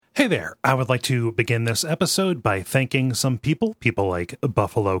Hey there. I would like to begin this episode by thanking some people like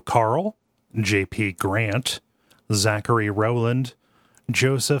Buffalo Carl, JP Grant, Zachary Rowland,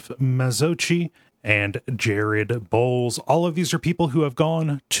 Joseph Mazzochi, and Jared Bowles. All of these are people who have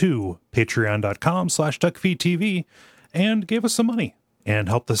gone to patreon.com/duckfeedtv and gave us some money and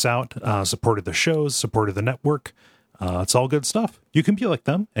helped us out, supported the shows, supported the network. It's all good stuff. You can be like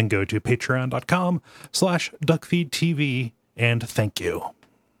them and go to patreon.com/duckfeedtv, and thank you.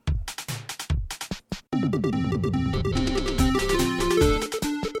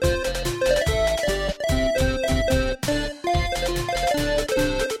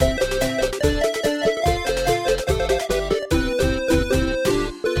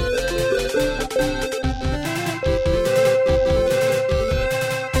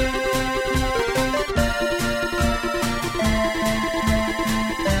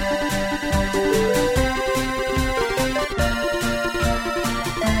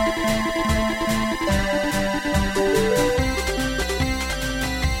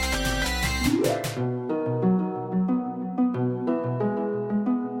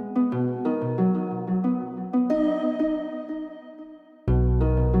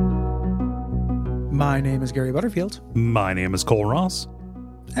 My name is Gary Butterfield. My name is Cole Ross.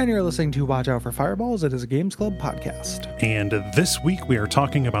 And you're listening to Watch Out for Fireballs. It is a Games Club podcast. And this week we are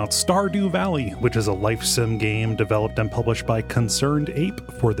talking about Stardew Valley, which is a life sim game developed and published by Concerned Ape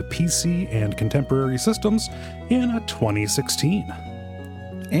for the PC and contemporary systems in 2016.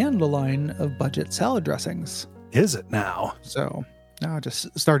 And a line of budget salad dressings. Is it now? So, now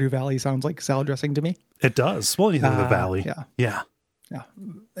just Stardew Valley sounds like salad dressing to me. It does. Well, anything in the Valley. Yeah.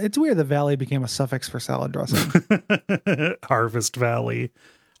 It's weird the Valley became a suffix for salad dressing. Harvest Valley,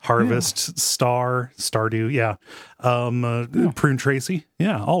 Harvest, Star, Stardew, Prune Tracy,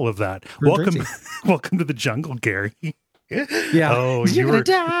 all of that. Welcome to the jungle, Gary. Yeah. Oh, you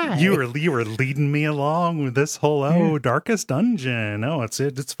were leading me along with this whole Darkest Dungeon. Oh,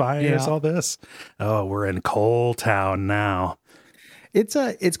 it's fine. I saw this. Oh, we're in Coal Town now. It's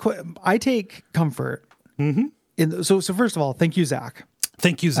quite. I take comfort. So first of all, thank you, Zach.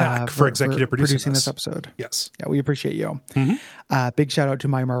 Thank you, Zach, for executive producing this episode. Yes. Yeah, we appreciate you. Big shout out to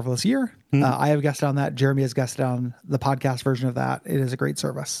My Marvelous Year. I have guested on that. Jeremy has guested on the podcast version of that. It is a great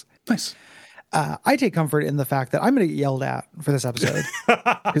service. Nice. I take comfort in the fact that I'm going to get yelled at for this episode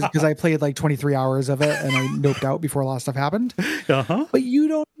because I played like 23 hours of it and I noped out before a lot of stuff happened. But you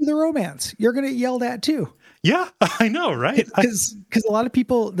don't do the romance. You're going to get yelled at too. Yeah, I know, right? Because a lot of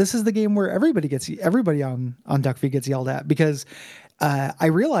people, this is the game where everybody on Duckfeed gets yelled at because I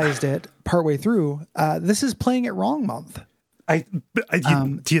realized it partway through. This is playing it wrong month. Do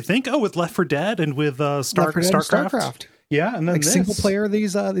you think? Oh, with Left 4 Dead and with StarCraft? Yeah, and then like single player,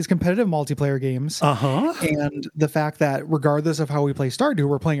 these competitive multiplayer games. And the fact that regardless of how we play Stardew,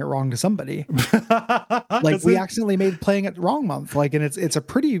 we're playing it wrong to somebody. Like we accidentally made playing it wrong month. Like, and it's a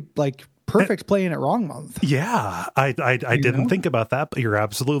pretty perfect playing it wrong month. Yeah, I didn't think about that, but you're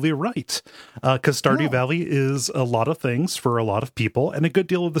absolutely right. Because Stardew Valley is a lot of things for a lot of people, and a good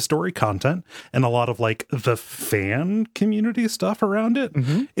deal of the story content, and a lot of like the fan community stuff around it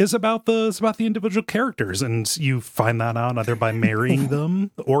is about the individual characters, and you find that out either by marrying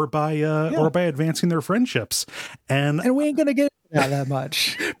them or by advancing their friendships, and we ain't gonna get that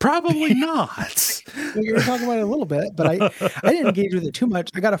much. Probably not. We were talking about it a little bit, but I didn't engage with it too much.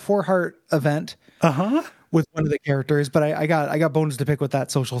 I got a 4-heart event with one of the characters, but I got bones to pick with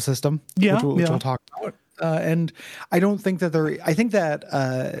that social system, which we'll talk about. And I don't think that I think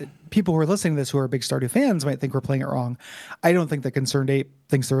that people who are listening to this who are big Stardew fans might think we're playing it wrong. I don't think that Concerned Ape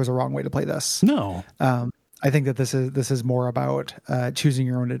thinks there is a wrong way to play this. No. I think that this is more about choosing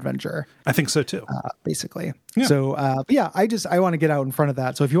your own adventure. I think so too. Basically. Yeah. So, I want to get out in front of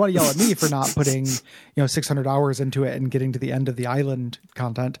that. So if you want to yell at me for not putting, 600 hours into it and getting to the end of the island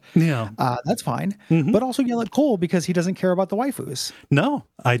content, that's fine. But also yell at Cole because he doesn't care about the waifus. No,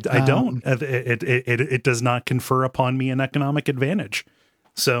 I don't. It does not confer upon me an economic advantage.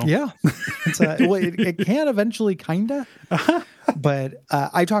 So it can eventually kinda. But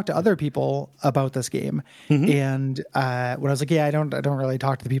I talked to other people about this game, and when I was like, I don't really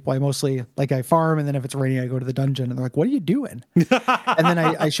talk to the people. I mostly I farm, and then if it's raining, I go to the dungeon. And they're like, "What are you doing?" And then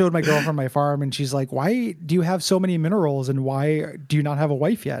I showed my girlfriend my farm, and she's like, "Why do you have so many minerals, and why do you not have a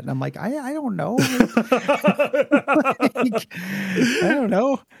wife yet?" And I'm like, I don't know. I don't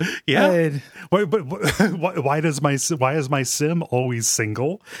know. Yeah. Why is my sim always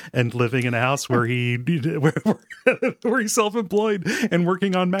single and living in a house where where he's self-employed and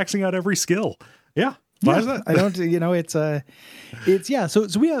working on maxing out every skill? Yeah. Why is that? I don't, yeah. So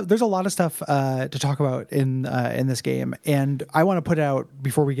there's a lot of stuff to talk about in this game, and I want to put out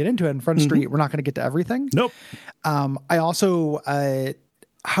before we get into it in Front Street. We're not going to get to everything. Nope. I also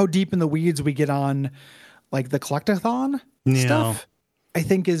how deep in the weeds we get on like the collectathon stuff, I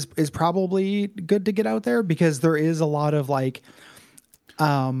think is probably good to get out there, because there is a lot of like,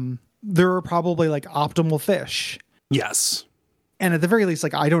 there are probably like optimal fish. Yes. And at the very least,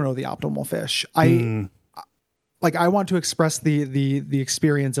 like, I don't know the optimal fish. I want to express the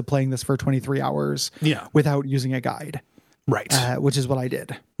experience of playing this for 23 hours without using a guide. Right. Which is what I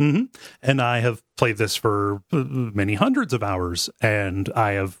did. Mm-hmm. And I have played this for many hundreds of hours, and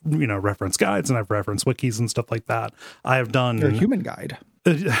I have, referenced guides, and I've referenced wikis and stuff like that. I have done a human guide.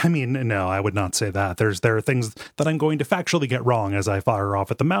 I mean, no, I would not say that. There are things that I'm going to factually get wrong as I fire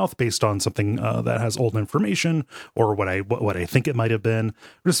off at the mouth based on something that has old information or what I think it might have been.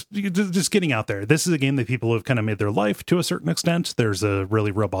 Just getting out there. This is a game that people have kind of made their life to a certain extent. There's a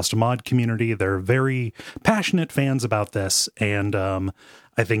really robust mod community. They're very passionate fans about this, and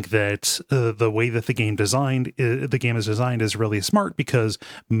I think that the way that the game is designed is really smart, because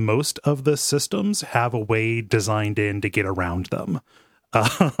most of the systems have a way designed in to get around them.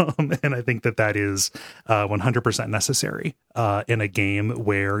 And I think that is 100% necessary in a game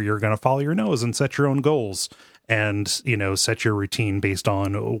where you're going to follow your nose and set your own goals and, set your routine based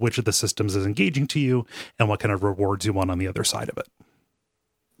on which of the systems is engaging to you and what kind of rewards you want on the other side of it.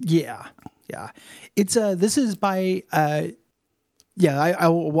 Yeah. Yeah. It's this is by I'll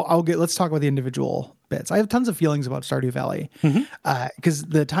get, let's talk about the individual bits. I have tons of feelings about Stardew Valley, because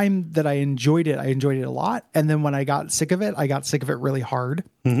the time that I enjoyed it a lot. And then when I got sick of it really hard.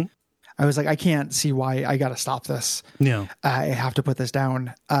 Mm-hmm. I was like, I can't see why I got to stop this. Yeah. I have to put this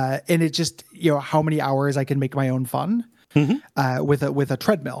down. And it just, how many hours I can make my own fun with a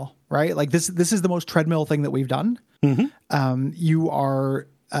treadmill, right? Like this is the most treadmill thing that we've done. Mm-hmm. You are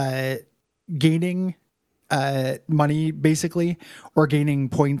gaining money basically, or gaining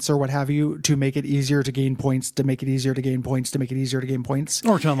points or what have you, to make it easier to gain points, to make it easier to gain points, to make it easier to gain points,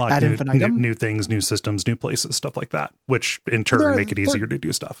 or to unlock new things, new systems, new places, stuff like that, which in turn make it easier to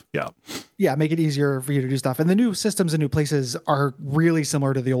do stuff. Yeah, make it easier for you to do stuff. And the new systems and new places are really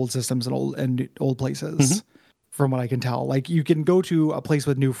similar to the old systems and old places, from what I can tell. Like, you can go to a place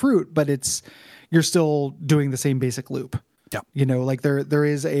with new fruit, but you're still doing the same basic loop. Yeah. Like there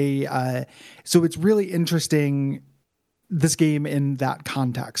is so it's really interesting, this game in that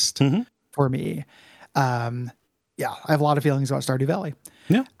context for me. I have a lot of feelings about Stardew Valley.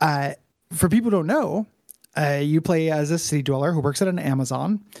 Yeah. For people who don't know, you play as a city dweller who works at an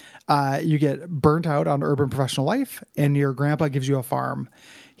Amazon. You get burnt out on urban professional life, and your grandpa gives you a farm.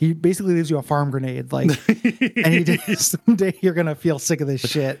 He basically leaves you a farm grenade. Like, any day, someday you're going to feel sick of this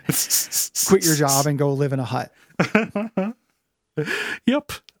shit, quit your job and go live in a hut.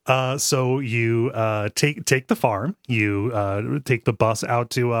 Yep. So you take the farm, you take the bus out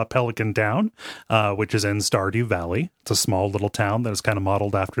to Pelican Down, which is in Stardew Valley. It's a small little town that is kind of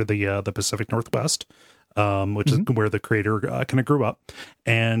modeled after the Pacific Northwest, which is where the creator kind of grew up.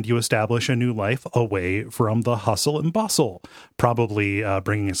 And you establish a new life away from the hustle and bustle, probably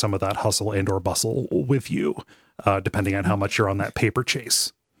bringing some of that hustle and or bustle with you, depending on how much you're on that paper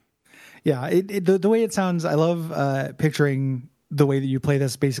chase. Yeah, the way it sounds, I love picturing the way that you play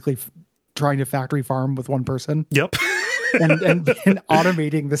this, basically trying to factory farm with one person. Yep. and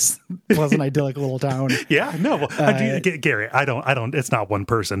automating this pleasant, idyllic little town. Yeah, no, Gary, I don't, it's not one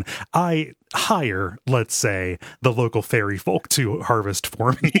person. I hire, let's say, the local fairy folk to harvest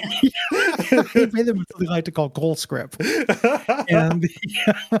for me. I pay them what they like to call goal script. And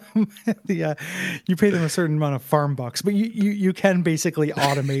you pay them a certain amount of farm bucks, but you can basically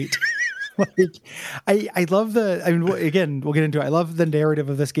automate. Like, I love again, we'll get into it. I love the narrative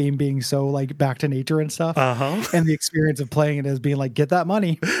of this game being so like back to nature and stuff, and the experience of playing it as being like, get that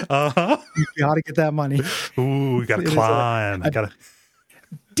money. You gotta get that money. Ooh, you gotta climb. Gotta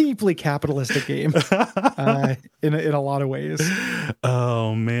deeply capitalistic game in a lot of ways.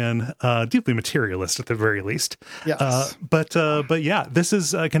 Oh man, deeply materialist at the very least. Yes. But yeah, this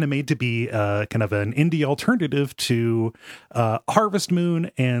is kind of made to be kind of an indie alternative to Harvest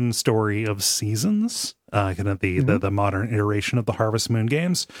Moon and Story of Seasons. Kind of the modern iteration of the Harvest Moon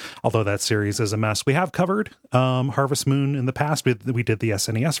games, although that series is a mess. We have covered Harvest Moon in the past. We did the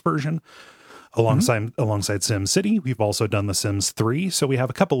SNES version alongside Sim City. We've also done the Sims 3, so we have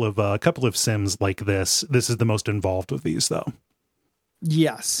a couple of Sims like this. This is the most involved of these, though.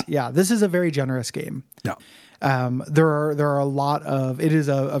 Yes, yeah, this is a very generous game. Yeah, there are a lot of. It is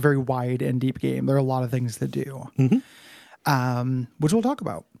a very wide and deep game. There are a lot of things to do. which we'll talk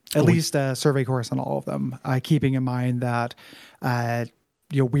about. At least a survey course on all of them, keeping in mind that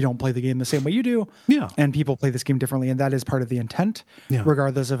we don't play the game the same way you do. Yeah. And people play this game differently, and that is part of the intent,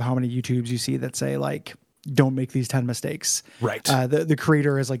 regardless of how many YouTubes you see that say, like, don't make these 10 mistakes. Right. The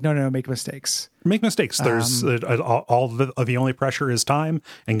creator is like, no, make mistakes. Make mistakes. There's the only pressure is time,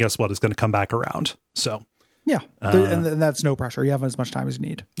 and guess what? It's going to come back around. So. Yeah. And that's no pressure. You have as much time as you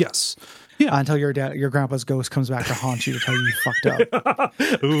need. Yes. Yeah. Until your grandpa's ghost comes back to haunt you to tell you fucked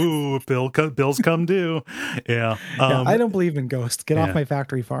up. Ooh, bills come due. Yeah. I don't believe in ghosts. Get off my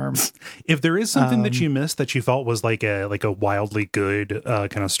factory farm. If there is something that you missed that you felt was like a wildly good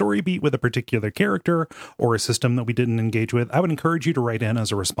kind of story beat with a particular character or a system that we didn't engage with, I would encourage you to write in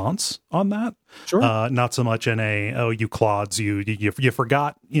as a response on that. Sure. Not so much in you clods, you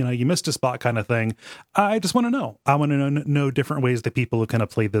forgot, you missed a spot kind of thing. I just want to know. I want to know different ways that people have kind of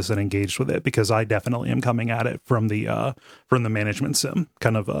played this and engaged with it, because I definitely am coming at it from the management sim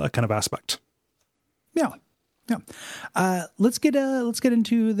kind of aspect. Yeah. Let's get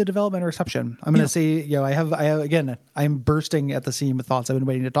into the development reception. I'm going to say, I have again, I'm bursting at the seam with thoughts. I've been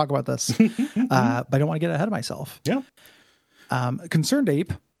waiting to talk about this, but I don't want to get ahead of myself. Yeah. Concerned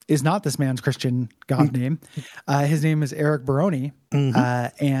Ape is not this man's Christian God name. His name is Eric Baroni,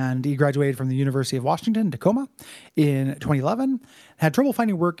 and he graduated from the University of Washington, Tacoma in 2011, had trouble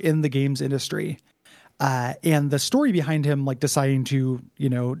finding work in the games industry. And the story behind him, like, deciding to,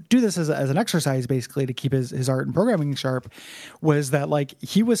 do this as an exercise, basically, to keep his art and programming sharp, was that, like,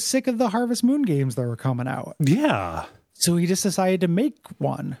 he was sick of the Harvest Moon games that were coming out. Yeah. So he just decided to make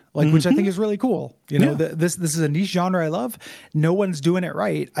one, which I think is really cool. This is a niche genre I love. No one's doing it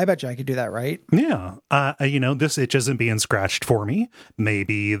right. I bet you I could do that right. Yeah. This itch isn't being scratched for me.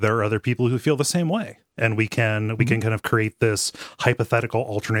 Maybe there are other people who feel the same way, and we can kind of create this hypothetical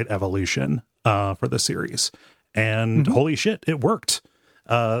alternate evolution for the series. And holy shit, it worked.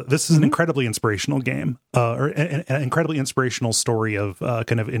 This is an incredibly inspirational game, or an incredibly inspirational story of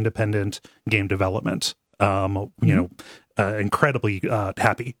kind of independent game development. Incredibly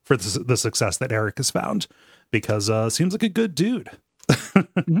happy for the success that Eric has found, because seems like a good dude.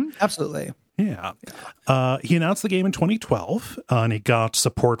 Absolutely. Yeah. He announced the game in 2012, and he got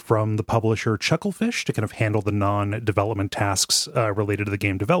support from the publisher Chucklefish to kind of handle the non-development tasks related to the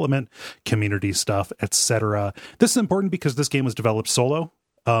game development, community stuff, etc. This is important because this game was developed solo.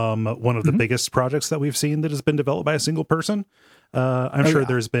 One of the biggest projects that we've seen that has been developed by a single person. I'm sure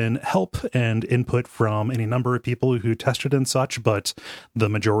there's been help and input from any number of people who tested and such, but the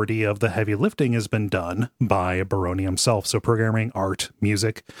majority of the heavy lifting has been done by Baroni himself. So programming, art,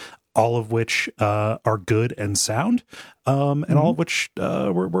 music, all of which are good and sound, and all of which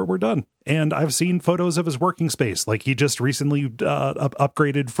were done. And I've seen photos of his working space. Like, he just recently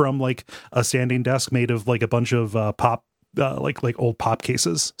upgraded from like a standing desk made of like a bunch of pop like old pop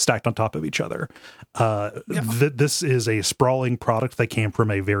cases stacked on top of each other. This is a sprawling product that came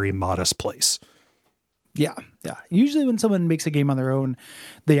from a very modest place. Yeah. Usually when someone makes a game on their own,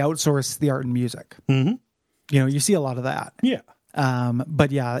 they outsource the art and music. You see a lot of that. Yeah. But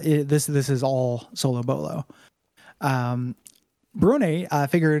this is all solo bolo. Baroni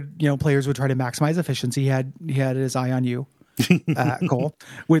figured players would try to maximize efficiency. He had his eye on you. Cole,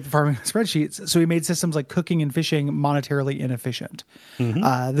 with farming spreadsheets. So he made systems like cooking and fishing monetarily inefficient.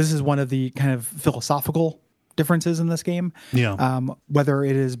 This is one of the kind of philosophical differences in this game. Yeah. Whether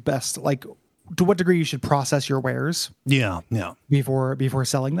it is best, like, to what degree you should process your wares. Yeah. Before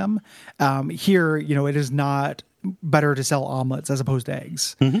selling them. Here, it is not better to sell omelets as opposed to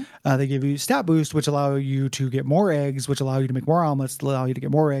eggs. They give you stat boost, which allow you to get more eggs, which allow you to make more omelets, allow you to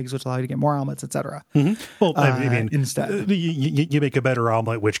get more eggs, which allow you to get more omelets, etc. Well, I mean, instead, you make a better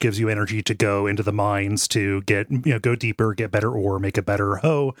omelet, which gives you energy to go into the mines to get, go deeper, get better ore, make a better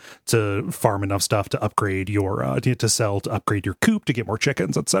hoe, to farm enough stuff to upgrade your to sell, to upgrade your coop, to get more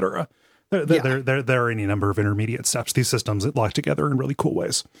chickens, etc. There are any number of intermediate steps. These systems lock together in really cool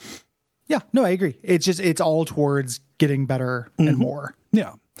ways. Yeah, no, I agree. It's all towards getting better and more.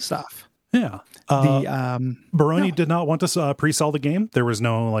 Yeah, stuff. Yeah. Baroni did not want to pre-sell the game. There was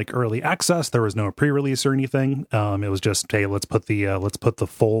no like early access. There was no pre-release or anything. It was just, hey, let's put the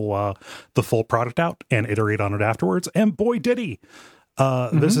full product out and iterate on it afterwards. And boy, did he!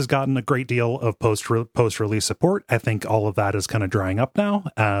 This has gotten a great deal of post-release support. I think all of that is kind of drying up now,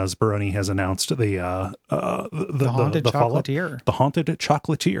 as Baroni has announced the Haunted Chocolatier. The Haunted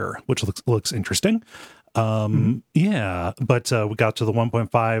Chocolatier, which looks interesting. Yeah, but we got to the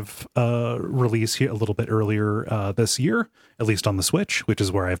 1.5 release here a little bit earlier this year, at least on the Switch, which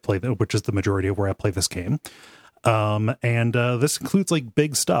is the majority of where I play this game. And this includes like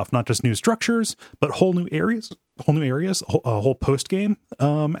big stuff, not just new structures, but whole new areas whole new areas, a whole post game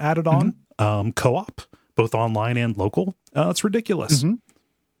added on, co-op, both online and local. It's ridiculous.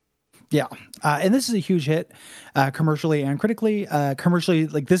 Yeah. And this is a huge hit, commercially and critically. Commercially,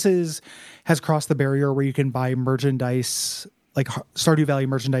 like has crossed the barrier where you can buy merchandise, like Stardew Valley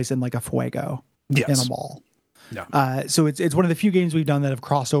merchandise in like a Fuego in a mall. Yeah. So it's one of the few games we've done that have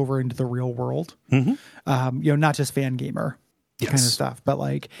crossed over into the real world. Not just fan gamer kind of stuff, but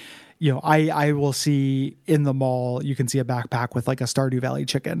like, I will see in the mall, you can see a backpack with like a Stardew Valley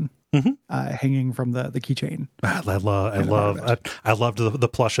chicken hanging from the keychain. I loved the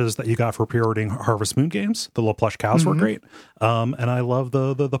plushes that you got for pre-ordering Harvest Moon games. The little plush cows were great. And I love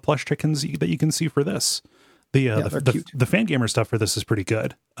the plush chickens that you can see for this. The fan gamer stuff for this is pretty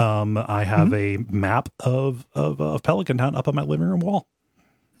good. I have a map of Pelican Town up on my living room wall.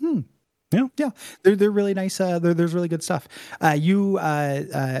 Yeah, they're really nice. There's really good stuff. You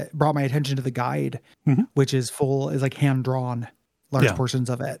brought my attention to the guide, which is like hand drawn, large portions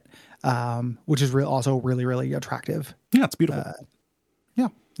of it, which is also really, really attractive. Yeah, it's beautiful.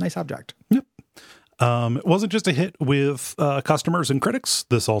 Nice object. Yep. It wasn't just a hit with customers and critics.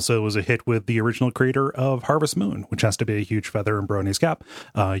 This also was a hit with the original creator of Harvest Moon, which has to be a huge feather in Brony's cap.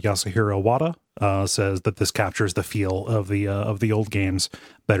 Yasuhiro Wada says that this captures the feel of the old games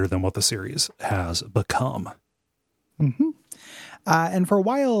better than what the series has become. And for a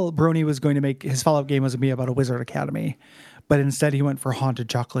while, Brony was going to make his follow-up game was going to be about a wizard academy, but instead he went for Haunted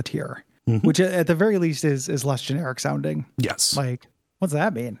Chocolatier, which at the very least is less generic sounding. Yes. Like, what's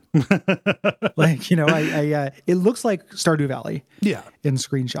that mean? Like, it looks like Stardew Valley. Yeah. In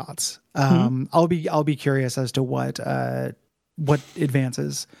screenshots. I'll be curious as to what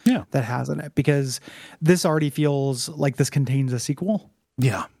advances that has in it, because this already feels like this contains a sequel.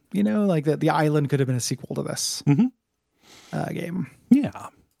 Yeah. Like the island could have been a sequel to this game. Yeah.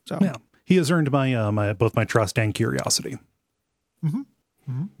 So yeah, he has earned my both my trust and curiosity.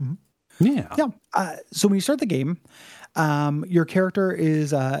 Yeah. So when you start the game, your character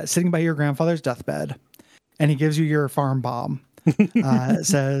is sitting by your grandfather's deathbed, and he gives you your farm bomb.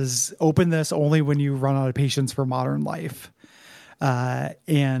 Says, "Open this only when you run out of patience for modern life."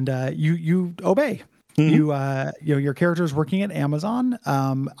 And you obey. Your character is working at Amazon.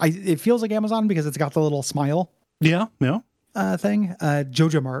 It feels like Amazon because it's got the little smile. Yeah. Thing.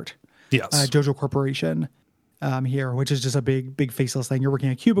 Jojo Mart. Yes. Jojo Corporation. Here, which is just a big faceless thing. You're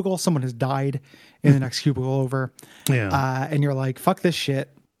working a cubicle. Someone has died in the next cubicle over. Yeah. And you're like, fuck this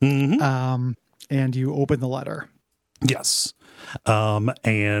shit. And you open the letter. Yes.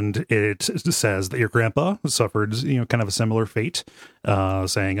 And it says that your grandpa suffered, kind of a similar fate,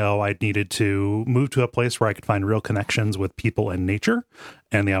 saying, I needed to move to a place where I could find real connections with people and nature.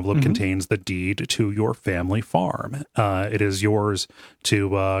 And the envelope contains the deed to your family farm. It is yours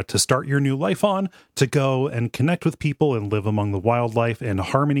to start your new life on, to go and connect with people and live among the wildlife in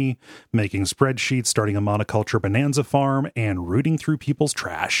harmony, making spreadsheets, starting a monoculture bonanza farm, and rooting through people's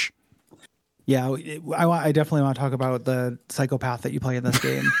trash. Yeah, I definitely want to talk about the psychopath that you play in this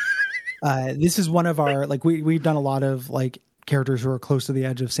game. This is one of our, like, we've done a lot of, like, characters who are close to the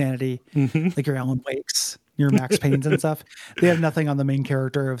edge of sanity, like your Alan Wakes, your Max Paynes and stuff. They have nothing on the main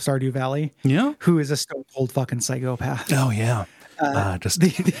character of Stardew Valley, who is a stone cold fucking psychopath. Oh, yeah.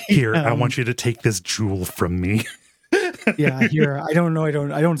 Here, I want you to take this jewel from me. Yeah, here. I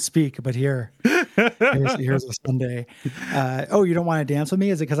don't speak, but here's a Sunday. You don't want to dance with me?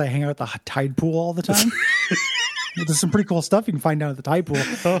 Is it because I hang out at the tide pool all the time? There's some pretty cool stuff you can find down at the tide pool.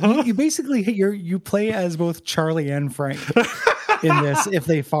 You basically you play as both Charlie and Frank in this if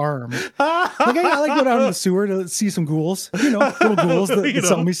they farm. Like I like go down in the sewer to see some ghouls, little ghouls that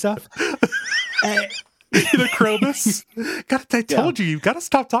sell me stuff. Krobus. I told you got to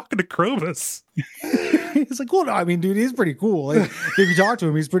stop talking to Krobus. He's like, well, no, I mean, dude, he's pretty cool. Like, if you talk to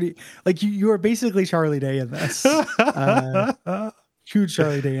him, he's pretty. Like, you are basically Charlie Day in this. Huge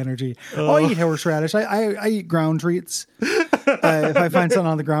Charlie Day energy. I eat horseradish. I eat ground treats. If I find something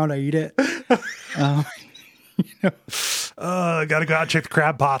on the ground, I eat it. Gotta go out and check the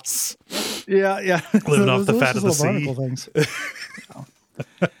crab pots. Yeah. Living off the fat of the sea. Things.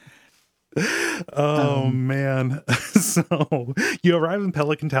 Man. So you arrive in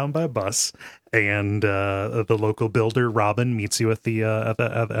Pelican Town by bus, and the local builder Robin meets you at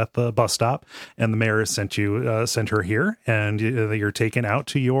the bus stop, and the mayor has sent her here, and you're taken out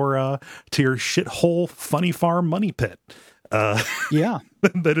to your shithole funny farm money pit.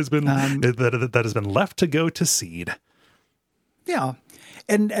 That has been left to go to seed. Yeah.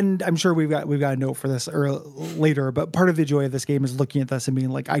 And I'm sure we've got a note for this later, but part of the joy of this game is looking at this and being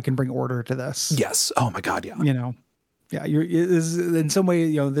like, I can bring order to this. Yes. Oh my God. Yeah. You're in some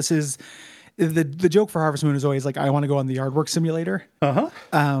way, this is the joke for Harvest Moon is always like, I want to go on the yard work simulator.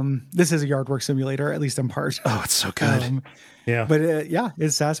 This is a yard work simulator, at least in part. Oh, it's so good. Yeah. But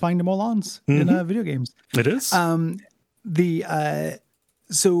it's satisfying to mow lawns in video games. It is.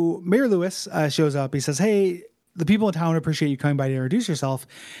 So Mayor Lewis shows up. He says, "Hey, the people in town appreciate you coming by to introduce yourself.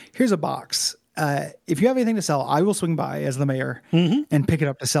 Here's a box. If you have anything to sell, I will swing by as the mayor and pick it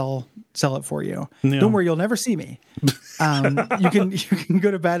up to sell it for you. Yeah. Don't worry, you'll never see me. You can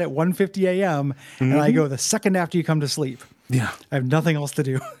go to bed at 1:50 a.m. and I go the second after you come to sleep. Yeah, I have nothing else to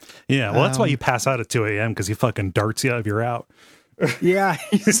do. Yeah, well, that's why you pass out at 2 a.m. because he fucking darts you if you're out. Yeah,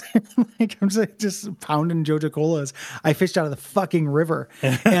 he's like, I'm just pounding Joja Colas. I fished out of the fucking river,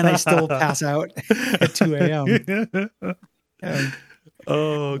 and I still pass out at 2 a.m.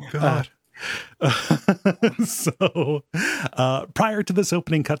 Oh God. So prior to this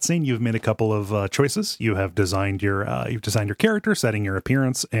opening cutscene, you've made a couple of choices. You have designed your character, setting your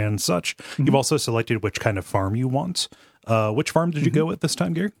appearance and such. You've also selected which kind of farm you want. Which farm did you go with this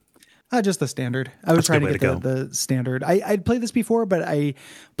time, Gary? Just the standard. I was trying to get the standard. I'd played this before, but I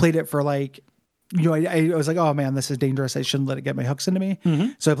played it for like, I was like, oh man, this is dangerous. I shouldn't let it get my hooks into me.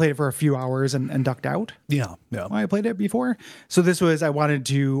 So I played it for a few hours and ducked out. Yeah. I played it before. So this was, I wanted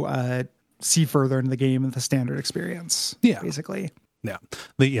to see further into the game and the standard experience. Yeah. Basically. Yeah.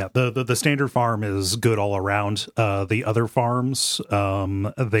 The standard farm is good all around. The other farms,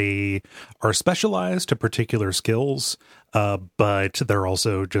 they are specialized to particular skills, but they're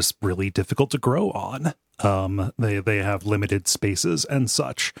also just really difficult to grow on. They have limited spaces and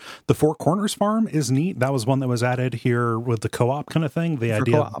such. The Four Corners farm is neat. That was one that was added here with the co-op kind of thing. The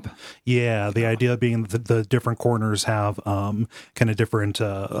idea being that the different corners have kind of different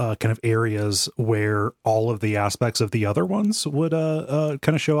kind of areas where all of the aspects of the other ones would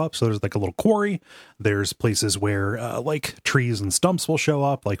kind of show up. So there's like a little quarry. There's places where like trees and stumps will show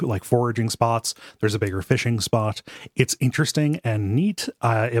up, like foraging spots. There's a bigger fishing spot. It's interesting and neat.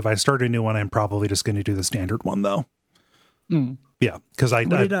 If I start a new one, I'm probably just going to do the standard one though. Yeah, because I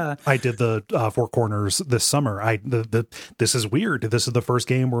did the Four Corners this summer. This is weird. This is the first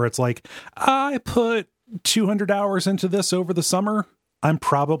game where it's like, I put 200 hours into this over the summer. I'm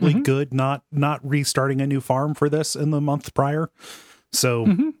probably good not restarting a new farm for this in the month prior.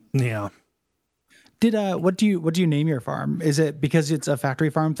 So yeah. What do you name your farm? Is it because it's a factory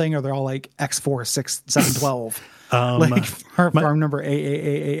farm thing, or they're all like X4, 6, 7, 12? Like farm number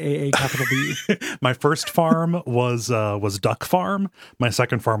A capital B. My first farm was Duck Farm. My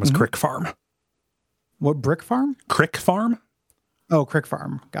second farm was Crick Farm. What, Brick Farm? Crick Farm. Oh, Crick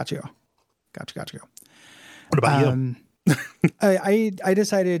Farm. Got you. What about you? I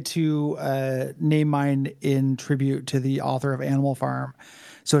decided to name mine in tribute to the author of Animal Farm.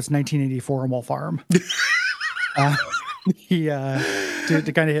 So it's 1984 Animal Farm. To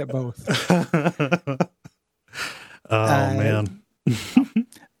kind of hit both. Man.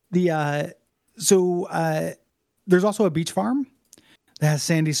 There's also a beach farm that has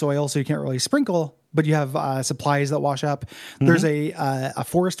sandy soil, so you can't really sprinkle, but you have supplies that wash up. There's a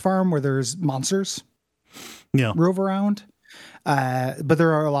forest farm where there's monsters rove around. But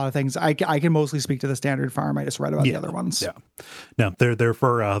there are a lot of things. I can mostly speak to the standard farm. I just read about the other ones. Yeah. No, they're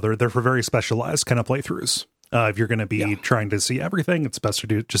for very specialized kind of playthroughs. If you're going to be trying to see everything, it's best to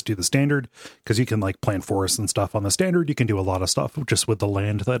do the standard, because you can like plant forests and stuff on the standard. You can do a lot of stuff just with the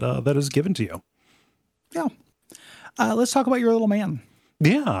land that is given to you. Yeah. Let's talk about your little man.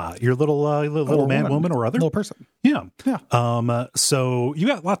 Yeah, your little man, woman, or other little person. Yeah. So you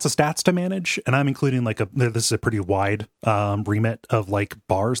got lots of stats to manage, and I'm including this is a pretty wide remit of like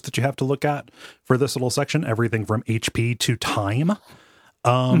bars that you have to look at for this little section. Everything from HP to time,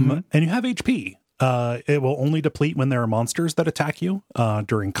 and you have HP. It will only deplete when there are monsters that attack you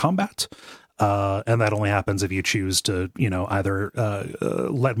during combat. And that only happens if you choose to, either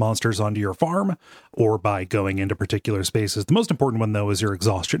let monsters onto your farm or by going into particular spaces. The most important one, though, is your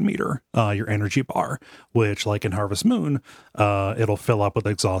exhaustion meter, your energy bar, which, like in Harvest Moon, it'll fill up with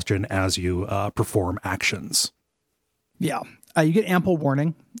exhaustion as you perform actions. Yeah. You get ample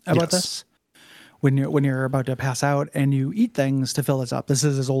warning about this when you're about to pass out, and you eat things to fill this up. This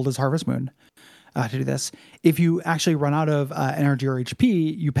is as old as Harvest Moon. To do this, if you actually run out of energy or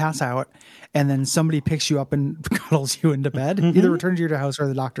HP, you pass out, and then somebody picks you up and cuddles you into bed, either returns you to your house or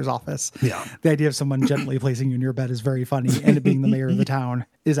the doctor's office. Yeah, the idea of someone gently placing you in your bed is very funny, and it being the mayor of the town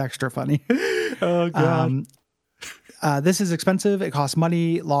is extra funny. Oh god. This is expensive. It costs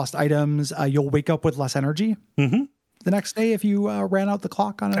money, lost items. You'll wake up with less energy the next day if you ran out the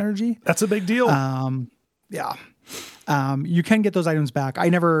clock on energy. That's a big deal. You can get those items back. I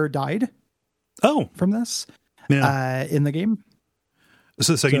never died. Oh, from this in the game.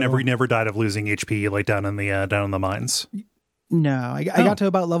 So you never died of losing HP like down in the mines? No, I got to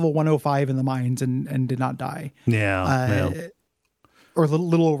about level 105 in the mines and did not die. Yeah. Or a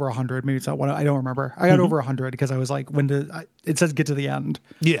little over 100. Maybe it's not one. I don't remember. I got over 100 because I was like, it says get to the end.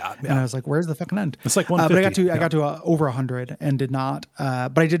 Yeah. And I was like, where's the fucking end? It's like 150. But I got to over 100 and did not.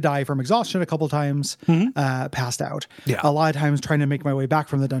 But I did die from exhaustion a couple times. Passed out. Yeah. A lot of times trying to make my way back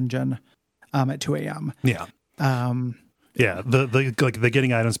from the dungeon at 2 a.m. Yeah. Yeah, the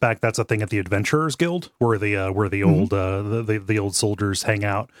getting items back, that's a thing at the Adventurers Guild where the old soldiers hang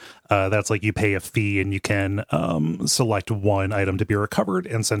out. That's like you pay a fee and you can select one item to be recovered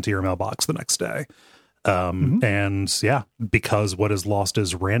and sent to your mailbox the next day. And yeah, because what is lost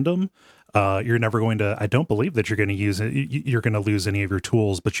is random, you're never going to, I don't believe that you're going to you're going to lose any of your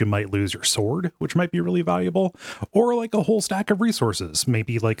tools, but you might lose your sword, which might be really valuable, or like a whole stack of resources,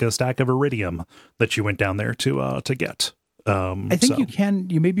 maybe like a stack of iridium that you went down there to get. I think you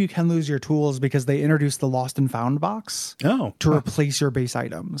can lose your tools because they introduced the lost and found box to replace your base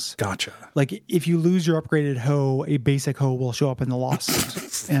items. Gotcha. Like if you lose your upgraded hoe, a basic hoe will show up in the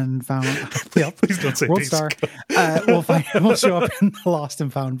lost and found. Yeah, please don't say World basic. Star. Will show up in the lost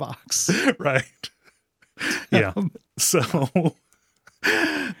and found box. Right. Yeah. So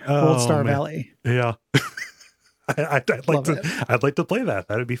World Star Valley. Yeah. I'd like to play that.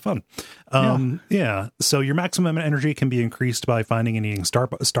 That'd be fun. Yeah. So your maximum energy can be increased by finding and eating star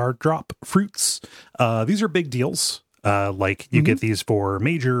drop fruits. These are big deals. Like you get these for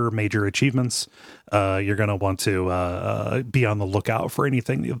major achievements. You're going to want to be on the lookout for any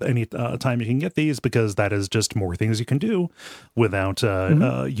time you can get these, because that is just more things you can do without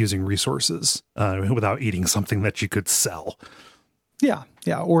using resources, without eating something that you could sell. Yeah.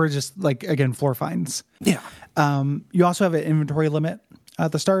 Or just like, again, floor finds. Yeah. You also have an inventory limit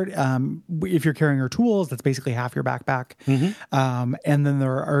at the start. If you're carrying your tools, that's basically half your backpack. And then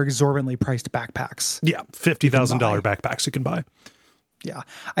there are exorbitantly priced backpacks. Yeah. $50,000 backpacks you can buy. Yeah.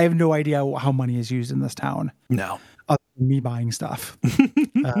 I have no idea how money is used in this town. No. Other than me buying stuff.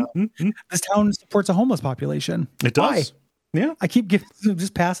 This town supports a homeless population. It does. Why? Yeah, I keep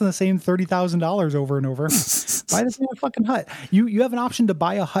just passing the same $30,000 over and over. Buy the same fucking hut. You have an option to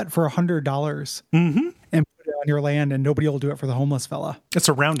buy a hut for $100 and put it on your land, and nobody will do it for the homeless fella. It's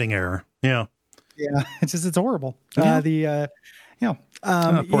a rounding error. Yeah, it's horrible. Yeah.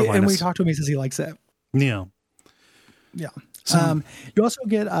 And when we talk to him, he says he likes it. Yeah. You also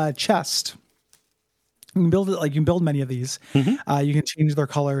get a chest. You can build it like you can build many of these. You can change their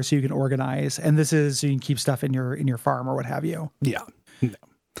color so you can organize, and this is so you can keep stuff in your farm or what have you. Yeah,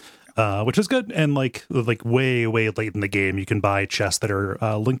 which is good. And like way late in the game, you can buy chests that are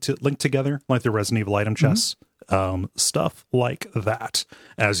linked together, like the Resident Evil item chests, stuff like that.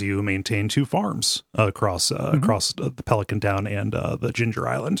 As you maintain 2 farms across the Pelican Town and the Ginger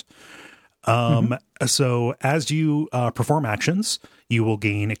Island. So as you perform actions, you will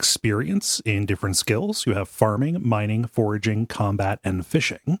gain experience in different skills. You have farming, mining, foraging, combat, and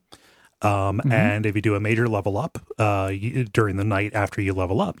fishing. And if you do a major level up during the night after you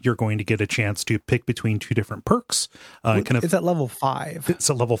level up, you're going to get a chance to pick between 2 different perks. It's at level 5. It's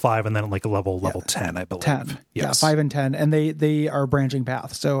at level 5, and then like a level 10, I believe. 10. Yes. Yeah, 5 and 10, and they are branching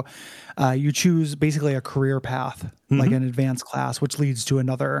paths. So you choose basically a career path, like an advanced class, which leads to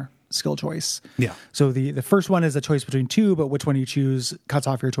another skill choice. Yeah. So the first one is a choice between 2, but which one you choose cuts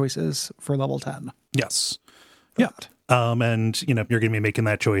off your choices for level 10. Yes. Yeah. And you're going to be making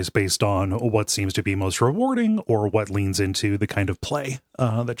that choice based on what seems to be most rewarding or what leans into the kind of play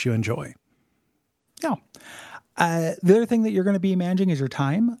that you enjoy. Yeah. The other thing that you're going to be managing is your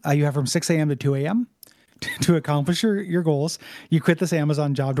time. You have from 6 a.m. to 2 a.m. to accomplish your goals. You quit this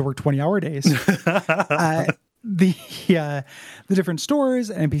Amazon job to work 20-hour days. The different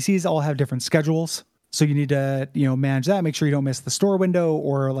stores and NPCs all have different schedules. So you need to, manage that, make sure you don't miss the store window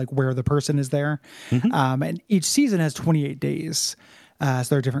or like where the person is there. And each season has 28 days. So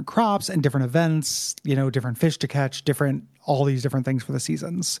there are different crops and different events, different fish to catch, all these different things for the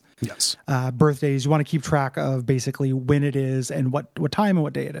seasons. Yes. Birthdays, you want to keep track of basically when it is and what time and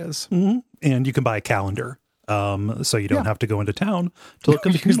what day it is. And you can buy a calendar. So you don't have to go into town to look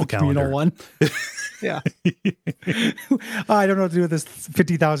at the communal calendar. One. Yeah. I don't know what to do with this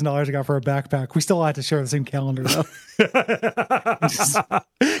 $50,000 I got for a backpack. We still had to share the same calendar though.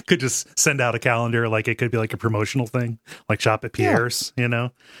 Could just send out a calendar. Like it could be like a promotional thing, like shop at Pierre's,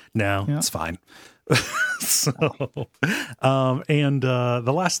 No, it's fine. So, and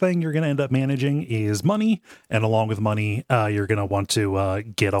the last thing you're going to end up managing is money. And along with money, you're going to want to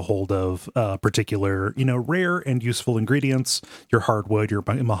get a hold of particular, rare and useful ingredients, your hardwood, your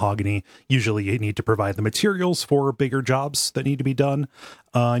mahogany. Usually you need to provide the materials for bigger jobs that need to be done.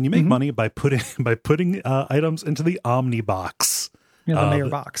 And you make money by putting items into the Omni box. The mayor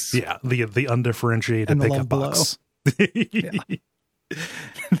box. Yeah, the undifferentiated and the pickup box.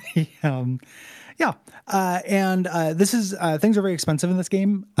 And this is things are very expensive in this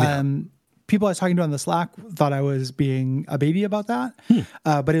game. People I was talking to on the Slack thought I was being a baby about that,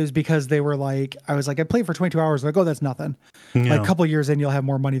 but it was because they were like, I was like, I played for 22 hours. Like, oh, that's nothing. Like a couple of years in, you'll have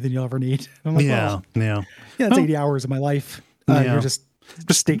more money than you'll ever need. I'm like, it's 80 hours of my life. You're just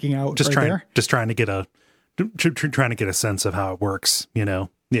staking out, just trying to get a sense of how it works.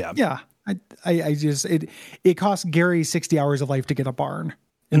 I just it cost Gary 60 hours of life to get a barn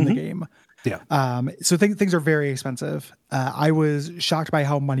in the game. Yeah. So things are very expensive. I was shocked by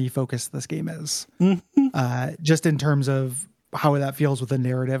how money focused this game is. Just in terms of how that feels with the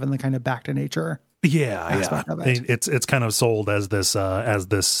narrative and the kind of back to nature. Yeah. Of it. It's kind of sold as this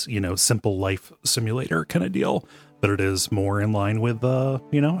simple life simulator kind of deal, but it is more in line with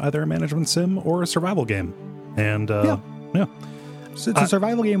either a management sim or a survival game. And So it's a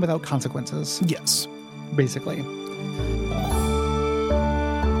survival game without consequences. Yes. Basically.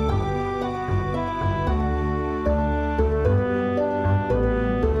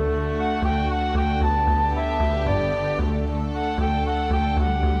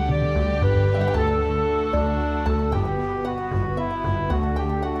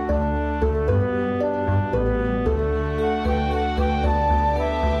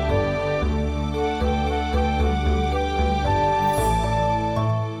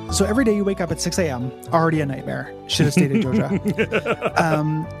 So every day you wake up at 6 a.m., already a nightmare. Should have stayed at Georgia.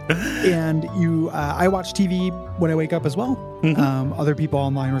 And I watch TV when I wake up as well. Other people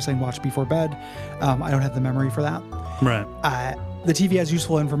online were saying watch before bed. I don't have the memory for that. Right. The TV has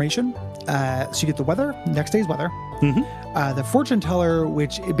useful information. So you get the weather, next day's weather. The fortune teller,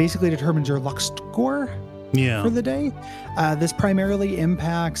 which it basically determines your luck score for the day. This primarily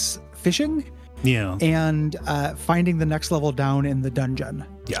impacts fishing. Yeah. And finding the next level down in the dungeon.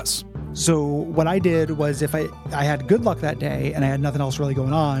 Yes. So what I did was if I had good luck that day and I had nothing else really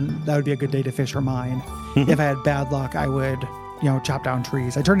going on, that would be a good day to fish for mine. If I had bad luck, I would, chop down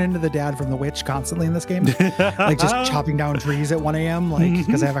trees. I turn into the dad from The Witch constantly in this game. Like just chopping down trees at 1 a.m.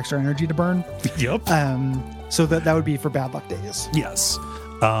 Because I have extra energy to burn. Yep. So that would be for bad luck days. Yes.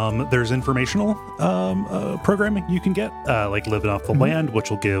 There's informational programming you can get, like Living Off the Land, which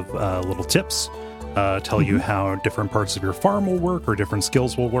will give little tips, tell you how different parts of your farm will work or different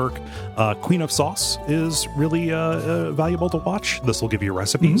skills will work. Queen of Sauce is really valuable to watch. This will give you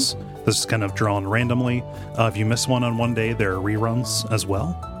recipes. This is kind of drawn randomly. If you miss one on one day, there are reruns as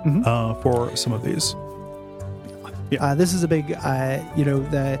well for some of these. Yeah. This is a big,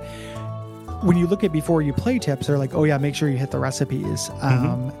 when you look at before you play tips, they're like, oh yeah, make sure you hit the recipes.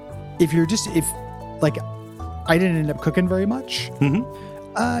 If I didn't end up cooking very much in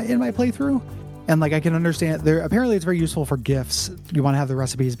my playthrough. And I can understand there. Apparently it's very useful for gifts. You want to have the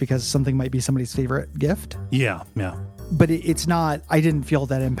recipes because something might be somebody's favorite gift. Yeah. But it's not, I didn't feel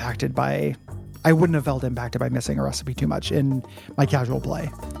that impacted by, I wouldn't have felt impacted by missing a recipe too much in my casual play.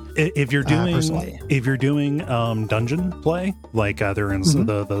 If you're doing dungeon play, like either in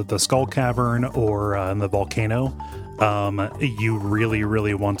the Skull Cavern or in the volcano, you really,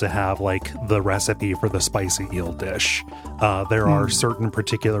 really want to have the recipe for the spicy eel dish. There are certain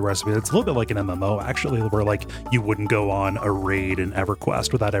particular recipes. It's a little bit like an MMO actually, where you wouldn't go on a raid in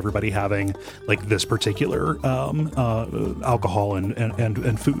EverQuest without everybody having this particular alcohol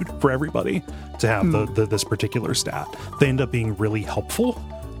and food for everybody to have this particular stat. They end up being really helpful.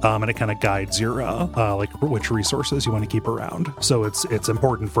 And it kind of guides your which resources you want to keep around. So it's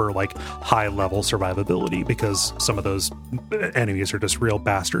important for high level survivability because some of those enemies are just real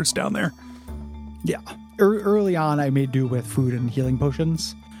bastards down there. Yeah. Early on, I made do with food and healing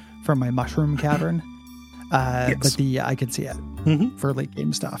potions from my mushroom cavern. Yes. But I can see it for late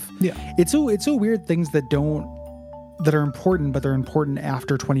game stuff. Yeah. It's so weird things that are important, but they're important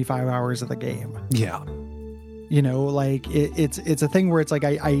after 25 hours of the game. Yeah. It's a thing where it's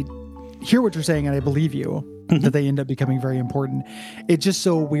I hear what you're saying and I believe you that they end up becoming very important. It's just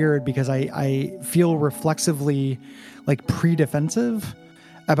so weird because I feel reflexively pre-defensive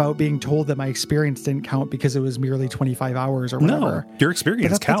about being told that my experience didn't count because it was merely 25 hours or whatever. No, your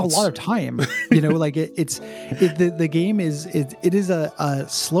experience counts. That's a lot of time. The game is a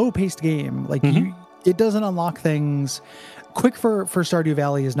slow paced game. It doesn't unlock things quick for Stardew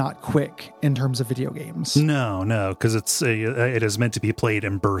Valley is not quick in terms of video games. No, because it is meant to be played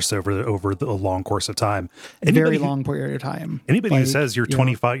in bursts over a long course of time. Very long period of time. Anybody who says you're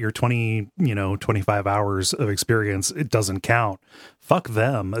 25 hours of experience, it doesn't count. Fuck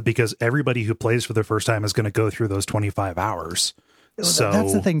them, because everybody who plays for the first time is going to go through those 25 hours. So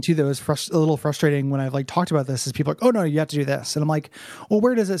that's the thing too, though, is a little frustrating when I've like talked about this, is people are like, oh no, you have to do this. And I'm like, well,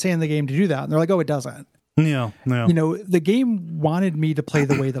 where does it say in the game to do that? And they're like, oh, it doesn't. Yeah. The game wanted me to play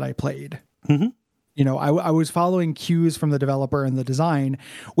the way that I played. Mm-hmm. I was following cues from the developer and the design,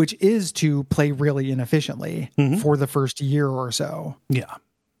 which is to play really inefficiently for the first year or so. Yeah.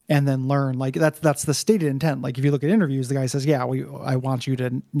 And then learn. Like that's the stated intent. Like if you look at interviews, the guy says, yeah, I want you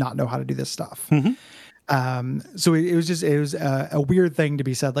to not know how to do this stuff. Mm-hmm. So it was a weird thing to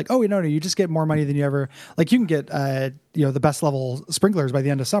be said, like, oh, no, you just get more money than you ever, like you can get, the best level sprinklers by the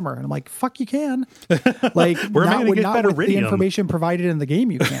end of summer. And I'm like, fuck, you can. Like, Where am I gonna get better with the information provided in the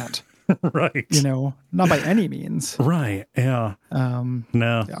game, you can't. Right. Not by any means. Right. Yeah. No.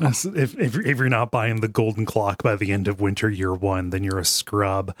 Yeah. If you're not buying the golden clock by the end of winter year 1, then you're a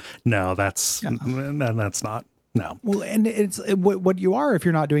scrub. No, that's not. No. Well, and it's what you are if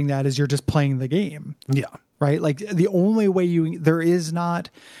you're not doing that is you're just playing the game. Yeah. Right. Like the only way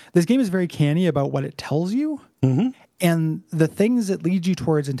this game is very canny about what it tells you. Mm-hmm. And the things it leads you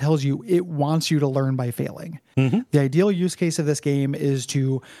towards and tells you, it wants you to learn by failing. Mm-hmm. The ideal use case of this game is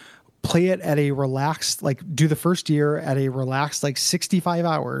to play it at a relaxed, like do the first year at a relaxed, like 65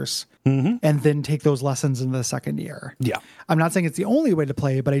 hours. Mm-hmm. And then take those lessons in the second year. Yeah. I'm not saying it's the only way to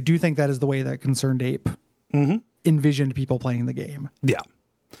play, but I do think that is the way that Concerned Ape envisioned people playing the game. Yeah.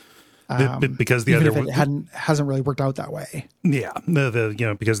 Because the even other if it hasn't really worked out that way. Yeah.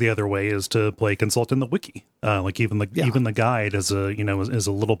 Because the other way is to play consult in the wiki. Even the guide is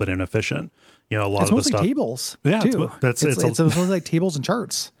a little bit inefficient. A lot of the stuff. Tables. Yeah. Too. It's mostly like tables and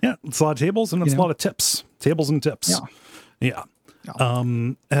charts. Yeah. It's a lot of tables and it's a lot of tips. Tables and tips. Yeah. Yeah.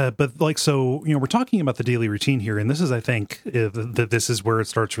 But we're talking about the daily routine here, and this is, I think, that this is where it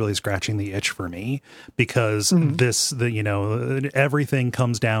starts really scratching the itch for me, because everything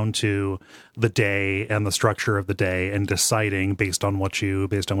comes down to the day and the structure of the day and deciding based on what you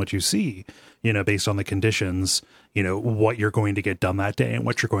see, based on the conditions, what you're going to get done that day and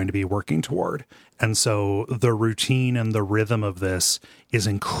what you're going to be working toward. And so the routine and the rhythm of this is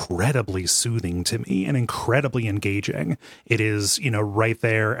incredibly soothing to me and incredibly engaging. It is, right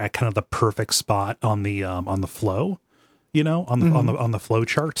there at kind of the perfect spot on the flow, on the flow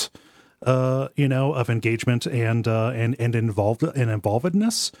chart, of engagement and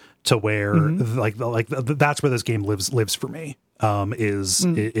involvedness, to where that's where this game lives for me. Is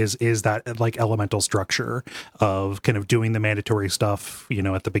that like elemental structure of kind of doing the mandatory stuff,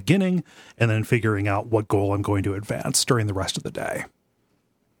 at the beginning, and then figuring out what goal I'm going to advance during the rest of the day.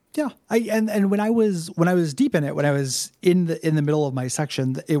 Yeah. And when I was deep in it, when I was in the middle of my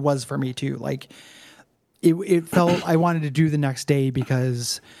section, it was for me too. Like it felt I wanted to do the next day,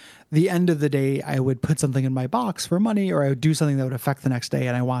 because the end of the day I would put something in my box for money, or I would do something that would affect the next day,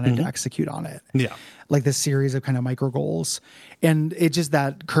 and I wanted to execute on it. Yeah. Like this series of kind of micro goals. And it just,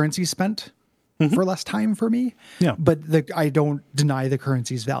 that currency spent for less time for me. Yeah. But I don't deny the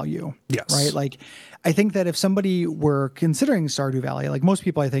currency's value. Yes. Right. Like, I think that if somebody were considering Stardew Valley, like most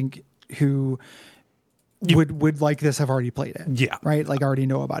people, I think, who would like this have already played it. Yeah. Right. Like already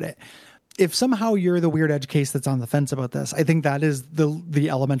know about it. If somehow you're the weird edge case that's on the fence about this, I think that is the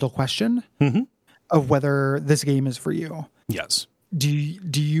elemental question of whether this game is for you. Yes.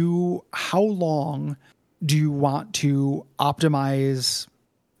 How long do you want to optimize,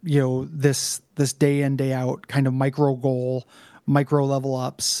 this day in, day out kind of micro goal, micro level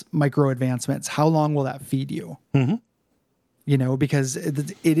ups, micro advancements? How long will that feed you? Because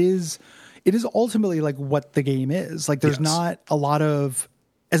it is ultimately like what the game is. Like there's not a lot of,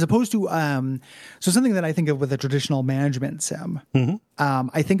 as opposed to, so something that I think of with a traditional management sim,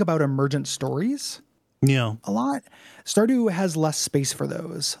 I think about emergent stories. Yeah. A lot. Stardew has less space for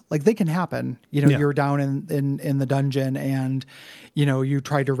those. Like they can happen. You're down in the dungeon and, you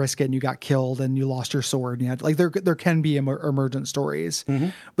tried to risk it and you got killed and you lost your sword. And you had, like there can be emergent stories,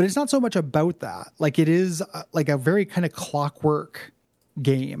 but it's not so much about that. Like it is like a very kind of clockwork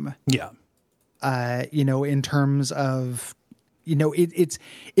game. Yeah. In terms of,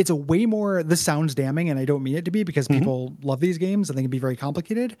 it's a way more, this sounds damning and I don't mean it to be, because people love these games and they can be very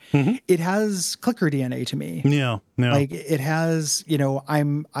complicated. It has clicker DNA to me. Yeah. Like it has,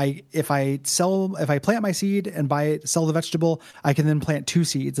 if I plant my seed and sell the vegetable, I can then plant 2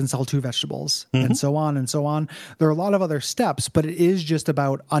 seeds and sell 2 vegetables and so on and so on. There are a lot of other steps, but it is just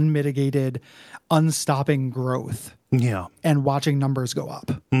about unmitigated, unstopping growth. Yeah. and watching numbers go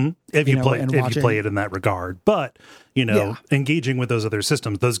up. If you play it in that regard. But, engaging with those other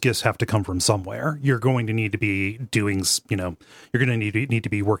systems, those gifts have to come from somewhere. You're going to need to be doing, you're going to need to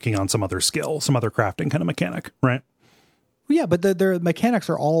be working on some other skill, some other crafting kind of mechanic, right? Yeah, but their mechanics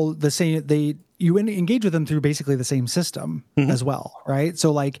are all the same. You engage with them through basically the same system as well, right?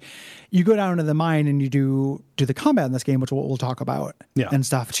 So like you go down to the mine and you do the combat in this game, which we'll talk about and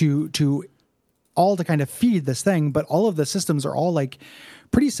stuff to all to kind of feed this thing. But all of the systems are all like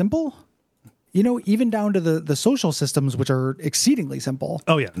pretty simple, even down to the social systems, which are exceedingly simple.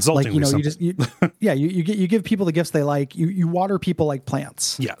 Oh yeah. Insultingly simple. You give people the gifts they like. You water people like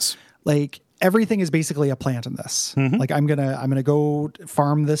plants. Yes. Like everything is basically a plant in this. Like I'm gonna go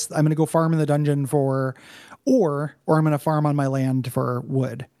farm this. I'm gonna go farm in the dungeon or I'm gonna farm on my land for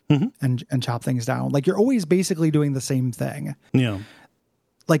wood and chop things down. Like you're always basically doing the same thing. Yeah.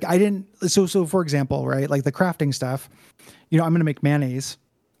 Like so for example, right? Like the crafting stuff, I'm gonna make mayonnaise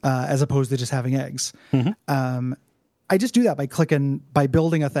as opposed to just having eggs. I just do that by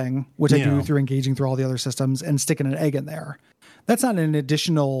building a thing, which I do through engaging through all the other systems and sticking an egg in there. That's not an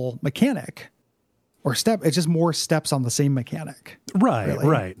additional mechanic or step. It's just more steps on the same mechanic. Right, really.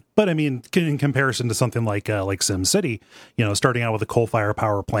 Right. But I mean, in comparison to something like SimCity, starting out with a coal-fired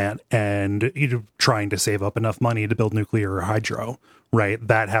power plant and trying to save up enough money to build nuclear or hydro, right?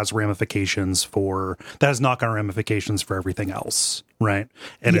 That has knock-on ramifications for everything else, right?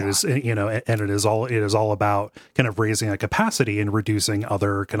 And it is, it is all about kind of raising a capacity and reducing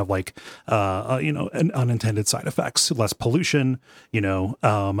other kind of like, unintended side effects, less pollution,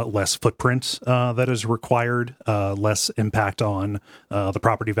 less footprint that is required, less impact on the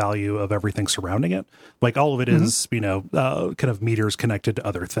property value of everything surrounding it. Like all of it is, kind of meters connected to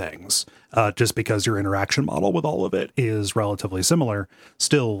other things. Just because your interaction model with all of it is relatively similar,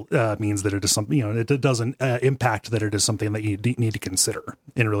 still means that it is something, it doesn't impact that it is something that you need to consider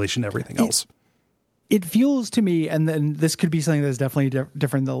in relation to everything else. It feels to me, and then this could be something that's definitely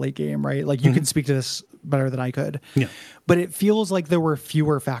different in the late game, right? Like you can speak to this better than I could. Yeah. But it feels like there were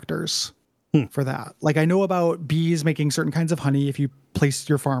fewer factors for that. Like I know about bees making certain kinds of honey if you place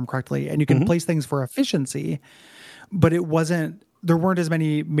your farm correctly, and you can place things for efficiency, but there weren't as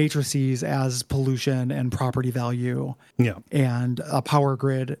many matrices as pollution and property value and a power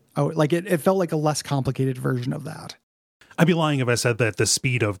grid. Like it felt like a less complicated version of that. I'd be lying if I said that the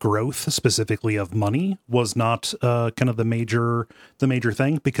speed of growth, specifically of money, was not kind of the major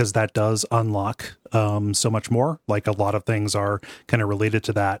thing, because that does unlock so much more. Like a lot of things are kind of related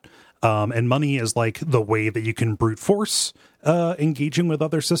to that. And money is like the way that you can brute force engaging with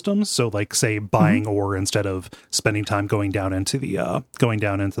other systems. So like say buying ore instead of spending time going down into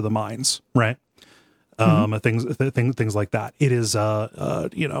the mines, right? Things like that. It is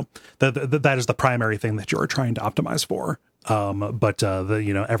that is the primary thing that you're trying to optimize for. But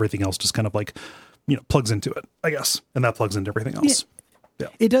everything else just kind of like plugs into it, I guess, and that plugs into everything else. Yeah.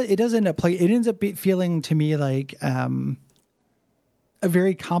 It ends up feeling to me like a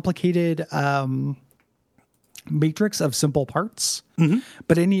very complicated matrix of simple parts,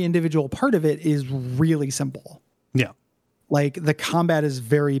 but any individual part of it is really simple. Yeah. Like the combat is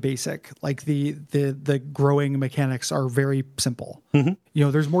very basic. Like the growing mechanics are very simple.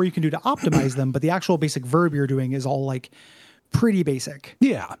 There's more you can do to optimize them, but the actual basic verb you're doing is all like pretty basic.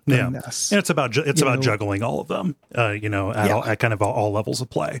 Yeah. And it's about juggling all of them, at kind of all levels of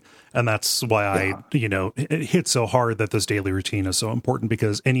play. And that's why it hits so hard that this daily routine is so important,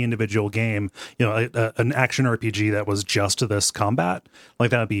 because any individual game, an action RPG that was just this combat,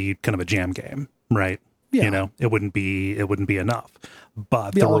 like that would be kind of a jam game, right? Yeah. It wouldn't be enough,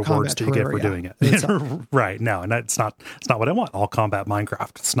 but the rewards that you get for doing it, right? No, and it's not what I want. All combat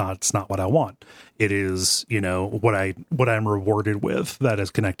Minecraft. It's not what I want. It is, what I'm rewarded with that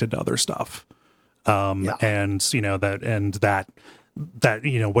is connected to other stuff. And that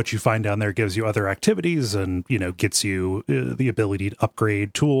what you find down there gives you other activities and, gets you the ability to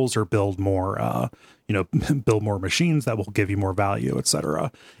upgrade tools or build more, build more machines that will give you more value,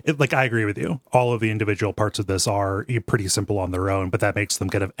 etc. Like, I agree with you. All of the individual parts of this are pretty simple on their own, but that makes them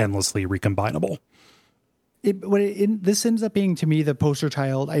kind of endlessly recombinable. This ends up being, to me, the poster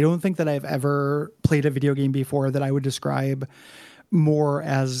child. I don't think that I've ever played a video game before that I would describe more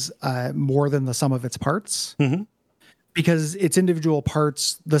as more than the sum of its parts. Because its individual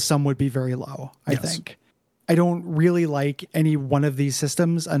parts, the sum would be very low, I think. I don't really like any one of these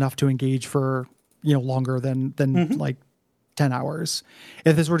systems enough to engage for, longer than like 10 hours.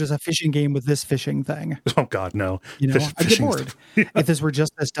 If this were just a fishing game with this fishing thing. Oh God, no. I'd get bored. If this were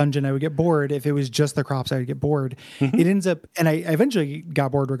just this dungeon, I would get bored. If it was just the crops, I would get bored. It ends up, and I eventually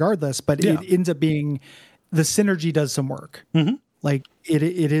got bored regardless, but it ends up being the synergy does some work. Mm-hmm. Like it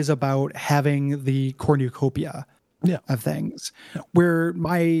is about having the cornucopia of things, where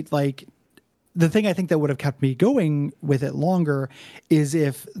the thing I think that would have kept me going with it longer is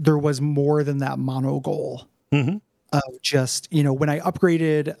if there was more than that mono goal of just, when I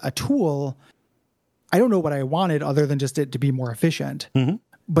upgraded a tool, I don't know what I wanted other than just it to be more efficient.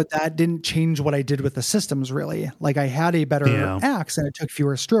 But that didn't change what I did with the systems, really. Like, I had a better axe and it took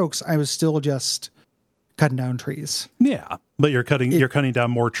fewer strokes. I was still just cutting down trees. Yeah, but you're cutting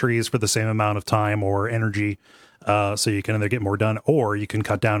down more trees for the same amount of time or energy. So you can either get more done, or you can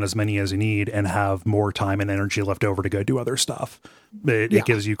cut down as many as you need and have more time and energy left over to go do other stuff. It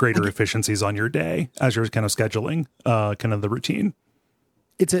gives you greater efficiencies on your day as you're kind of scheduling kind of the routine.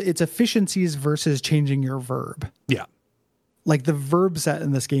 It's efficiencies versus changing your verb. Yeah. Like, the verb set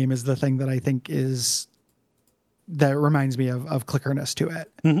in this game is the thing that I think that reminds me of clickerness to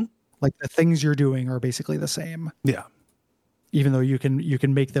it. Mm-hmm. Like, the things you're doing are basically the same. Yeah. Even though you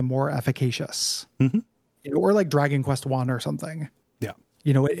can make them more efficacious. Mm-hmm. Or like Dragon Quest 1 or something. Yeah.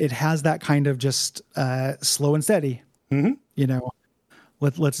 It has that kind of just slow and steady. Mm-hmm.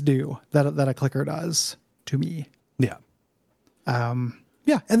 Let's do that a clicker does to me. Yeah.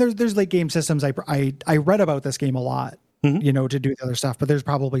 Yeah. And there's like game systems. I read about this game a lot, to do the other stuff, but there's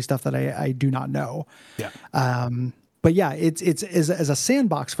probably stuff that I do not know. Yeah. But yeah, it's as a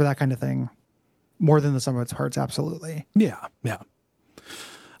sandbox for that kind of thing, more than the sum of its parts. Absolutely. Yeah. Yeah.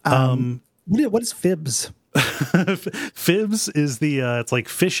 What is Fibs? Fibs is it's like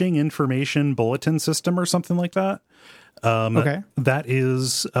fishing information bulletin system or something like that. Okay. That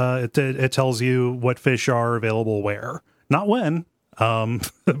is, it tells you what fish are available where, not when,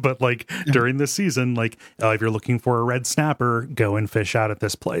 but like during this season, like if you're looking for a red snapper, go and fish out at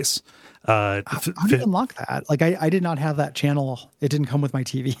this place. How do you unlock that? Like, I did not have that channel. It didn't come with my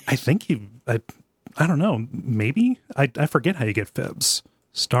TV. I think I don't know. Maybe I forget how you get Fibs.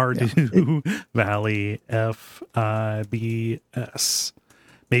 Stardew Valley FIBS.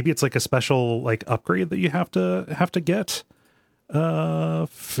 Maybe it's like a special like upgrade that you have to get.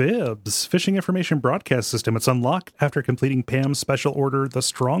 Fibs, fishing information broadcast system. It's unlocked after completing Pam's special order, the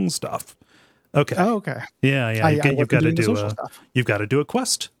strong stuff. Okay. Oh, okay. Yeah. You've got to do a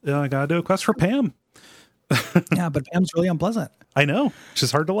quest. I got to do a quest for Pam. Yeah, but Pam's really unpleasant. I know.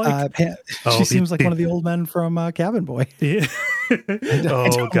 She's hard to like. She seems like one of the old men from Cabin Boy. Yeah.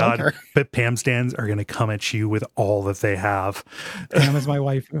 Oh, God. Like, but Pam stands are going to come at you with all that they have. Pam is my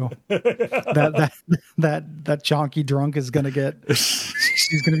waifu. That chonky drunk is going to get...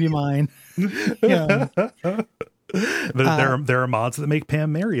 She's going to be mine. Yeah. There are mods that make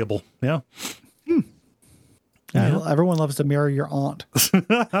Pam marryable. Yeah. Yeah. Everyone loves to marry your aunt,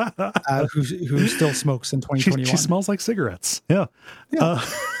 who still smokes in 2021. She smells like cigarettes. Yeah.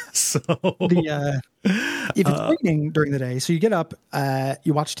 So if it's raining during the day, so you get up,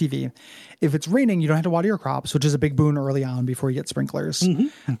 you watch TV. If it's raining, you don't have to water your crops, which is a big boon early on before you get sprinklers.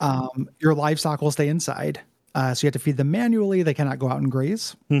 Mm-hmm. Your livestock will stay inside, so you have to feed them manually. They cannot go out and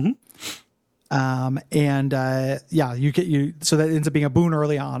graze. Mm-hmm. So that ends up being a boon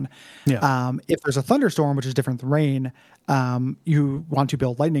early on. Yeah. If there's a thunderstorm, which is different than rain, you want to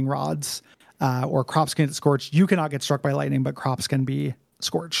build lightning rods, or crops can get scorched. You cannot get struck by lightning, but crops can be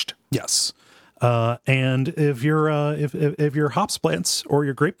scorched. Yes. And if your hops plants or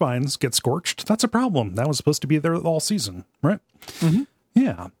your grapevines get scorched, that's a problem. That was supposed to be there all season, right? Mm-hmm.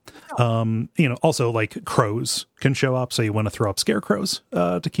 Yeah. Also like crows can show up. So you want to throw up scarecrows,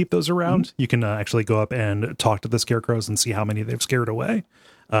 to keep those around. Mm-hmm. You can actually go up and talk to the scarecrows and see how many they've scared away,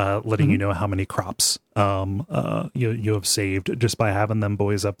 letting you know how many crops, you have saved just by having them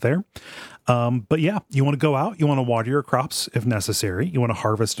boys up there. But yeah, you want to go out, you want to water your crops if necessary. You want to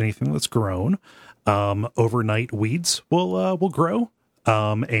harvest anything that's grown. Overnight weeds will grow,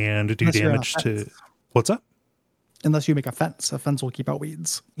 and do damage to what's up? Unless you make a fence will keep out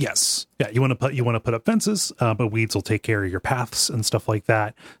weeds. Yes. Yeah. You want to put up fences, but weeds will take care of your paths and stuff like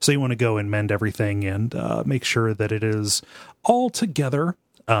that. So you want to go and mend everything and make sure that it is all together.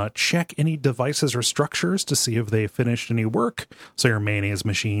 Check any devices or structures to see if they finished any work. So your mayonnaise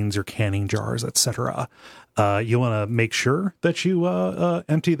machines, your canning jars, etc. You want to make sure that you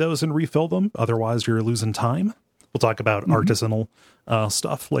empty those and refill them. Otherwise, you're losing time. We'll talk about artisanal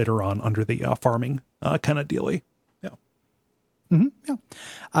stuff later on under the farming kind of dealy. Mm-hmm,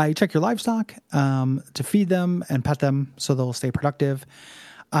 yeah. You check your livestock to feed them and pet them so they'll stay productive.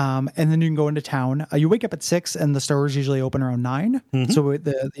 And then you can go into town. You wake up at 6 and the stores usually open around 9. Mm-hmm. So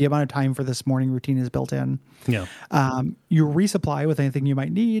the amount of time for this morning routine is built in. Yeah. You resupply with anything you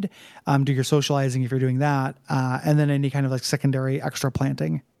might need. Do your socializing if you're doing that. And then any kind of like secondary extra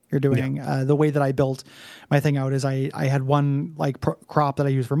planting you're doing. The way that I built my thing out is I had one like crop that I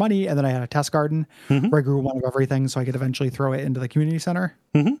used for money, and then I had a test garden where I grew one of everything, so I could eventually throw it into the community center.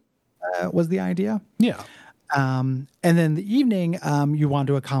 Was the idea. Yeah. And then the evening, you want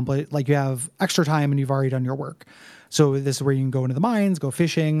to accomplish, like you have extra time and you've already done your work. So this is where you can go into the mines, go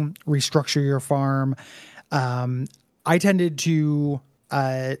fishing, restructure your farm. I tended to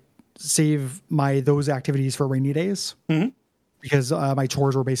save those activities for rainy days because my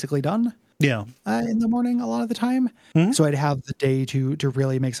chores were basically done. Yeah. In the morning a lot of the time. So I'd have the day to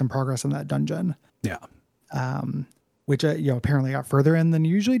really make some progress in that dungeon. Yeah. Which, apparently got further in than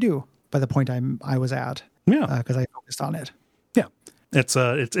you usually do by the point I was at. Yeah. Because I focused on it. Yeah. It's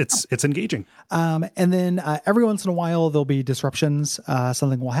engaging. And then every once in a while there'll be disruptions.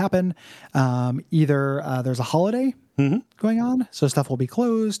 Something will happen. Either there's a holiday going on, so stuff will be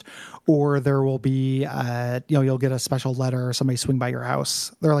closed, or there will be you'll get a special letter or somebody swing by your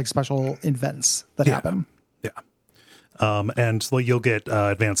house. There are like special events that happen. Yeah. And you'll get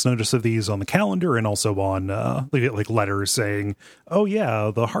advance notice of these on the calendar, and also on you get like letters saying, "Oh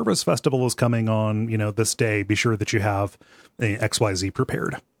yeah, the Harvest Festival is coming on this day. Be sure that you have XYZ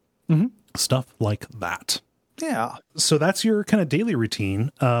prepared." Stuff like that. Yeah. So that's your kind of daily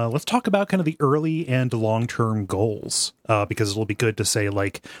routine. Let's talk about kind of the early and long-term goals, because it'll be good to say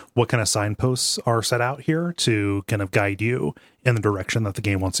like what kind of signposts are set out here to kind of guide you in the direction that the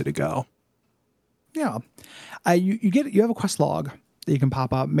game wants you to go. Yeah. You have a quest log that you can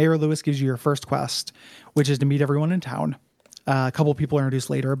pop up. Mayor Lewis gives you your first quest, which is to meet everyone in town. A couple of people are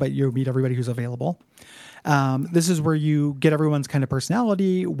introduced later, but you meet everybody who's available. This is where you get everyone's kind of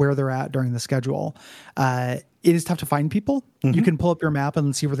personality, where they're at during the schedule. It is tough to find people. You can pull up your map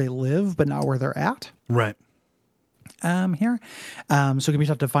and see where they live, but not where they're at. Right. Here. So it can be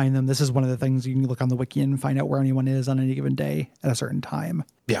tough to find them. This is one of the things you can look on the wiki and find out where anyone is on any given day at a certain time.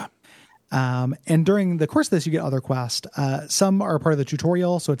 Yeah. And during the course of this, you get other quests. Some are part of the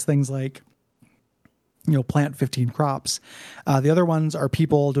tutorial. So it's things like, plant 15 crops. The other ones are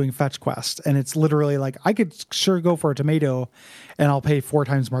people doing fetch quests. And it's literally like, I could sure go for a tomato and I'll pay 4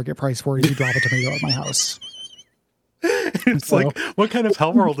 times market price for it if you drop a tomato at my house. It's so, like, what kind of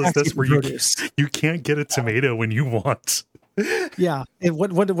hell world is this where you can't get a tomato when you want? Yeah.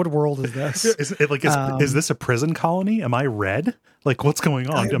 What world is this? Is this a prison colony? Am I red? Like, what's going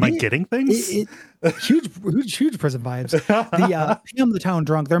on? Am I getting things? Huge prison vibes. The town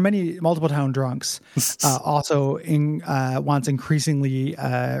drunk. There are multiple town drunks. Also wants increasingly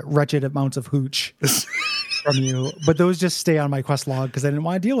wretched amounts of hooch from you, but those just stay on my quest log because I didn't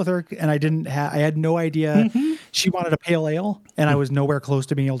want to deal with her, and I had no idea she wanted a pale ale, and I was nowhere close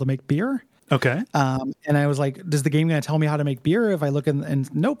to being able to make beer. Okay. And I was like, does the game going to tell me how to make beer if I look and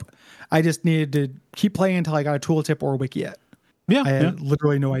nope. I just needed to keep playing until I got a tooltip or a wiki it. Yeah. I had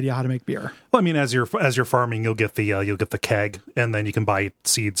literally no idea how to make beer. Well, I mean, as you're farming, you'll get the keg, and then you can buy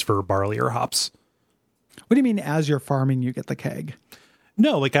seeds for barley or hops. What do you mean as you're farming, you get the keg?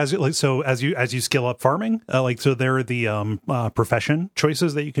 No, like as you skill up farming, so there are the profession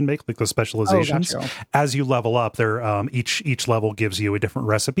choices that you can make, like the specializations. Gotcha. As you level up, there each level gives you a different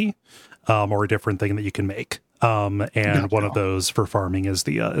recipe, or a different thing that you can make. And one of those for farming is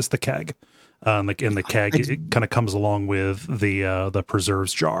the keg. The keg it kind of comes along with the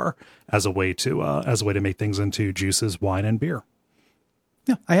preserves jar as a way to make things into juices, wine, and beer.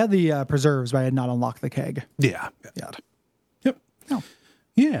 Yeah, I had the preserves, but I had not unlocked the keg. Yeah. Yet. Yep. No.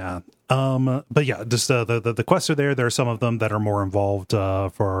 Yeah. But yeah, just the quests are there. There are some of them that are more involved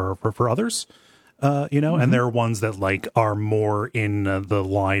for others. And there are ones that like are more in the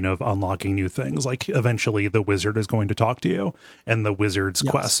line of unlocking new things. Like eventually the wizard is going to talk to you, and the wizard's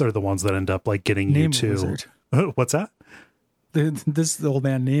quests are the ones that end up like getting you to wizard. What's that? The old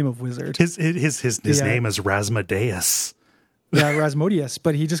man name of wizard. His name is Rasmodeus. Yeah, Rasmodius,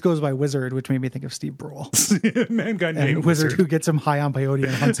 but he just goes by wizard, which made me think of Steve Brule. Man got named and wizard who gets him high on peyote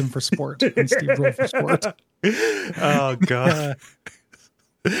and hunts him for sport. And Steve Brule for sport. Oh god.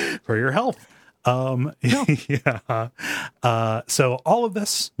 For your health. Yeah. So all of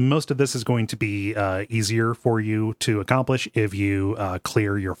this, most of this is going to be easier for you to accomplish if you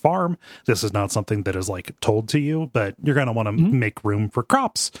clear your farm. This is not something that is like told to you, but you're going to want to make room for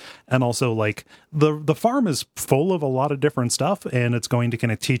crops. And also like the farm is full of a lot of different stuff, and it's going to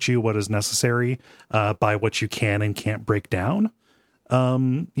kind of teach you what is necessary by what you can and can't break down.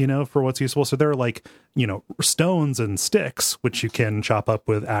 For what's useful. So there are like, stones and sticks, which you can chop up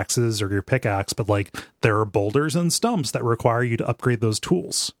with axes or your pickaxe, but like there are boulders and stumps that require you to upgrade those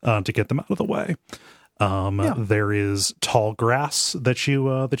tools to get them out of the way. There is tall grass that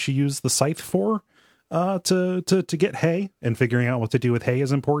you use the scythe for. to get hay, and figuring out what to do with hay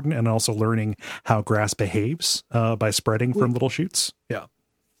is important, and also learning how grass behaves by spreading from little shoots. Yeah.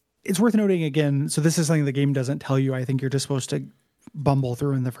 It's worth noting again, so this is something the game doesn't tell you. I think you're just supposed to bumble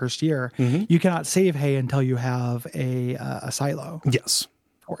through in the first year. You cannot save hay until you have a silo. Yes.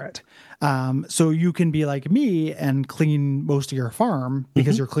 For it. So you can be like me and clean most of your farm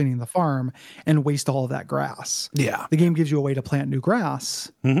because you're cleaning the farm and waste all of that grass. Yeah. The game gives you a way to plant new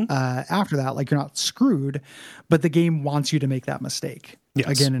grass after that. Like, you're not screwed, but the game wants you to make that mistake. Yes.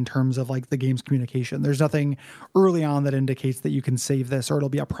 Again, in terms of like the game's communication, there's nothing early on that indicates that you can save this or it'll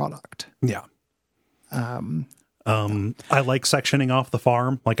be a product. Yeah. I like sectioning off the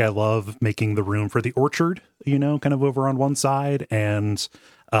farm. Like, I love making the room for the orchard, kind of over on one side, and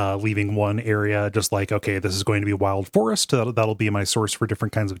leaving one area just like, okay, this is going to be wild forest. That'll be my source for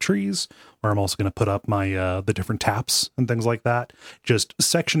different kinds of trees, where I'm also going to put up my the different taps and things like that. Just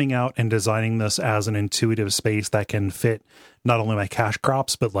sectioning out and designing this as an intuitive space that can fit not only my cash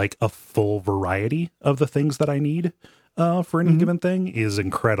crops, but like a full variety of the things that I need for any given thing is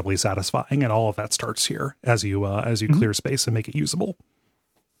incredibly satisfying. And all of that starts here as you clear space and make it usable.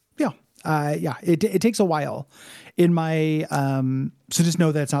 Yeah. It takes a while in my, so just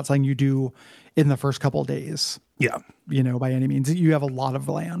know that it's not something you do in the first couple of days. Yeah. By any means. You have a lot of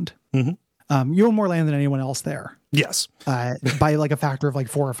land. You own more land than anyone else there. Yes. By like a factor of like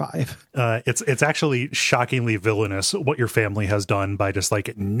 4 or 5. It's actually shockingly villainous what your family has done by just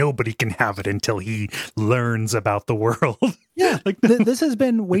like, nobody can have it until he learns about the world. Yeah. Like this has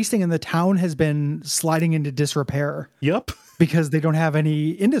been wasting, and the town has been sliding into disrepair. Yep. Because they don't have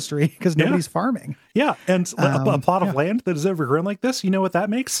any industry, because nobody's farming. Yeah. And a plot of land that is overgrown like this, you know what that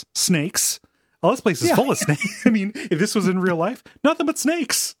makes? Snakes. Oh, this place is full of snakes. I mean, if this was in real life, nothing but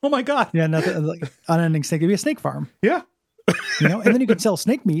snakes. Oh my God. Yeah, nothing like unending snake. It'd be a snake farm. Yeah. And then you could sell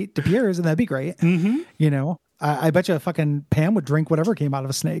snake meat to Pierre's, and that'd be great. I bet you fucking Pam would drink whatever came out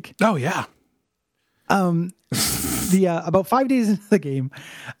of a snake. Oh yeah. About 5 days into the game,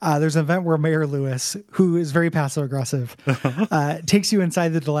 there's an event where Mayor Lewis, who is very passive aggressive, takes you inside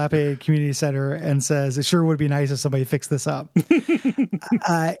the dilapidated community center and says, "It sure would be nice if somebody fixed this up."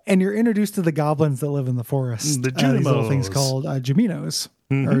 And you're introduced to the goblins that live in the forest. The these little things called Juminos,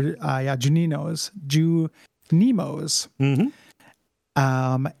 or Juninos, Junimos.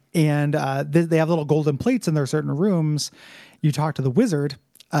 And they have little golden plates in their certain rooms. You talk to the wizard,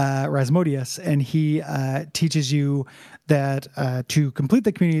 Rasmodius, and he teaches you that to complete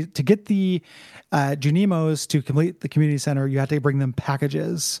the community, to get the Junimos to complete the community center, you have to bring them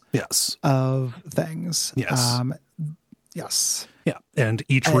packages of things. Yes. Yeah. And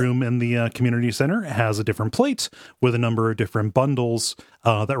each room in the community center has a different plate with a number of different bundles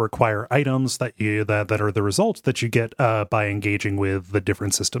that require items that are the results that you get by engaging with the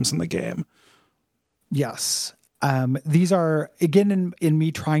different systems in the game. Yes. These are, again, in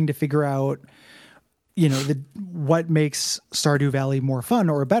me trying to figure out, what makes Stardew Valley more fun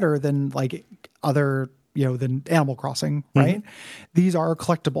or better than like other, than Animal Crossing, right? These are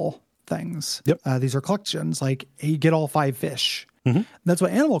collectible things. Yep. These are collections. Like, you get all 5 fish. That's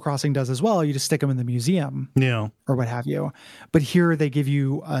what Animal Crossing does as well. You just stick them in the museum, or what have you. But here they give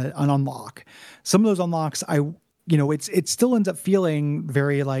you an unlock. Some of those unlocks, it still ends up feeling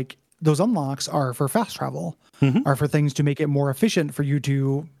very like, those unlocks are for fast travel, are for things to make it more efficient for you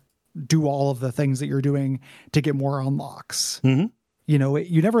to do all of the things that you're doing to get more unlocks. You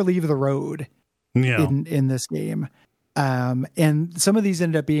never leave the road in this game. And some of these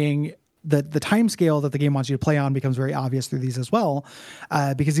end up being the time scale that the game wants you to play on becomes very obvious through these as well,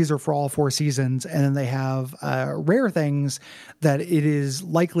 because these are for all 4 seasons. And then they have rare things that it is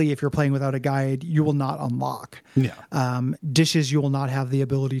likely, if you're playing without a guide, you will not unlock. Dishes you will not have the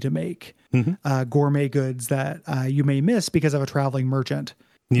ability to make. Gourmet goods that you may miss because of a traveling merchant.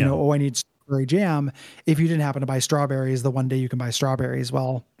 I need strawberry jam. If you didn't happen to buy strawberries the one day you can buy strawberries,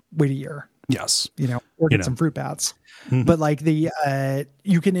 well, wait a year. Yes. Or get some fruit bats. But like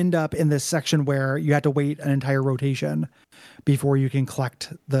you can end up in this section where you have to wait an entire rotation before you can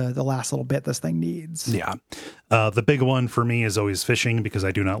collect the last little bit this thing needs. Yeah. The big one for me is always fishing, because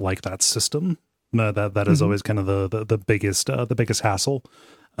I do not like that system. That is always kind of the biggest hassle.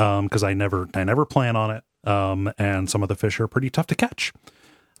 Because I never plan on it. And some of the fish are pretty tough to catch.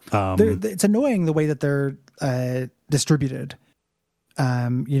 It's annoying the way that they're distributed.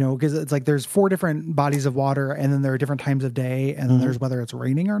 Because it's like there's 4 different bodies of water, and then there are different times of day, and then there's whether it's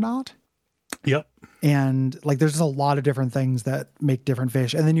raining or not. Yep. And like there's just a lot of different things that make different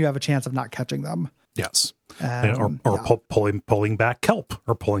fish, and then you have a chance of not catching them. Yes. Pulling back kelp,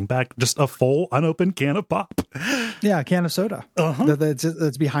 or pulling back just a full unopened can of pop. Yeah, a can of soda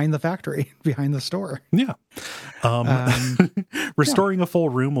that's behind the factory, behind the store. Yeah. Restoring a full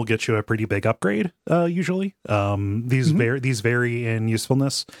room will get you a pretty big upgrade, usually. These vary in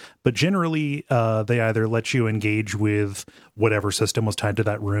usefulness, but generally they either let you engage with whatever system was tied to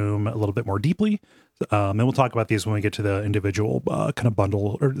that room a little bit more deeply. And we'll talk about these when we get to the individual kind of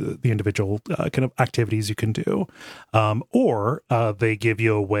bundle, or the individual kind of activities you can do. Or they give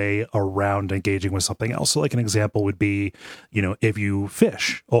you a way around engaging with something else. So like an example would be, if you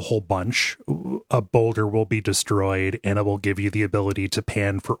fish a whole bunch, a boulder will be destroyed and it will give you the ability to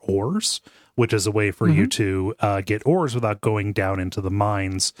pan for ores, which is a way for you to get ores without going down into the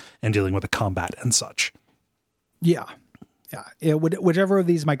mines and dealing with the combat and such. Yeah. Yeah, whichever of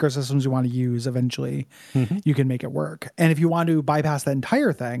these microsystems you want to use, eventually you can make it work. And if you want to bypass that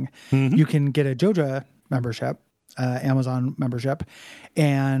entire thing, you can get a Joja membership, Amazon membership,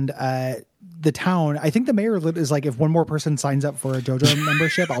 and the town. I think the mayor is like, if one more person signs up for a Joja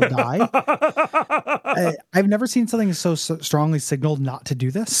membership, I'll die. I've never seen something so strongly signaled not to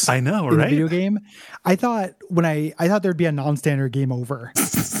do this. I know, in right? A video game. I thought there'd be a non-standard game over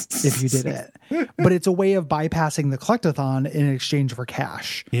if you did it, but it's a way of bypassing the collectathon in exchange for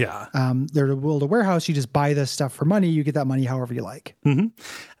cash. Yeah. They're to build a warehouse. You just buy this stuff for money. You get that money however you like.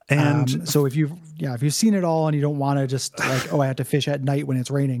 And so if you've seen it all and you don't want to just like, I have to fish at night when it's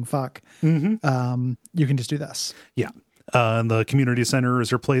raining, you can just do this. Yeah. And the community center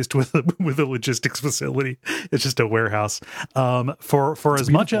is replaced with a logistics facility. It's just a warehouse. For as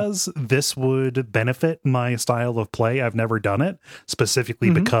much as this would benefit my style of play, I've never done it specifically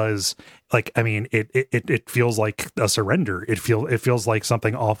because, it feels like a surrender. It feels like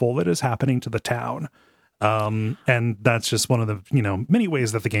something awful that is happening to the town. And that's just one of the, many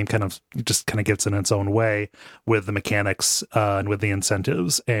ways that the game kind of gets in its own way with the mechanics, and with the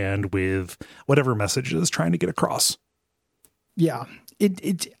incentives and with whatever message it is trying to get across. Yeah.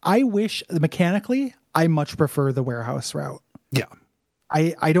 I wish mechanically, I much prefer the warehouse route. Yeah.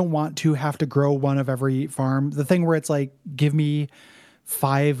 I don't want to have to grow one of every farm. The thing where it's like, give me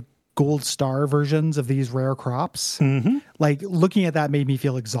 5 gold star versions of these rare crops. Like looking at that made me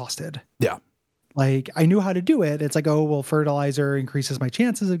feel exhausted. Yeah. Like I knew how to do it. It's like, fertilizer increases my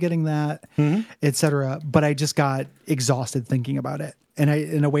chances of getting that, etc. But I just got exhausted thinking about it. And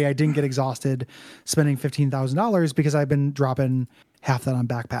in a way I didn't get exhausted spending $15,000 because I've been dropping half that on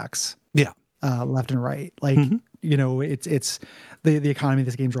backpacks. Yeah. Left and right. Like, it's the economy of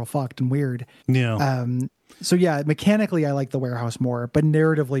this game's real fucked and weird. Yeah. So yeah, mechanically I like the warehouse more, but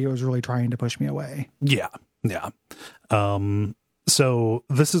narratively it was really trying to push me away. Yeah. Yeah. So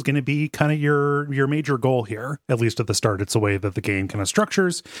this is going to be kind of your major goal here, at least at the start. It's a way that the game kind of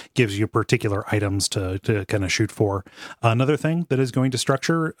structures, gives you particular items to kind of shoot for. Another thing that is going to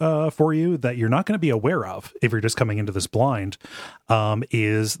structure for you that you're not going to be aware of if you're just coming into this blind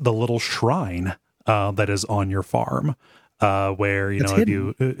is the little shrine that is on your farm. Where, it's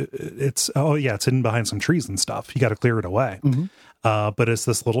hidden behind some trees and stuff. You got to clear it away. But it's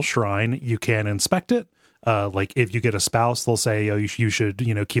this little shrine. You can inspect it. Like if you get a spouse, they'll say, you should,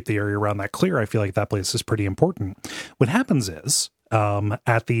 keep the area around that clear. I feel like that place is pretty important. What happens is,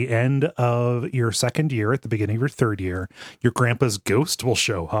 at the end of your second year, at the beginning of your third year, your grandpa's ghost will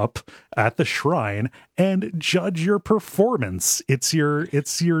show up at the shrine and judge your performance. It's your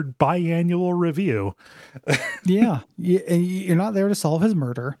biannual review. Yeah. You're not there to solve his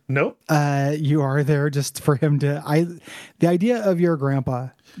murder. Nope. You are there just for him the idea of your grandpa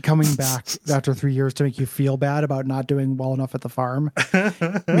coming back after 3 years to make you feel bad about not doing well enough at the farm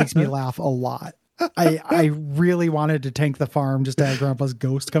makes me laugh a lot. I really wanted to tank the farm just to have Grandpa's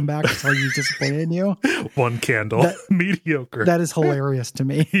ghost come back and tell you he's disappointed in you. One candle. Mediocre. That is hilarious to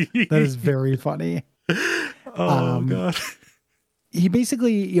me. That is very funny. God. He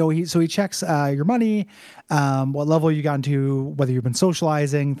basically, he checks your money, what level you got into, whether you've been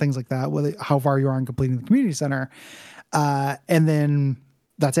socializing, things like that, how far you are in completing the community center. And then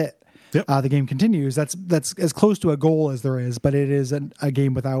that's it. Yep. The game continues. That's as close to a goal as there is, but it is a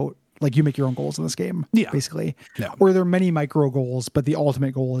game without, like, you make your own goals in this game, basically. Yeah. Or there are many micro goals, but the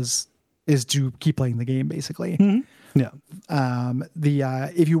ultimate goal is to keep playing the game, basically. Yeah.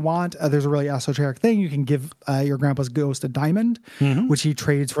 If you want, there's a really esoteric thing. You can give your grandpa's ghost a diamond, which he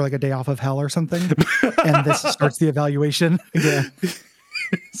trades for like a day off of hell or something. And this starts the evaluation again.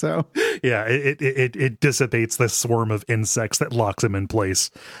 So yeah, it dissipates the swarm of insects that locks him in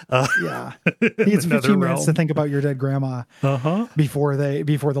place. Yeah, he gets 15 minutes to think about your dead grandma before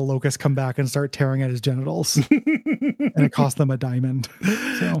the locusts come back and start tearing at his genitals, and it costs them a diamond.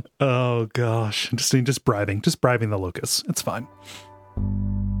 So, oh gosh, just bribing the locusts. It's fine.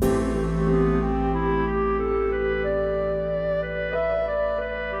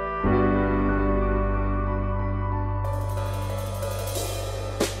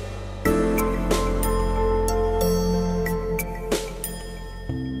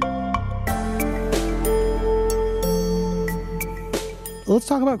 Let's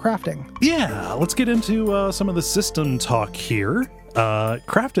talk about crafting. Yeah, let's get into some of the system talk here.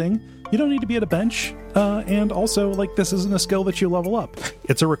 Crafting, you don't need to be at a bench, and also, like, this isn't a skill that you level up.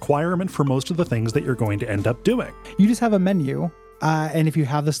 It's a requirement for most of the things that you're going to end up doing. You just have a menu, and if you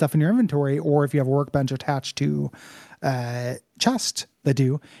have the stuff in your inventory, or if you have a workbench attached to chest that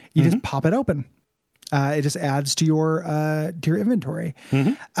you just pop it open. It just adds to your inventory.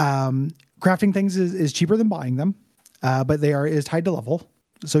 Crafting things is cheaper than buying them. But is tied to level,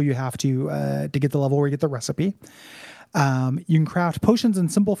 so you have to get the level where you get the recipe. You can craft potions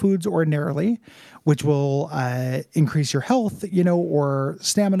and simple foods ordinarily, which will increase your health, or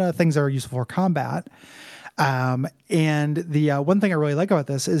stamina, things that are useful for combat. And the one thing I really like about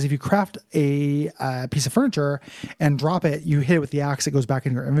this is if you craft a piece of furniture and drop it, you hit it with the axe, it goes back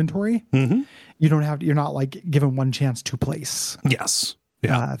in your inventory. You're not like given one chance to place. Yes.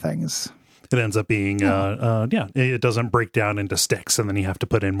 Yeah. Things. It ends up being, it doesn't break down into sticks, and then you have to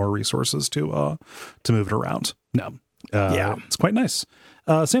put in more resources to move it around. No, it's quite nice.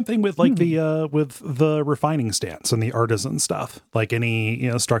 Same thing with like with the refining stance and the artisan stuff. Like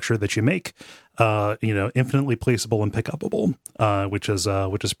any structure that you make, infinitely placeable and pickupable, which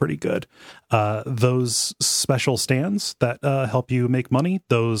is pretty good. Those special stands that help you make money,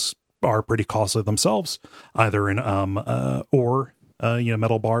 those are pretty costly themselves, either in ore.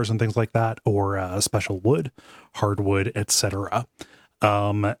 Metal bars and things like that, or special wood, hardwood, etc.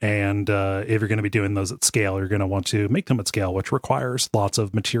 And if you're going to be doing those at scale, you're going to want to make them at scale, which requires lots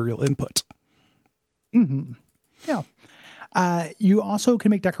of material input. Yeah. You also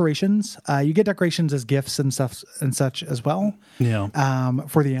can make decorations. You get decorations as gifts and stuff and such as well. Yeah.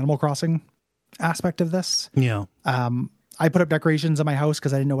 For the Animal Crossing aspect of this. Yeah. I put up decorations in my house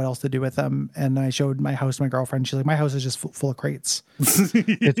because I didn't know what else to do with them. And I showed my house to my girlfriend. She's like, my house is just full of crates.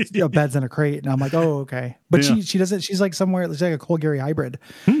 It's beds in a crate. And I'm like, oh, okay. But she doesn't, she's like somewhere, it's like a Colgary hybrid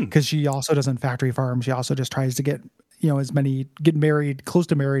because she also doesn't factory farm. She also just tries to get, get married, close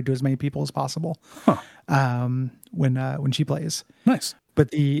to married to as many people as possible. When she plays. Nice.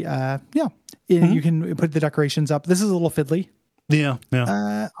 But you can put the decorations up. This is a little fiddly. Yeah.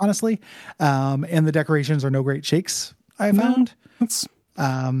 Honestly. And the decorations are no great shakes. I found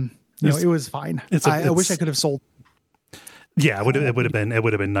it was fine. I wish I could have sold. Yeah, it would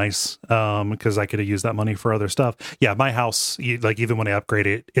have been nice because I could have used that money for other stuff. Yeah, my house, even when I upgrade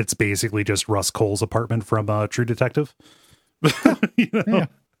it, it's basically just Russ Cole's apartment from True Detective. Yeah.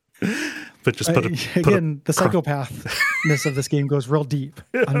 But just the psychopathness of this game goes real deep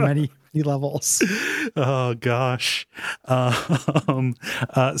on many levels. Oh gosh.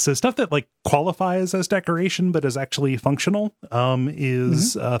 So stuff that like qualifies as decoration but is actually functional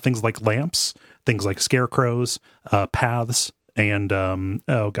is things like lamps, things like scarecrows, paths, and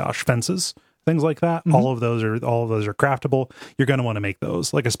fences. Things like that. All of those are craftable. You're going to want to make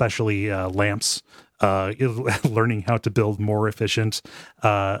those, like especially lamps. Learning how to build more efficient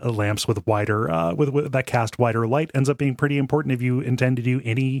lamps with wider with that cast wider light ends up being pretty important if you intend to do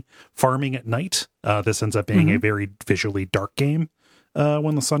any farming at night. This ends up being a very visually dark game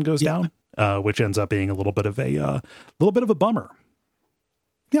when the sun goes down, which ends up being a little bit of a bummer.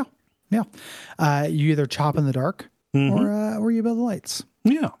 Yeah. You either chop in the dark or you build the lights.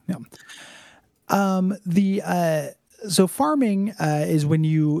 Yeah. So farming is when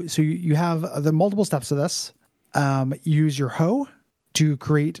you have the multiple steps to this. You use your hoe to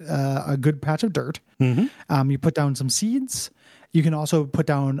create a good patch of dirt. You put down some seeds. You can also put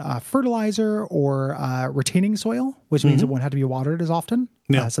down fertilizer or retaining soil, which means it won't have to be watered as often.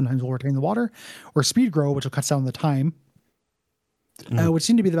 Sometimes we'll retain the water, or speed grow, which will cut down the time. Which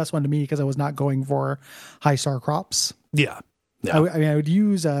seemed to be the best one to me because I was not going for high star crops. Yeah. I would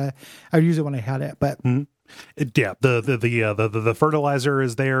use it when I had it, but the fertilizer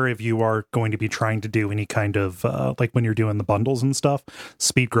is there if you are going to be trying to do any kind of like when you're doing the bundles and stuff.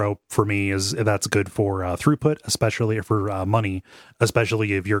 Speed grow for me that's good for throughput, especially for money,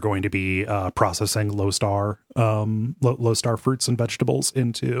 especially if you're going to be processing low star fruits and vegetables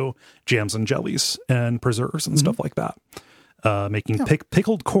into jams and jellies and preserves and stuff like that. making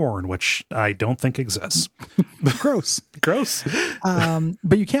pickled corn, which I don't think exists. Gross. Gross.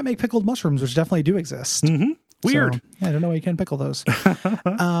 But you can't make pickled mushrooms, which definitely do exist. Mm-hmm. Weird. So, yeah, I don't know why you can't pickle those.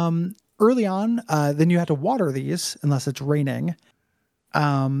 Early on, then you have to water these unless it's raining.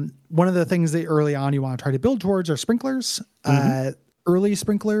 One of the things that early on you want to try to build towards are sprinklers. Early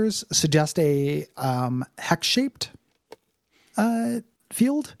sprinklers suggest a hex-shaped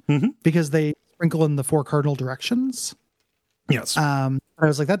field because they sprinkle in the 4 cardinal directions. Yes. I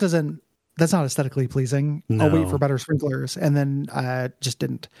was like, that's not aesthetically pleasing. No. I'll wait for better sprinklers, and then just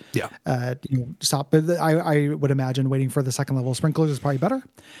didn't. Yeah. Stop. But I would imagine waiting for the second level sprinklers is probably better.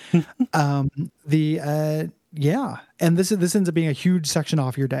 And this ends up being a huge section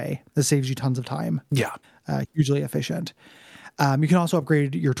off your day. This saves you tons of time. Yeah. Hugely efficient. You can also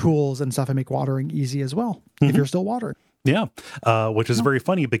upgrade your tools and stuff and make watering easy as well if you're still watering. Yeah, which is very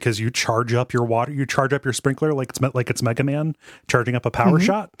funny because you charge up your water, you charge up your sprinkler like it's Mega Man charging up a power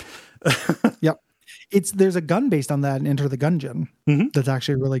shot. Yep, there's a gun based on that in Enter the Gungeon that's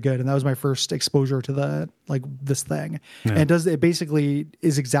actually really good, and that was my first exposure to this thing. Yeah. And it basically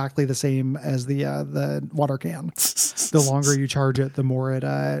is exactly the same as the water can. The longer you charge it, the more it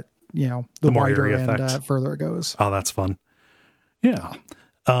the more wider area and effect. further it goes. Oh, that's fun. Yeah.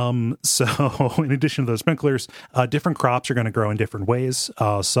 So in addition to those sprinklers, different crops are going to grow in different ways.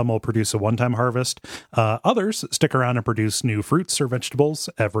 Some will produce a one-time harvest. Others stick around and produce new fruits or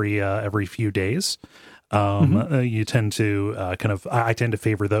vegetables every few days. You tend to I tend to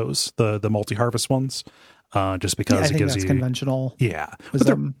favor those, the multi-harvest ones. Just because it gives you conventional. Yeah.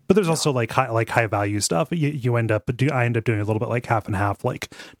 But there's also like high value stuff. I end up doing a little bit like half and half.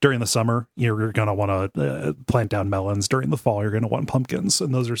 Like during the summer, you're going to want to plant down melons. During the fall, you're going to want pumpkins.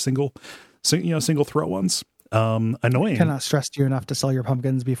 And those are single throw ones. Annoying. Cannot stress you enough to sell your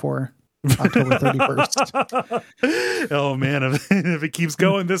pumpkins before October 31st. Oh man, if it keeps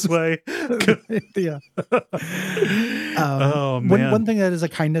going this way. Yeah. Oh man. One thing that is a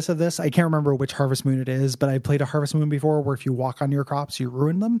kindness of this, I can't remember which Harvest Moon it is, but I played a Harvest Moon before where if you walk on your crops, you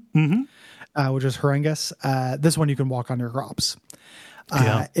ruin them, which is horrendous. This one you can walk on your crops.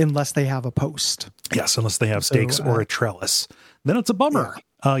 Unless they have a post. Yes, unless they have stakes or a trellis. Then it's a bummer. Yeah.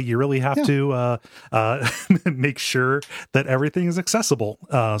 You really have to make sure that everything is accessible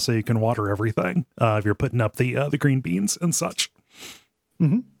so you can water everything if you're putting up the green beans and such.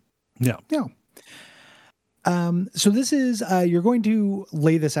 Mm-hmm. Yeah. Yeah. So this is, you're going to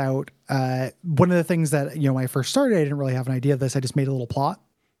lay this out. One of the things that, when I first started, I didn't really have an idea of this. I just made a little plot,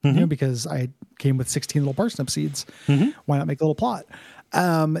 because I came with 16 little parsnip seeds. Why not make a little plot?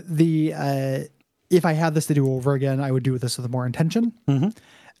 If I had this to do over again, I would do this with more intention.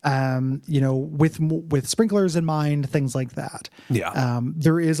 With sprinklers in mind, things like that. Yeah.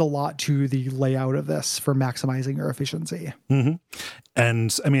 There is a lot to the layout of this for maximizing your efficiency.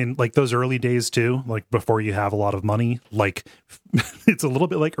 And I mean, like those early days too, like before you have a lot of money, like it's a little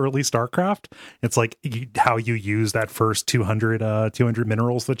bit like early StarCraft. It's like how you use that first 200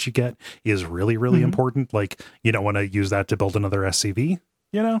 minerals that you get is really, really important. Like you don't want to use that to build another SCV,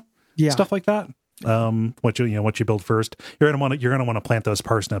 stuff like that. What you build first, you're gonna want to plant those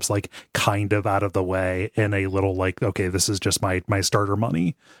parsnips like kind of out of the way in a little like, okay, this is just my starter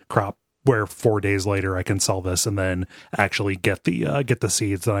money crop, where 4 days later I can sell this and then actually get the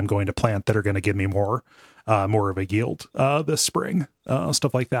seeds that I'm going to plant that are going to give me more of a yield this spring,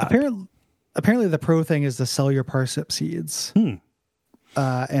 stuff like that. Apparently the pro thing is to sell your parsnip seeds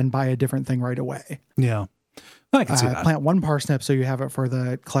and buy a different thing right away. Yeah. I can see that. Plant one parsnip so you have it for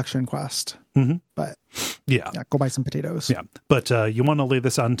the collection quest. But go buy some potatoes. Yeah, but you want to lay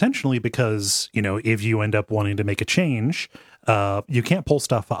this out intentionally because if you end up wanting to make a change, you can't pull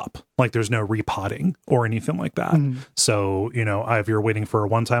stuff up. Like there's no repotting or anything like that. So if you're waiting for a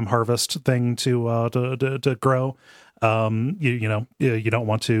one-time harvest thing to grow, you don't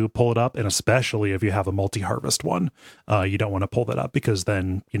want to pull it up, and especially if you have a multi-harvest one, you don't want to pull that up because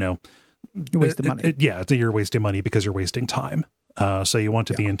then you're wasting money. You're wasting money because you're wasting time. So you want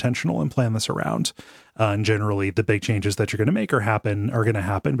to be intentional and plan this around. And generally, the big changes that you're going to make are going to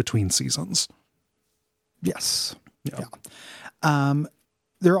happen between seasons. Yes. Yeah.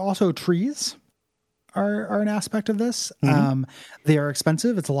 There are also trees are an aspect of this. They are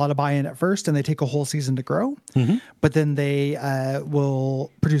expensive. It's a lot of buy-in at first, and they take a whole season to grow. But then they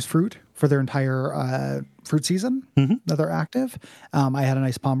will produce fruit for their entire fruit season that they're active. I had a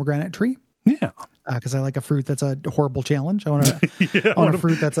nice pomegranate tree. Yeah. because I like a fruit that's a horrible challenge. I want a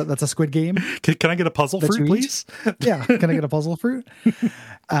fruit that's a Squid Game. Can I get a puzzle fruit, please? Yeah, can I get a puzzle fruit?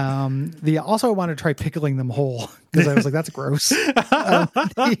 Also, I want to try pickling them whole because I was like, that's gross. A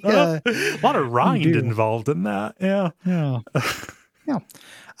lot of rind involved in that. Yeah. Yeah.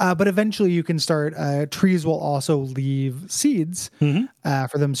 But eventually you can start, trees will also leave seeds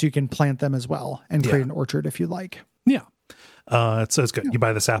for them so you can plant them as well and create an orchard if you like. Yeah. It's good. You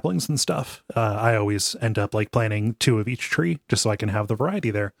buy the saplings and stuff. I always end up like planting 2 of each tree just so I can have the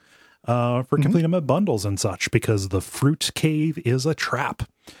variety there for completing my bundles and such, because the fruit cave is a trap.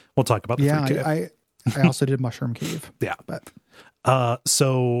 We'll talk about the fruit cave. I also did mushroom cave. Yeah.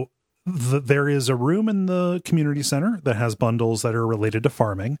 So there is a room in the community center that has bundles that are related to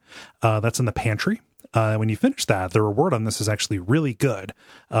farming. That's in the pantry. When you finish that, the reward on this is actually really good.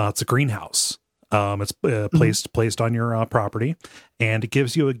 It's a greenhouse. It's placed on your property, and it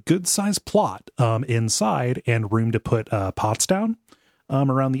gives you a good sized plot inside and room to put pots down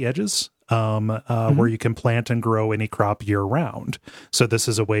around the edges where you can plant and grow any crop year round. So this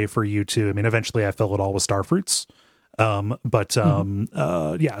is a way for you to, eventually I fill it all with star fruits. It's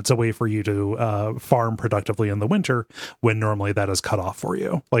a way for you to farm productively in the winter when normally that is cut off for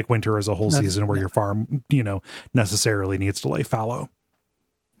you. Like winter is a whole season where your farm, necessarily needs to lay fallow.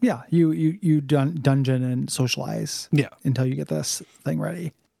 Yeah, you dungeon and socialize until you get this thing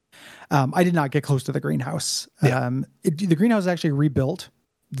ready. I did not get close to the greenhouse. The greenhouse is actually rebuilt.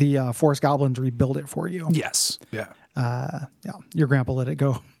 The forest goblins rebuilt it for you. Yes. Yeah. Your grandpa let it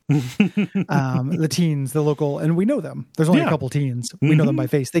go. The teens, the local, and we know them. There's only a couple teens. We know them by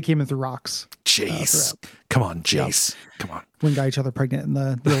face. They came in through rocks. Jace. Come on, Jace. Come on. When got each other pregnant in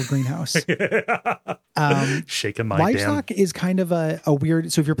the old greenhouse. Shaking my livestock is kind of a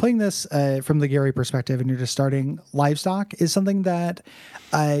weird. So if you're playing this from the Gary perspective and you're just starting, livestock is something that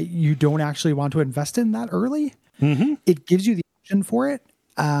you don't actually want to invest in that early. It gives you the option for it.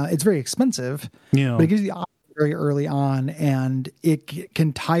 It's very expensive, but it gives you the option very early on, and it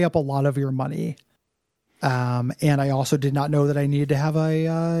can tie up a lot of your money. And I also did not know that I needed to have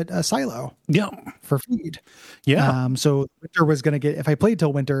a silo for feed. So winter was going to get, if I played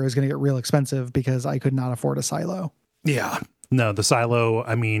till winter, it was going to get real expensive because I could not afford a silo. Yeah. No, the silo,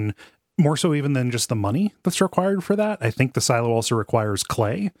 more so even than just the money that's required for that. I think the silo also requires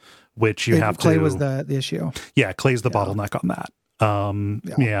clay, which clay was the issue. Yeah. Clay's the bottleneck on that.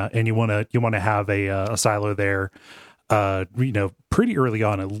 And you want to have a silo there, pretty early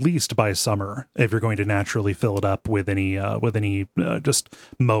on, at least by summer, if you're going to naturally fill it up with any just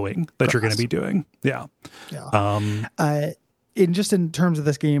mowing that you're going to be doing. Yeah. In terms of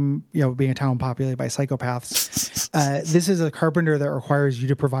this game, being a town populated by psychopaths, this is a carpenter that requires you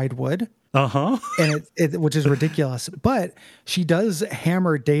to provide wood. And which is ridiculous, but she does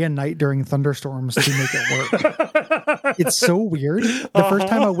hammer day and night during thunderstorms to make it work. It's so weird. The first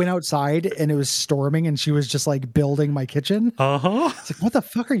time I went outside and it was storming and she was just like building my kitchen. It's like, what the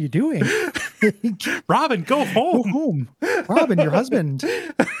fuck are you doing? Robin, go home. Go home. Robin, your husband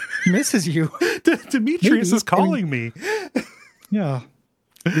misses you. Demetrius is calling me. Yeah.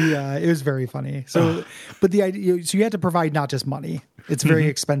 It was very funny. So, but the idea, so you had to provide not just money. It's very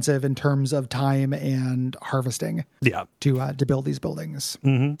expensive in terms of time and harvesting. Yeah. To build these buildings.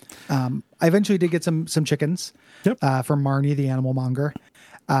 I eventually did get some chickens from Marnie, the animal monger,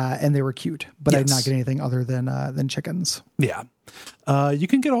 and they were cute. But I did not get anything other than chickens. Yeah. You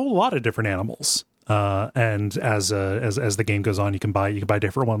can get a whole lot of different animals. And as the game goes on, you can buy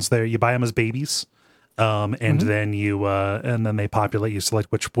different ones there. You buy them as babies. And then they populate. You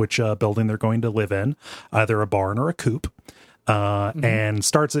select which building they're going to live in, either a barn or a coop. And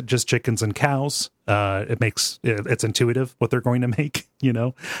starts at just chickens and cows. It's intuitive what they're going to make. You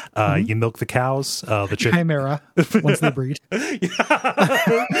milk the cows. The chimera once they breed.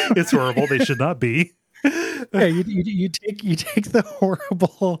 It's horrible. They should not be. Yeah, you take the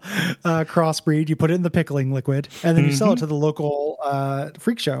horrible crossbreed, you put it in the pickling liquid, and then you sell it to the local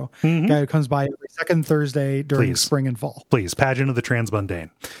freak show guy who comes by every second Thursday during spring and fall. Please, pageant of the transmundane.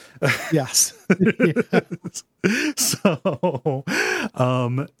 Yes. So,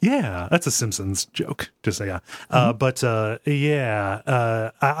 that's a Simpsons joke. Just say I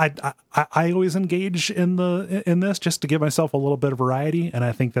always engage in this just to give myself a little bit of variety, and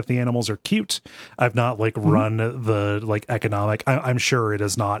I think that the animals are cute. I've not run the economic. I'm sure it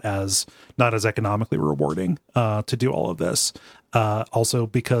is not as economically rewarding to do all of this. Also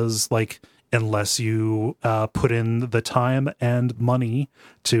because unless you put in the time and money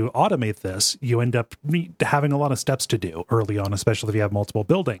to automate this, you end up having a lot of steps to do early on, especially if you have multiple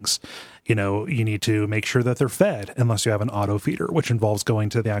buildings. You know, you need to make sure that they're fed unless you have an auto feeder, which involves going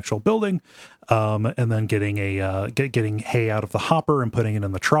to the actual building and then getting getting hay out of the hopper and putting it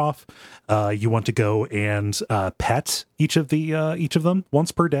in the trough. You want to go and pet each of them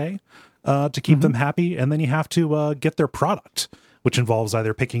once per day to keep them happy, and then you have to get their product, which involves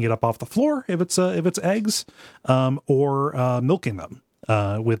either picking it up off the floor if it's eggs, or milking them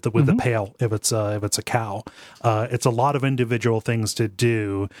with the pail if it's a cow. It's a lot of individual things to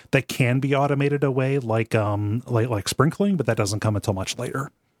do that can be automated away, like sprinkling, but that doesn't come until much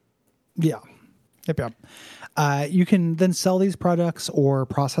later. Yeah. Yep. You can then sell these products or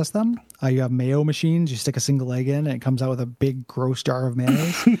process them. You have mayo machines. You stick a single egg in and it comes out with a big gross jar of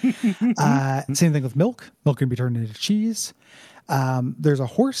mayonnaise. Same thing with milk. Milk can be turned into cheese. There's a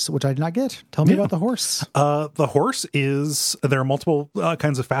horse, which I did not get. Tell me about the horse. The horse there are multiple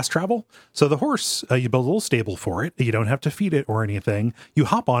kinds of fast travel. So the horse, you build a little stable for it. You don't have to feed it or anything. You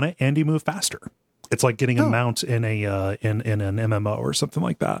hop on it and you move faster. It's like getting a mount in an MMO or something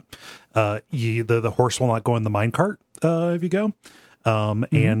like that. The horse will not go in the minecart if you go.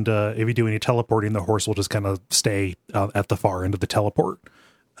 And if you do any teleporting, the horse will just kind of stay at the far end of the teleport.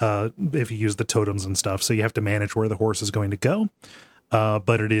 If you use the totems and stuff. So you have to manage where the horse is going to go.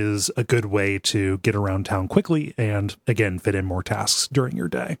 But it is a good way to get around town quickly and, again, fit in more tasks during your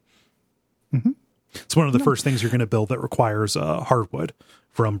day. It's one of the first things you're going to build that requires hardwood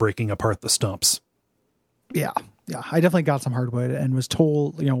from breaking apart the stumps. Yeah. I definitely got some hardwood and was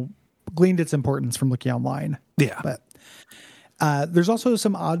told, gleaned its importance from looking online. Yeah. But there's also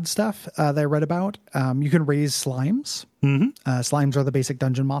some odd stuff that I read about. You can raise slimes. Slimes are the basic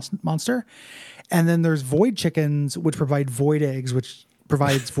dungeon monster. And then there's void chickens, which provide void eggs, which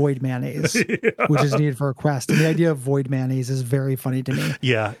provides void mayonnaise, which is needed for a quest. And the idea of void mayonnaise is very funny to me.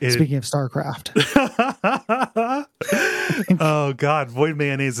 Yeah. Speaking of StarCraft. Oh, God. Void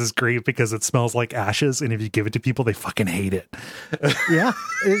mayonnaise is great because it smells like ashes. And if you give it to people, they fucking hate it. Yeah.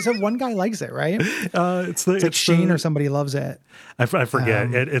 So one guy likes it, right? It's like Shane or somebody loves it. I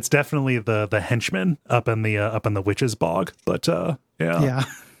forget. It's definitely the henchman up in the witch's bog. But yeah. Yeah.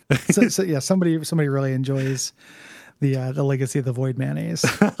 So yeah, somebody really enjoys the legacy of the void mayonnaise.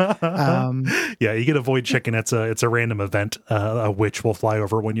 Yeah, you get a void chicken. It's a random event. A witch will fly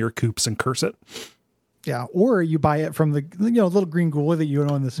over one of your coops and curse it. Yeah, or you buy it from the little green ghoul that you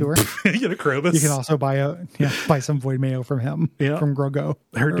know in the sewer. You get a Krobus. You can also buy some void mayo from him. Yeah. From Grogo.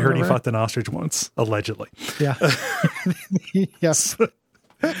 Heard he fought an ostrich once, allegedly. Yeah. Yes.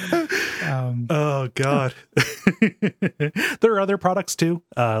 Oh God. There are other products too.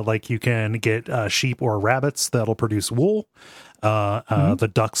 Like you can get sheep or rabbits that'll produce wool.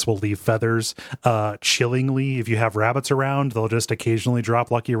 The ducks will leave feathers. Chillingly, if you have rabbits around, they'll just occasionally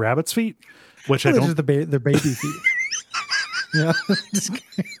drop lucky rabbit's feet, which I don't. Just their baby feet. Yeah.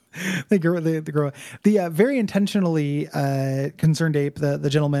 They grow. The very intentionally concerned ape, the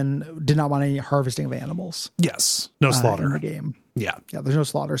gentleman, did not want any harvesting of animals. Yes, no slaughter in the game. Yeah, there's no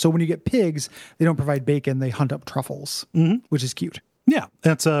slaughter. So when you get pigs, they don't provide bacon; they hunt up truffles, which is cute. Yeah,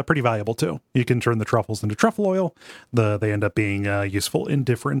 that's pretty valuable too. You can turn the truffles into truffle oil. They end up being useful in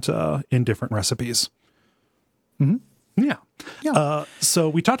different recipes. Yeah. So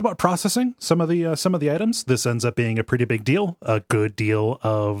we talked about processing some of the items. This ends up being a pretty big deal. A good deal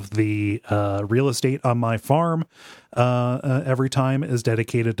of the real estate on my farm every time is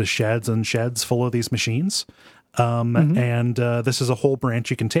dedicated to sheds and sheds full of these machines. And this is a whole branch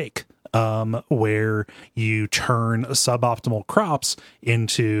you can take where you turn suboptimal crops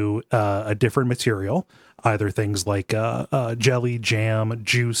into a different material, either things like jelly, jam,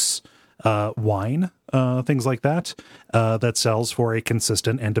 juice, wine, things like that, that sells for a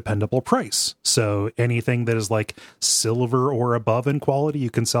consistent and dependable price. So anything that is like silver or above in quality, you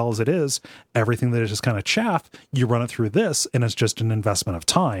can sell as it is. Everything that is just kind of chaff, you run it through this, and it's just an investment of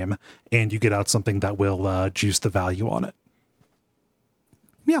time, and you get out something that will juice the value on it.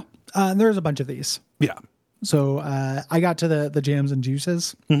 Yeah, there's a bunch of these. Yeah. So I got to the jams and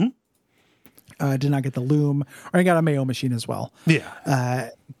juices. Did not get the loom, or I got a mayo machine as well. Yeah.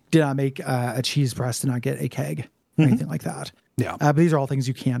 Did not make a cheese press, did not get a keg, or anything like that. Yeah. But these are all things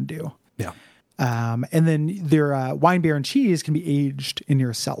you can do. Yeah. And then their wine, beer, and cheese can be aged in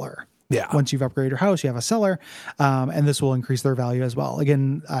your cellar. Yeah. Once you've upgraded your house, you have a cellar, and this will increase their value as well.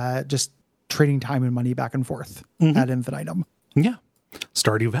 Again, just trading time and money back and forth ad infinitum. Yeah.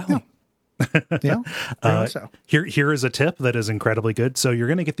 Stardew Valley. Yeah. So. Here is a tip that is incredibly good. So you're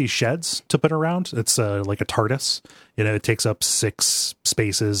going to get these sheds to put around. It's like a TARDIS. It takes up 6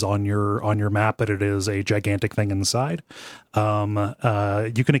 spaces on your map, but it is a gigantic thing inside.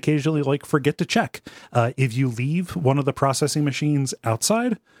 You can occasionally forget to check. If you leave one of the processing machines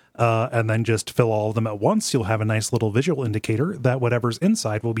outside, and then just fill all of them at once, you'll have a nice little visual indicator that whatever's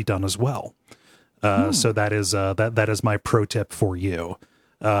inside will be done as well. So that is my pro tip for you.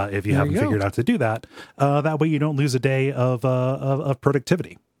 If you haven't figured out to do that, that way you don't lose a day of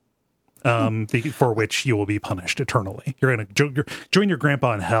productivity, for which you will be punished eternally. You're going to join your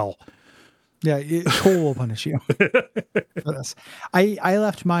grandpa in hell. Yeah, Cole will punish you for this. I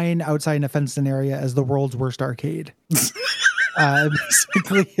left mine outside in a fenced-in area as the world's worst arcade.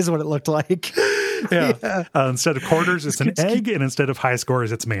 Basically is what it looked like. Yeah. Instead of quarters, it's an egg, and instead of high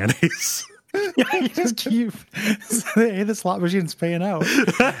scores, it's mayonnaise. Yeah, you just keep. Hey, the slot machine's paying out.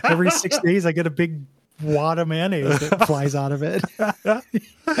 Every 6 days, I get a big wad of mayonnaise that flies out of it.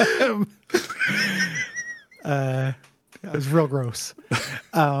 It was real gross.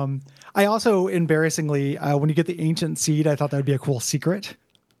 I also, embarrassingly, when you get the ancient seed, I thought that would be a cool secret.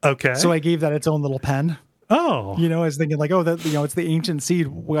 Okay. So I gave that its own little pen. Oh. I was thinking it's the ancient seed.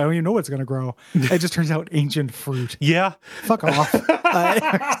 Well, I don't even know what's going to grow. It just turns out ancient fruit. Yeah. Fuck off.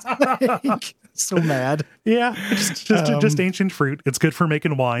 So mad. Yeah. Just ancient fruit. It's good for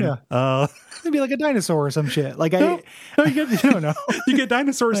making wine. Yeah. It'd be like a dinosaur or some shit. You don't know. You get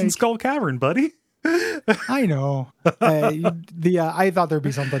dinosaurs in Skull Cavern, buddy. I know. I thought there'd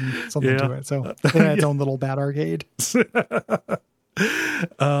be something to it. So it had its own little bad arcade.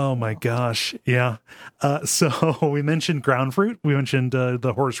 Oh my gosh. Yeah. So we mentioned ground fruit. We mentioned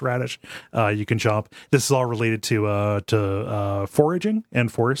the horseradish you can chop. This is all related to foraging and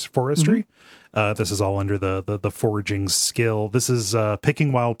forestry. This is all under the foraging skill. This is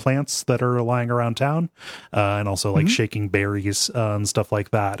picking wild plants that are lying around town, and also shaking berries and stuff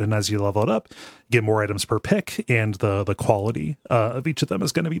like that. And as you level it up, get more items per pick, and the quality of each of them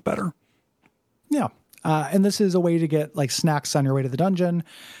is going to be better. Yeah. And this is a way to get snacks on your way to the dungeon,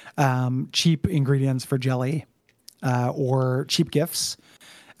 cheap ingredients for jelly, or cheap gifts.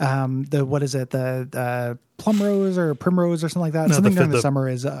 The plum rose or primrose or something like that. No, something during the summer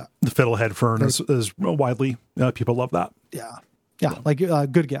is the fiddlehead fern is widely people love that. Yeah,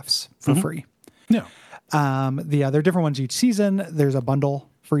 good gifts for free. Yeah. There are different ones each season. There's a bundle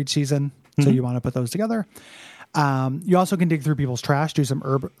for each season, so you want to put those together. You also can dig through people's trash, do some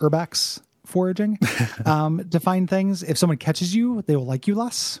herbex foraging to find things. If someone catches you, they will like you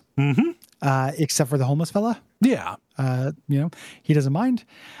less. Except for the homeless fella. Yeah. He doesn't mind.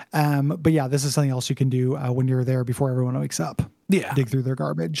 But yeah, this is something else you can do when you're there before everyone wakes up. Yeah. Dig through their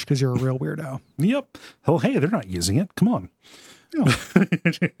garbage because you're a real weirdo. Yep. Oh, hey, they're not using it. Come on. Yeah.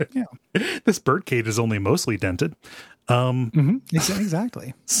 This bird cage is only mostly dented.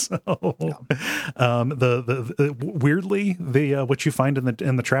 Exactly. So, the weirdly, what you find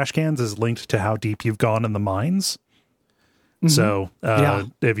in the trash cans is linked to how deep you've gone in the mines. So,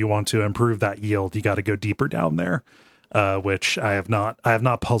 if you want to improve that yield, you got to go deeper down there, which I have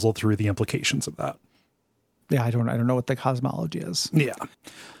not puzzled through the implications of that. Yeah, I don't know what the cosmology is. Yeah.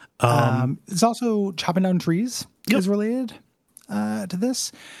 It's also chopping down trees is related to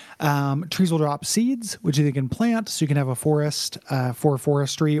this. Trees will drop seeds, which you can plant, so you can have a forest for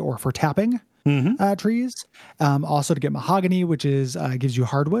forestry or for tapping trees. Also to get mahogany, which is gives you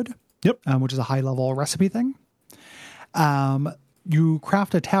hardwood. Yep. Which is a high level recipe thing. You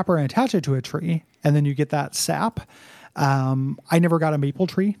craft a tapper and attach it to a tree, and then you get that sap. I never got a maple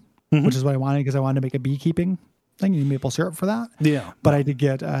tree, which is what I wanted because I wanted to make a beekeeping thing. You need maple syrup for that. Yeah. But I did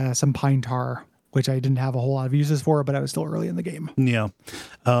get some pine tar, which I didn't have a whole lot of uses for, but I was still early in the game. Yeah.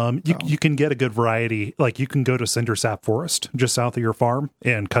 You can get a good variety. You can go to Cinder Sap Forest just south of your farm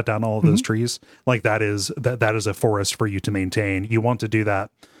and cut down all of those trees. That is a forest for you to maintain. You want to do that.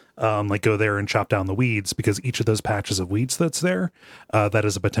 Go there and chop down the weeds, because each of those patches of weeds that's there, that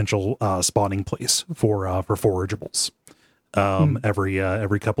is a potential spawning place for forageables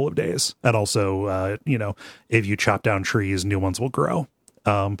every couple of days. And also, if you chop down trees, new ones will grow,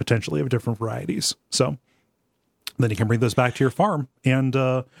 potentially of different varieties. So then you can bring those back to your farm and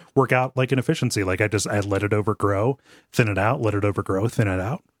work out an efficiency. I let it overgrow, thin it out, let it overgrow, thin it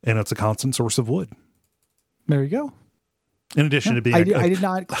out, and it's a constant source of wood. There you go. In addition to being, I did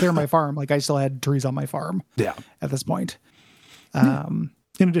not clear my farm. I still had trees on my farm. Yeah. At this point, in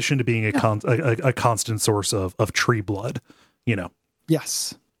addition to being a constant source of tree blood,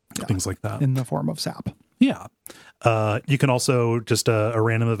 Yes. Things like that in the form of sap. Yeah. You can also just a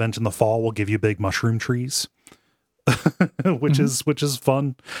random event in the fall will give you big mushroom trees. which is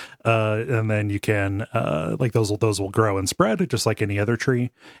fun. And then you can like those will grow and spread just like any other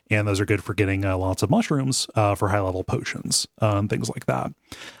tree, and those are good for getting lots of mushrooms for high level potions and things like that.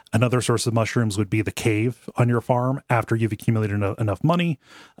 Another source of mushrooms would be the cave on your farm. After you've accumulated enough money,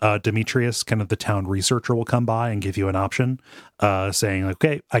 Demetrius, kind of the town researcher, will come by and give you an option, saying,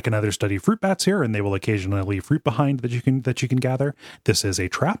 okay, I can either study fruit bats here, and they will occasionally leave fruit behind that you can gather. This is a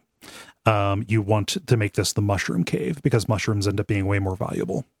trap. You want to make this the mushroom cave because mushrooms end up being way more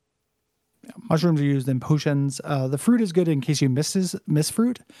valuable. Yeah, mushrooms are used in potions. The fruit is good in case you miss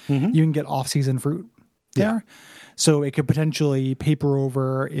fruit. You can get off-season fruit there. Yeah. So it could potentially paper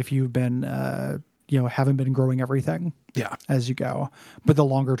over if you've been, haven't been growing everything as you go. But the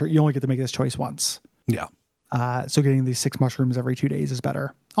longer term, you only get to make this choice once. Yeah. So getting these 6 mushrooms every 2 days is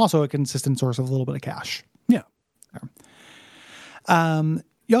better. Also a consistent source of a little bit of cash. Yeah.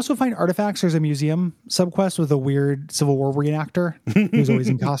 You also find artifacts. There's a museum subquest with a weird Civil War reenactor who's always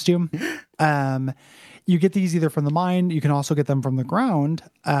in costume. You get these either from the mine. You can also get them from the ground.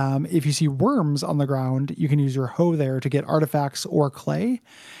 If you see worms on the ground, you can use your hoe there to get artifacts or clay.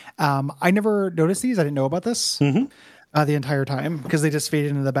 I never noticed these. I didn't know about this the entire time because they just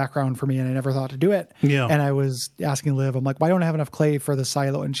faded into the background for me and I never thought to do it. Yeah. And I was asking Liv, I'm like, why don't I have enough clay for the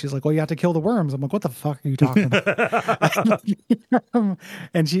silo? And she's like, well, you have to kill the worms. I'm like, what the fuck are you talking about?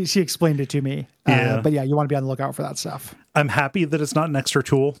 And she explained it to me. But yeah, you want to be on the lookout for that stuff. I'm happy that it's not an extra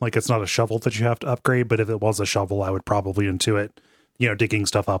tool. Like it's not a shovel that you have to upgrade, but if it was a shovel, I would probably intuit, digging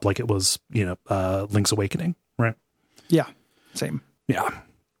stuff up like it was, Link's Awakening, right? Yeah, same. Yeah.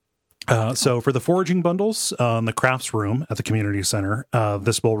 So for the foraging bundles in the crafts room at the community center,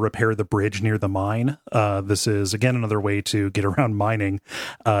 this will repair the bridge near the mine. This is, again, another way to get around mining.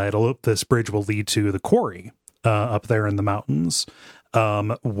 This bridge will lead to the quarry up there in the mountains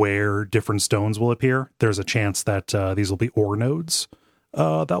where different stones will appear. There's a chance that these will be ore nodes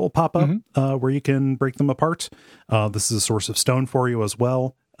that will pop up where you can break them apart. This is a source of stone for you as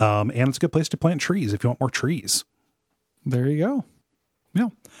well. And it's a good place to plant trees if you want more trees. There you go. Yeah.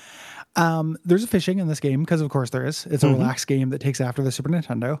 There's a fishing in this game because of course there is. It's a relaxed game that takes after the Super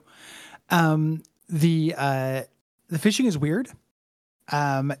Nintendo. The fishing is weird.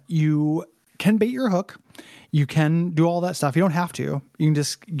 You can bait your hook. You can do all that stuff. You don't have to. You can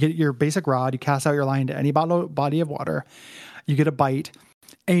just get your basic rod. You cast out your line to any body of water. You get a bite.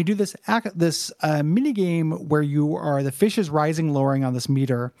 And you do this mini game where the fish is rising, lowering on this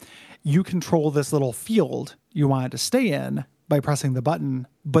meter. You control this little field you want it to stay in by pressing the button,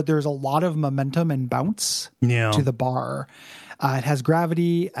 but there's a lot of momentum and bounce to the bar. It has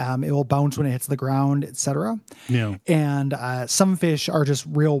gravity. It will bounce when it hits the ground, etc. Yeah. And some fish are just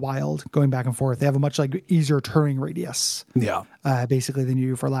real wild, going back and forth. They have a much easier turning radius. Yeah. Basically than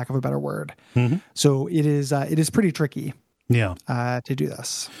you, for lack of a better word. So it is pretty tricky. Yeah. To do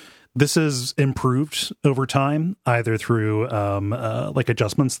this. This is improved over time, either through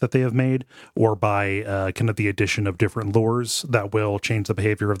adjustments that they have made or by kind of the addition of different lures that will change the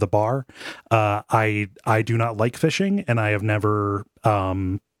behavior of the bar. I do not like fishing, and I have never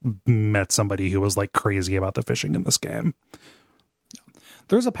met somebody who was crazy about the fishing in this game.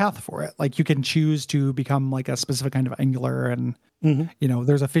 There's a path for it. You can choose to become a specific kind of angler, and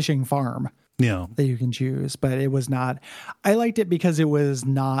there's a fishing farm that you can choose, but it was not. I liked it because it was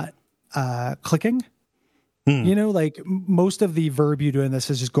not clicking. Most of the verb you do in this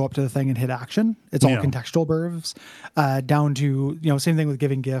is just go up to the thing and hit action. It's all contextual verbs, down to, same thing with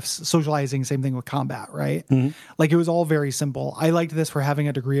giving gifts, socializing, same thing with combat, right? It was all very simple. I liked this for having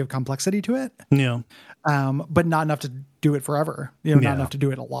a degree of complexity to it. Yeah. But not enough to do it forever, not enough to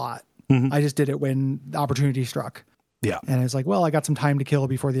do it a lot. I just did it when the opportunity struck. Yeah. And it's I got some time to kill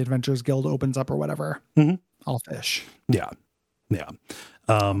before the Adventurers Guild opens up or whatever. I'll fish. Yeah. Yeah.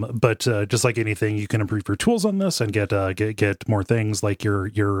 But just like anything, you can improve your tools on this and get more things. Like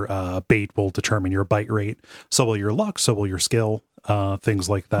your bait will determine your bite rate. So will your luck. So will your skill. Things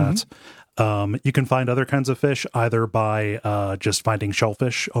like that. You can find other kinds of fish either by just finding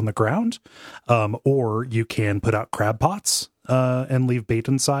shellfish on the ground, or you can put out crab pots and leave bait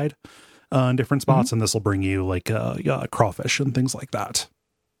inside in different spots, and this will bring you crawfish and things like that.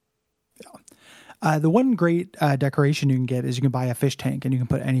 The one great decoration you can get is you can buy a fish tank and you can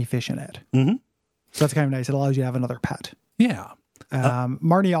put any fish in it. So that's kind of nice. It allows you to have another pet. Yeah.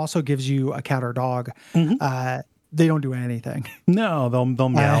 Marnie also gives you a cat or dog. They don't do anything. No, they'll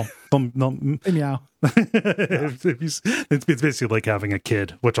meow. They meow. It's basically like having a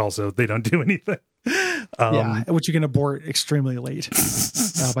kid, which also they don't do anything. Which you can abort extremely late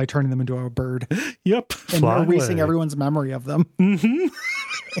by turning them into a bird. Yep. And erasing everyone's memory of them.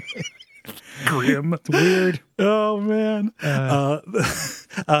 grim. It's weird. Oh man.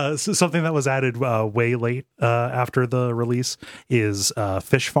 So something that was added way late after the release is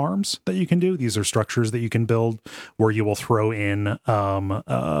fish farms that you can do. These are structures that you can build where you will throw in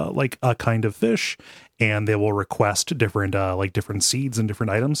like a kind of fish, and they will request different like different seeds and different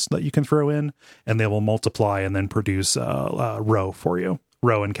items that you can throw in, and they will multiply and then produce roe for you,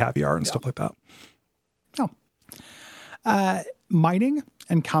 roe and caviar and stuff like that. Mining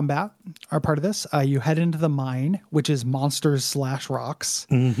and combat are part of this. You head into the mine, which is monsters / rocks.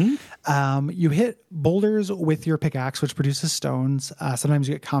 You hit boulders with your pickaxe, which produces stones. Sometimes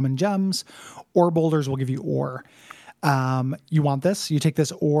you get common gems, or boulders will give you ore. You want this. You take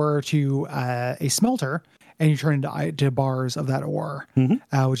this ore to a smelter, and you turn into bars of that ore,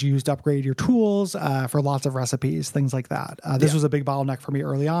 which you use to upgrade your tools for lots of recipes, things like that. This was a big bottleneck for me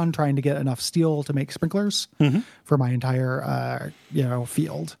early on, trying to get enough steel to make sprinklers for my entire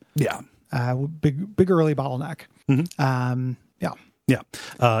field. Yeah. Big early bottleneck.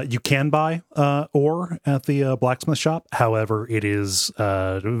 You can buy ore at the blacksmith shop. However, it is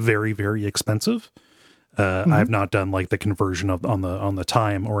very, very expensive. I've not done like the conversion on the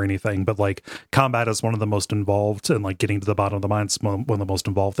time or anything, but like combat is one of the most involved, and like getting to the bottom of the mine is one of the most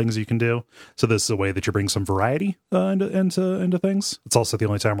involved things you can do. So this is a way that you bring some variety into things. It's also the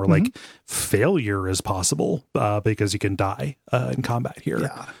only time where like failure is possible because you can die in combat here.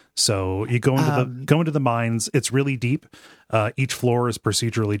 Yeah. So you go into the mines. It's really deep. Each floor is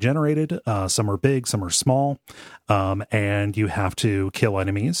procedurally generated. Some are big, some are small, and you have to kill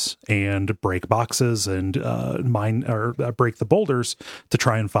enemies and break boxes and mine or break the boulders to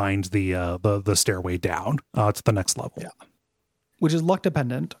try and find the stairway down to the next level. Yeah, which is luck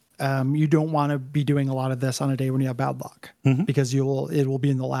dependent. You don't want to be doing a lot of this on a day when you have bad luck because it will be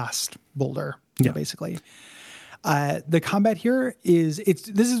in the last boulder. Basically. The combat here this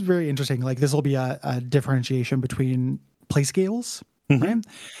is very interesting. Like this will be a differentiation between play scales, right?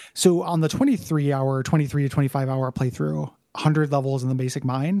 So on the 23 to 25 hour playthrough, 100 levels in the basic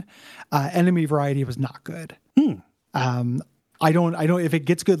mine, enemy variety was not good. I don't, if it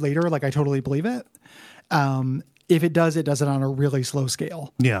gets good later, like I totally believe it. If it does it on a really slow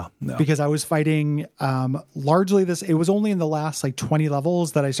scale. Yeah. No. Because I was fighting, largely it was only in the last like 20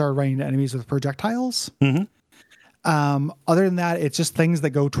 levels that I started running into enemies with projectiles. Other than that, it's just things that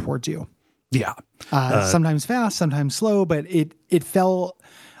go towards you. Yeah. Sometimes fast, sometimes slow, but it felt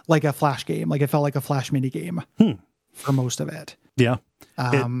like a flash game. Like it felt like a flash mini game for most of it. Yeah.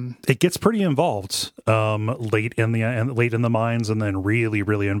 It gets pretty involved late in the mines, and then really,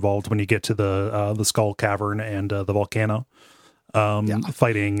 really involved when you get to the Skull Cavern and the volcano.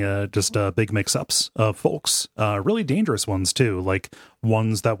 Fighting just big mix-ups of folks, really dangerous ones too, like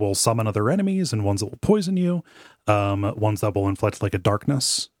ones that will summon other enemies and ones that will poison you, ones that will inflict like a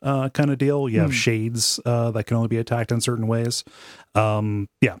darkness kind of deal. You have shades that can only be attacked in certain ways.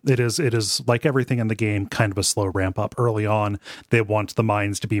 It is like everything in the game, kind of a slow ramp up early on. They want the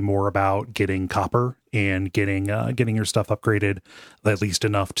mines to be more about getting copper and getting your stuff upgraded, at least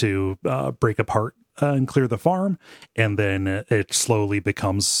enough to break apart and clear the farm, and then it slowly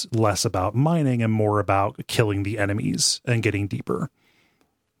becomes less about mining and more about killing the enemies and getting deeper.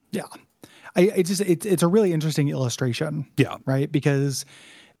 Yeah, it's a really interesting illustration. Yeah, right, because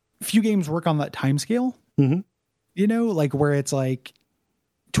few games work on that time scale. You know, like where it's like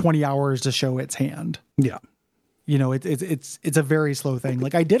 20 hours to show its hand. Yeah, you know, it's a very slow thing.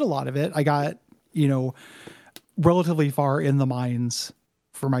 Like I did a lot of it. I got relatively far in the mines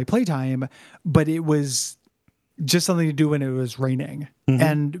for my playtime, but it was just something to do when it was raining.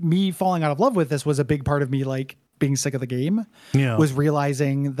 And me falling out of love with this was a big part of me, like being sick of the game, was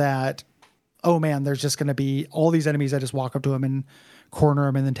realizing that, oh man, there's just going to be all these enemies. I just walk up to them and corner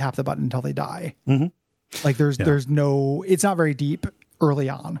them and then tap the button until they die. Like there's no, it's not very deep early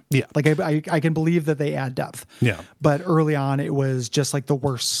on. Yeah. Like I can believe that they add depth. Yeah. But early on it was just like the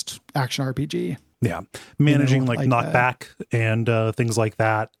worst action RPG. Yeah. Managing like knockback and things like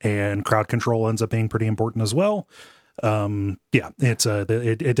that, and crowd control ends up being pretty important as well.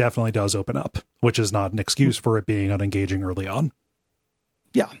 It definitely does open up, which is not an excuse for it being unengaging early on.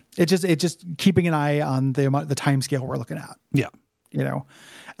 Yeah. It just keeping an eye on the time scale we're looking at. Yeah.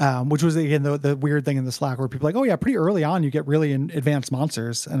 Which was again the weird thing in the Slack where people are like, oh yeah, pretty early on you get really advanced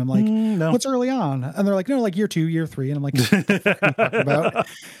monsters, and I'm like, no. What's early on? And they're like, no, like year 2, year 3, and I'm like, what the fuck are you talking about?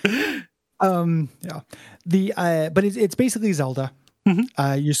 But it's basically Zelda.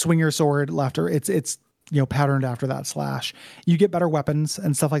 You swing your sword left, or it's patterned after that slash. You get better weapons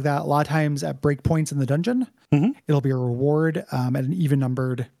and stuff like that. A lot of times at breakpoints in the dungeon, it'll be a reward. At an even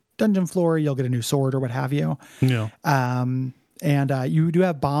numbered dungeon floor, you'll get a new sword or what have you. Yeah. And you do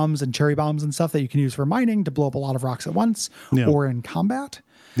have bombs and cherry bombs and stuff that you can use for mining to blow up a lot of rocks at once or in combat.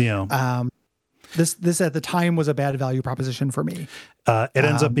 Yeah. This at the time was a bad value proposition for me. It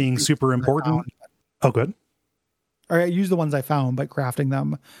ends up being super important. Oh, good. Or I used the ones I found, but crafting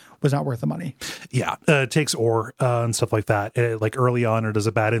them was not worth the money. Yeah, it takes ore and stuff like that. Like early on, it is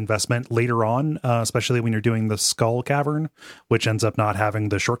a bad investment. Later on, especially when you're doing the skull cavern, which ends up not having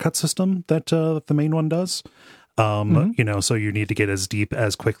the shortcut system that the main one does. So you need to get as deep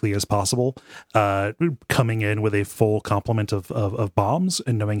as quickly as possible, coming in with a full complement of bombs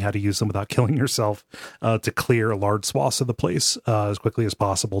and knowing how to use them without killing yourself, to clear large swaths of the place as quickly as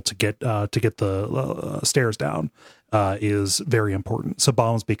possible to get the stairs down is very important. So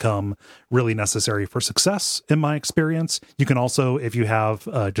bombs become really necessary for success, in my experience. You can also, if you have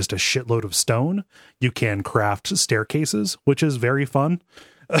just a shitload of stone, you can craft staircases, which is very fun.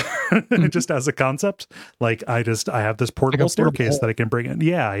 Just as a concept, like I have this portable staircase that I can bring in.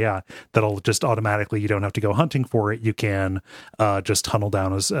 Yeah. That'll just automatically, you don't have to go hunting for it. You can just tunnel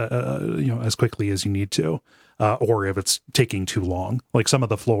down as quickly as you need to. Or if it's taking too long, like some of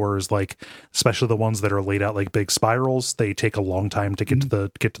the floors, like especially the ones that are laid out like big spirals, they take a long time to get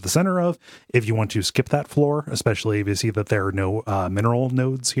to the center of. If you want to skip that floor, especially if you see that there are no mineral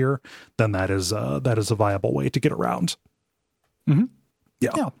nodes here, then that is a viable way to get around. Mm-hmm.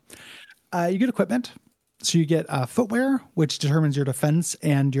 Yeah. You get equipment. So you get footwear, which determines your defense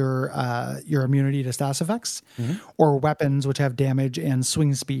and your immunity to status effects, or weapons, which have damage and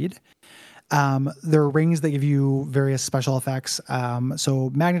swing speed. There are rings that give you various special effects.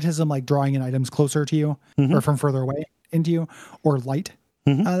 So magnetism, like drawing in items closer to you or from further away into you, or light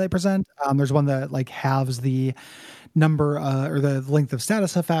they present. There's one that like halves the number or the length of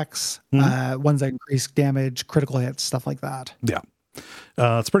status effects, ones that increase damage, critical hits, stuff like that. Yeah.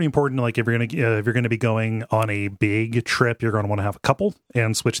 It's pretty important. Like if you're gonna be going on a big trip, you're going to want to have a couple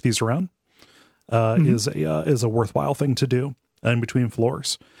and switch these around. Is a worthwhile thing to do in between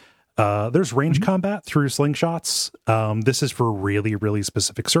floors. There's range combat through slingshots. This is for really, really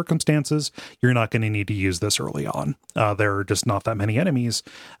specific circumstances. You're not going to need to use this early on. There are just not that many enemies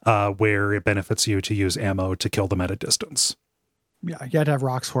where it benefits you to use ammo to kill them at a distance. Yeah, you had to have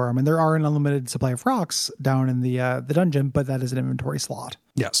rocks for them, and there are an unlimited supply of rocks down in the dungeon, but that is an inventory slot.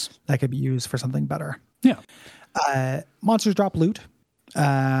 Yes, that could be used for something better. Yeah, monsters drop loot,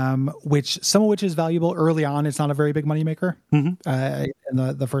 which some of which is valuable early on. It's not a very big moneymaker in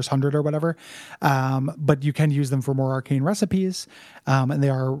the first 100 or whatever, but you can use them for more arcane recipes, and they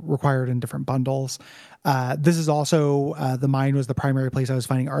are required in different bundles. This is also the mine was the primary place I was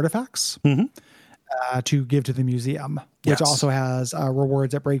finding artifacts. To give to the museum, which also has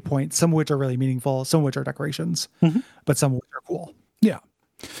rewards at breakpoint, some of which are really meaningful, some of which are decorations, but some of which are cool. Yeah.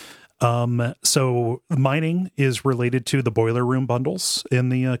 So mining is related to the boiler room bundles in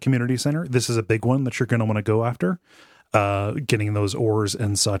the community center. This is a big one that you're going to want to go after, getting those ores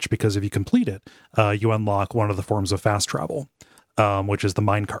and such, because if you complete it, you unlock one of the forms of fast travel, which is the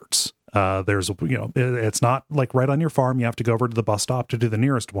mine carts. There's, it's not like right on your farm. You have to go over to the bus stop to do the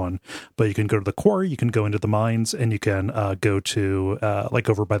nearest one, but you can go to the quarry, you can go into the mines, and you can go to like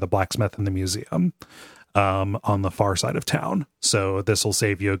over by the blacksmith in the museum on the far side of town. So this will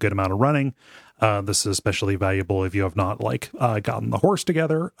save you a good amount of running. This is especially valuable if you have not gotten the horse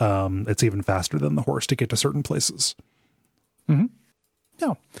together. It's even faster than the horse to get to certain places.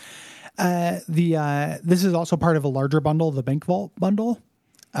 No. This is also part of a larger bundle, the Bank Vault bundle,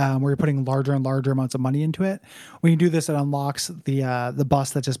 where you're putting larger and larger amounts of money into it. When you do this, it unlocks the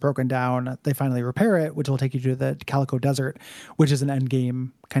bus that's just broken down. They finally repair it, which will take you to the Calico Desert, which is an end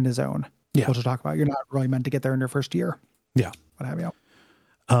game kind of zone. Yeah, which we'll talk about. You're not really meant to get there in your first year. Yeah, what have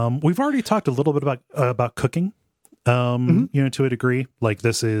you? We've already talked a little bit about cooking. To a degree, like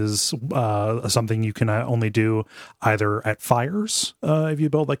this is something you can only do either at fires if you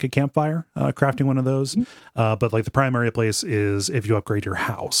build like a campfire, crafting one of those, but like the primary place is if you upgrade your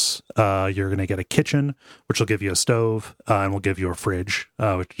house, you're going to get a kitchen, which will give you a stove, and will give you a fridge,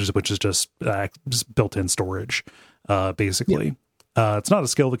 which is just built-in storage, basically. It's not a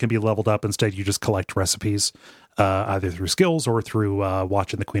skill that can be leveled up. Instead, you just collect recipes, either through skills or through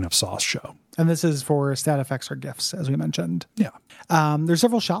watching the Queen of Sauce show. And this is for stat effects or gifts, as we mentioned. Yeah. There's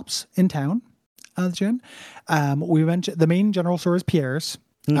several shops in town, Jen. We mentioned the main general store is Pierre's.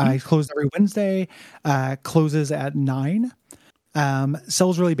 It's closed every Wednesday, closes at 9.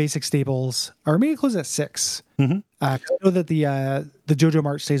 Sells really basic staples, or maybe it closes at 6. I know that the JoJo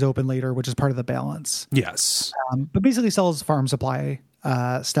Mart stays open later, which is part of the balance. Yes. But basically sells farm supply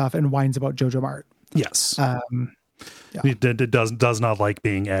stuff and whines about JoJo Mart. Yes. Yeah. It does not like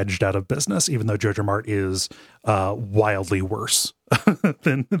being edged out of business, even though Jojo Mart is wildly worse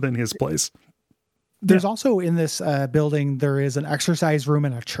than his place. There's also in this building, there is an exercise room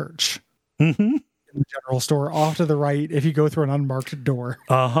and a church. Mm-hmm. In the general store off to the right if you go through an unmarked door.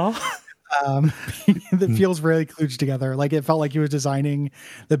 That feels really kludged together. Like it felt like he was designing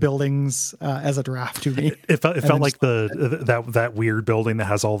the buildings as a draft to me. It felt like that weird building that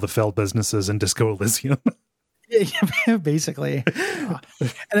has all the failed businesses in Disco Elysium. Yeah, basically. And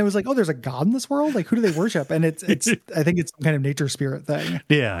it was like, oh, there's a god in this world? Like, who do they worship? And it's I think it's some kind of nature spirit thing.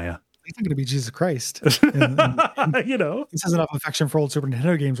 Yeah. It's not going to be Jesus Christ. And this has enough affection for old Super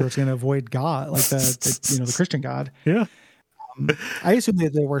Nintendo games where it's going to avoid God, like the Christian God. Yeah. I assume they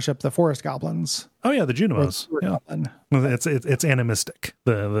worship the forest goblins. Oh yeah, the Junimos. Yeah. It's animistic,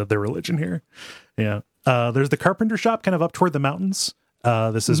 the religion here. Yeah. There's the carpenter shop kind of up toward the mountains.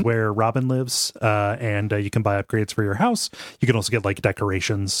 This is where Robin lives, and you can buy upgrades for your house. You can also get like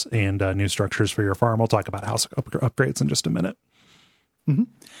decorations and new structures for your farm. We'll talk about house upgrades in just a minute.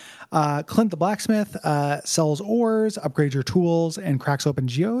 Clint the blacksmith sells ores, upgrades your tools, and cracks open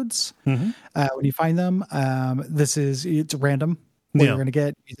geodes. When you find them, it's random. What you're going to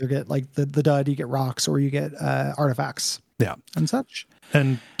get, either get like the dud, you get rocks, or you get artifacts. Yeah, and such.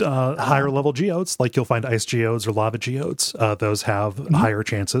 And higher level geodes, like you'll find ice geodes or lava geodes. Those have higher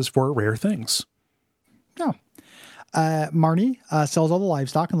chances for rare things. Yeah. Marnie sells all the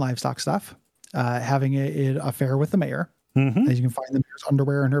livestock and livestock stuff, having an affair with the mayor. As you can find the mayor's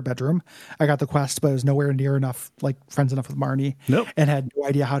underwear in her bedroom. I got the quest, but I was nowhere near enough, like friends enough with Marnie. Nope. And had no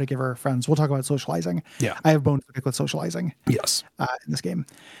idea how to give her friends. We'll talk about socializing. Yeah. I have bones to pick with socializing. Yes. In this game.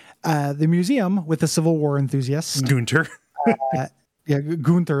 The museum with the Civil War enthusiasts. Gunther.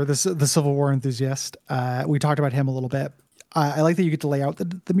 Gunther, the Civil War enthusiast. We talked about him a little bit. I like that you get to lay out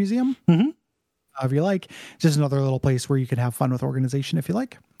the museum. If you like. Just another little place where you can have fun with organization if you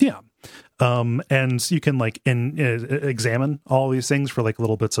like. Yeah. And you can like examine all these things for like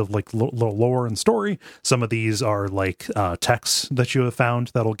little bits of like little lore and story. Some of these are like texts that you have found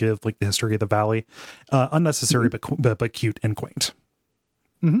that'll give like the history of the valley. Unnecessary, but cute and quaint.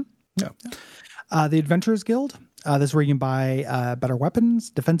 Yeah. The Adventurers Guild. This is where you can buy better weapons,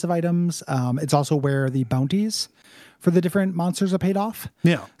 defensive items. It's also where the bounties for the different monsters are paid off.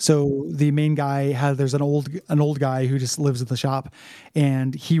 Yeah. So the main guy there's an old guy who just lives in the shop,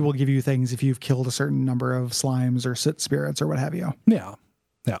 and he will give you things if you've killed a certain number of slimes or spirits or what have you. Yeah.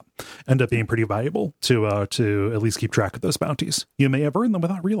 Yeah. End up being pretty valuable to at least keep track of those bounties. You may have earned them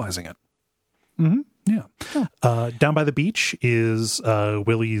without realizing it. Yeah. Down by the beach is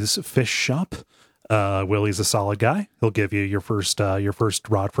Willie's fish shop. Willie's a solid guy. He'll give you your first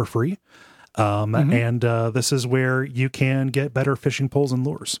rod for free. And this is where you can get better fishing poles and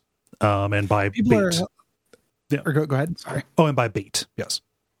lures. And buy bait. Go ahead. Sorry. Oh, and buy bait. Yes.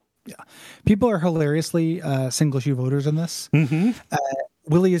 Yeah. People are hilariously single issue voters in this.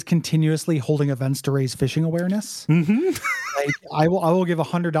 Willie is continuously holding events to raise fishing awareness. Like I will give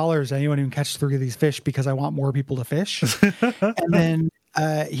 $100 to anyone who can catch 3 of these fish because I want more people to fish. And then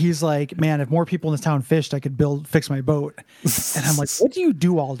he's like, man, if more people in this town fished, I could fix my boat. And I'm like, what do you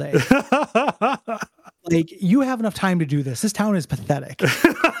do all day? Like, you have enough time to do this. This town is pathetic.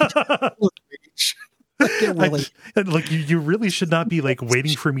 Really. You really should not be like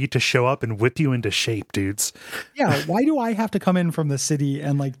waiting for me to show up and whip you into shape, dudes. Yeah, why do I have to come in from the city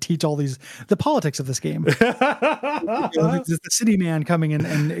and like teach all the politics of this game? The city man coming in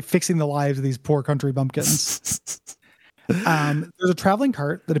and fixing the lives of these poor country bumpkins. There's a traveling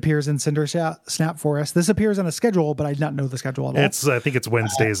cart that appears in Cinder Snap Forest. This appears on a schedule, but I did not know the schedule at all. I think it's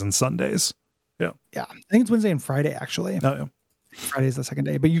Wednesdays and Sundays. Yeah. Yeah. I think it's Wednesday and Friday, actually. Oh, yeah. Friday's the second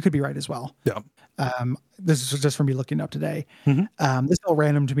day, but you could be right as well. Yeah. This is just from me looking up today. This felt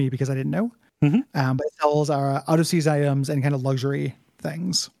random to me because I didn't know. But it sells out of season items and kind of luxury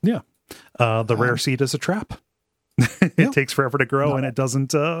things. Yeah. The rare seed is a trap. It takes forever to grow, and it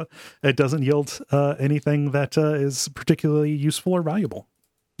doesn't yield anything that is particularly useful or valuable.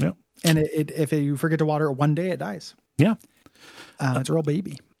 Yeah. And if you forget to water it one day, it dies. Yeah. It's a real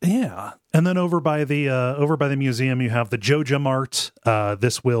baby. Yeah. And then over by the museum, you have the Joja Mart.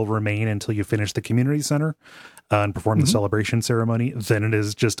 This will remain until you finish the community center and perform the celebration ceremony. Then it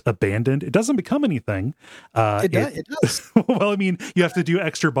is just abandoned. It doesn't become anything. It does. Well, I mean, you have to do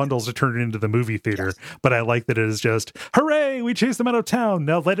extra bundles to turn it into the movie theater. Yes. But I like that it is just, hooray, we chased them out of town.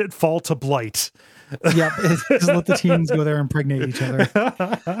 Now let it fall to blight. Yep. Just let the teens go there and impregnate each other.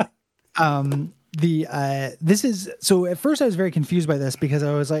 This is so at first I was very confused by this because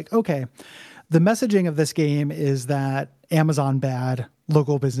I was like, okay, the messaging of this game is that Amazon bad,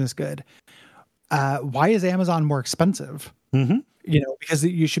 local business good. why is Amazon more expensive? Because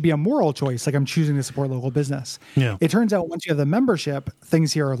you should be a moral choice. Like, I'm choosing to support local business. Yeah. It turns out once you have the membership,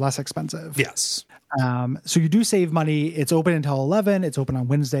 things here are less expensive. Yes. So you do save money. It's open until 11. It's open on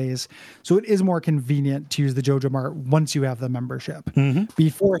Wednesdays. So it is more convenient to use the JoJo Mart once you have the membership.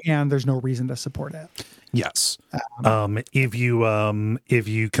 Beforehand, there's no reason to support it. Yes. If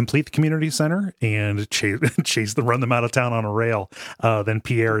you complete the community center and run them out of town on a rail, then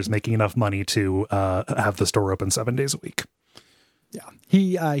Pierre is making enough money to have the store open 7 days a week. Yeah.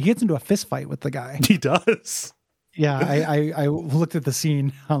 He gets into a fist fight with the guy. He does. Yeah. I looked at the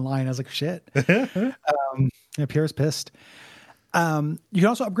scene online. I was like, shit. Pierre's pissed. You can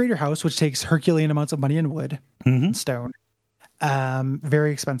also upgrade your house, which takes Herculean amounts of money and wood and stone.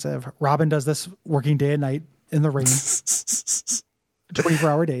 Very expensive. Robin does this working day and night in the rain,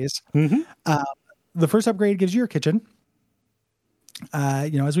 24-hour days. The first upgrade gives you your kitchen.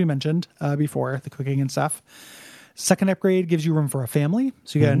 As we mentioned before, the cooking and stuff. Second upgrade gives you room for a family.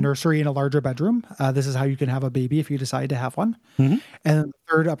 So you get a nursery and a larger bedroom. This is how you can have a baby if you decide to have one. And then the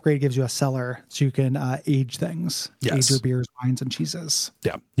third upgrade gives you a cellar so you can age things. Yes. Age your beers, wines, and cheeses.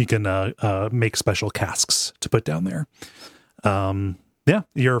 Yeah. You can make special casks to put down there. Yeah.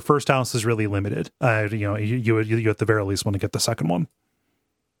 Your first house is really limited. You at the very least want to get the second one.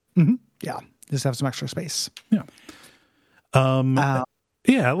 Yeah. Just have some extra space. Yeah.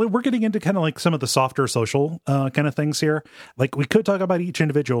 Yeah, we're getting into kind of like some of the softer social kind of things here. Like, we could talk about each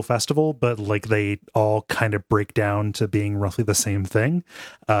individual festival, but like they all kind of break down to being roughly the same thing.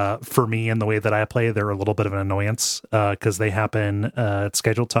 For me, and the way that I play, they're a little bit of an annoyance because they happen at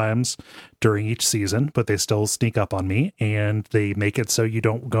scheduled times during each season, but they still sneak up on me, and they make it so you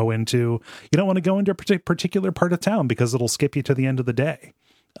don't want to go into a particular part of town because it'll skip you to the end of the day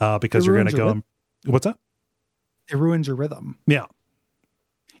because you're going to go. What's that? It ruins your rhythm. Yeah.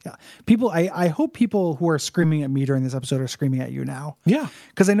 Yeah. People, I hope people who are screaming at me during this episode are screaming at you now. Yeah.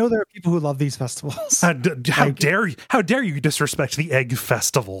 Because I know there are people who love these festivals. How dare you disrespect the Egg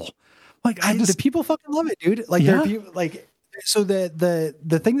Festival? Like, the people fucking love it, dude. Like, there are people, like, so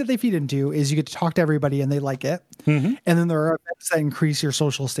the thing that they feed into is you get to talk to everybody and they like it. And then there are events that increase your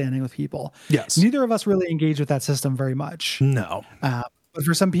social standing with people. Yes. Neither of us really engage with that system very much. No. But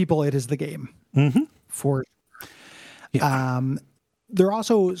for some people, it is the game. For they're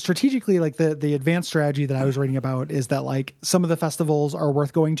also strategically, like, the advanced strategy that I was reading about is that, like, some of the festivals are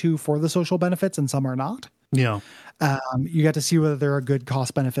worth going to for the social benefits and some are not. Yeah. You get to see whether they're a good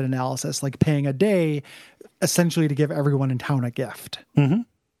cost benefit analysis, like paying a day essentially to give everyone in town a gift.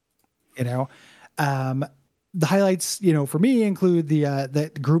 The highlights, for me include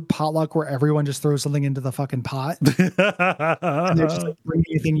the group potluck where everyone just throws something into the fucking pot. And they're just like, bring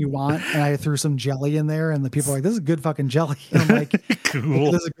anything you want. And I threw some jelly in there, and the people are like, this is good fucking jelly. And I'm like,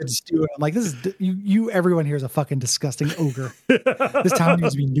 cool. This is a good stew. And I'm like, this is everyone here is a fucking disgusting ogre. This town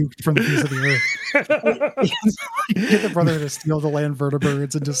needs to be nuked from the face of the earth. Get the brother to steal the land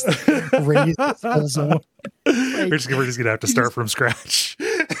vertebrates and just raise this whole zone. We're just gonna have to start from scratch.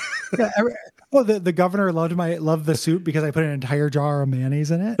 Oh, the governor loved the soup because I put an entire jar of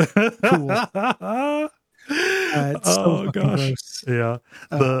mayonnaise in it. Cool. It's so gosh, gross. Yeah.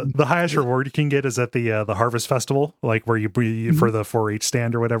 The highest reward you can get is at the Harvest Festival, like where you for the 4-H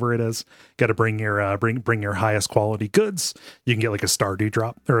stand or whatever it is. Got to bring your bring your highest quality goods. You can get like a Stardew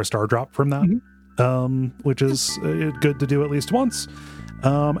drop or a star drop from that, which is good to do at least once.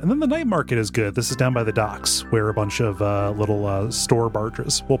 And then the night market is good. This is down by the docks where a bunch of little store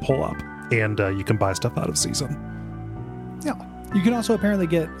barges will pull up, and you can buy stuff out of season. Yeah. You can also apparently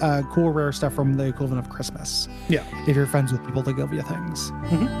get cool, rare stuff from the equivalent of Christmas. Yeah. If you're friends with people that give you things.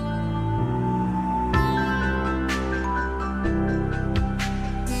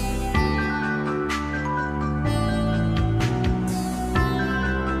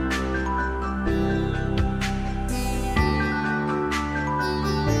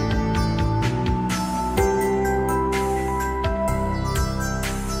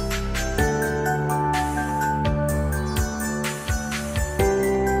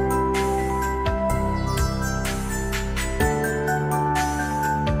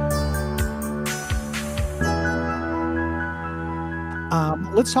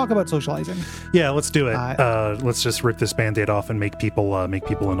 Let's talk about socializing. Yeah, let's do it. Let's just rip this Band-Aid off and make people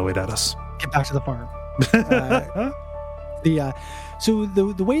annoyed at us. Get back to the farm. So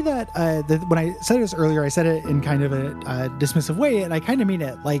the way that when I said this earlier, I said it in kind of a dismissive way, and I kind of mean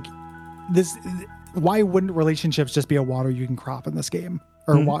it. Like, this, why wouldn't relationships just be a water you can crop in this game,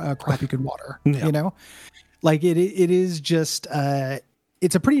 or a crop you can water? Yeah. Like, it is just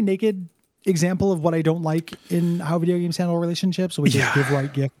it's a pretty naked example of what I don't like in how video games handle relationships, which is give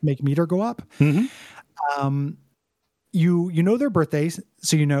right gift, make meter go up. You know their birthdays,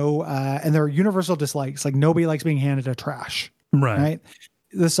 so and their universal dislikes. Like nobody likes being handed a trash, right?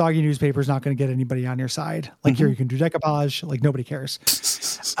 The soggy newspaper is not going to get anybody on your side. Like here, you can do decoupage. Like nobody cares.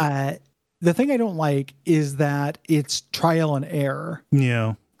 The thing I don't like is that it's trial and error.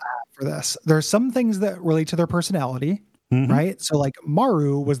 Yeah. For this, there's some things that relate to their personality. Right. So like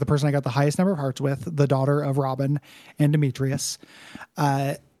Maru was the person I got the highest number of hearts with, the daughter of Robin and Demetrius.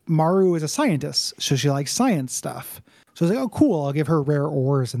 Maru is a scientist, so she likes science stuff. So I was like, oh, cool. I'll give her rare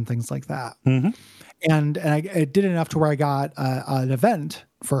ores and things like that. And I did enough to where I got an event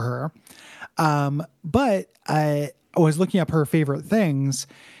for her. But I was looking up her favorite things.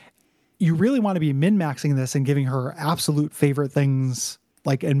 You really want to be min-maxing this and giving her absolute favorite things,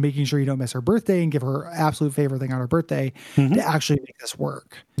 like, and making sure you don't miss her birthday and give her absolute favorite thing on her birthday to actually make this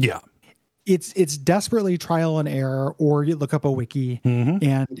work. Yeah. It's desperately trial and error, or you look up a wiki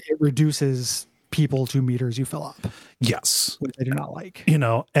and it reduces people to meters you fill up. Yes. Which I do not like.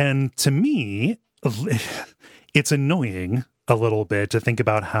 And to me, it's annoying a little bit to think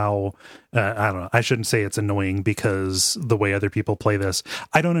about how, I don't know, I shouldn't say it's annoying because the way other people play this,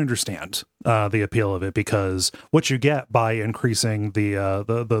 I don't understand the appeal of it, because what you get by increasing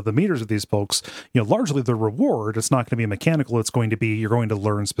the meters of these folks, largely the reward, it's not going to be mechanical. It's going to be, you're going to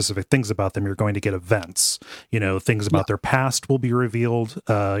learn specific things about them. You're going to get events, things about their past will be revealed,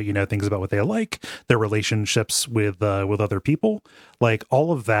 things about what they like, their relationships with other people. Like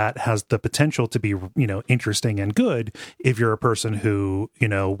all of that has the potential to be, interesting and good if you're a person who,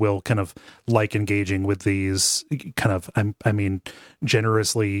 will kind of like engaging with these kind of,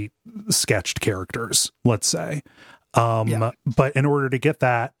 generously sketched characters, let's say. But in order to get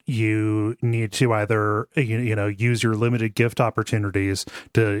that, you need to either, use your limited gift opportunities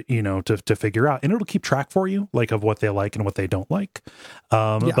to figure out, and it'll keep track for you, like of what they like and what they don't like.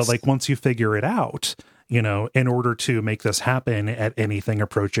 But like once you figure it out, in order to make this happen at anything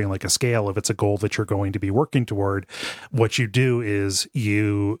approaching like a scale, if it's a goal that you're going to be working toward, what you do is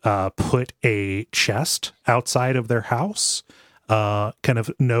you put a chest outside of their house, kind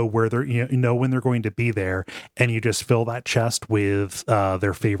of know where they're, when they're going to be there, and you just fill that chest with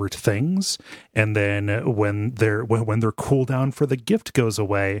their favorite things. And then when their cooldown for the gift goes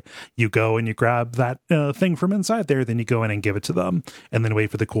away, you go and you grab that thing from inside there, then you go in and give it to them, and then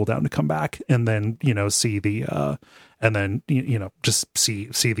wait for the cooldown to come back, and then see the and then just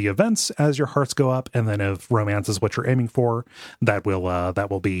see the events as your hearts go up. And then if romance is what you're aiming for, that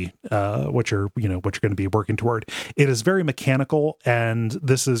will be what you're going to be working toward. It is very mechanical, and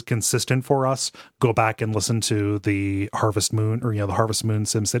this is consistent for us. Go back and listen to the Harvest Moon, or the Harvest Moon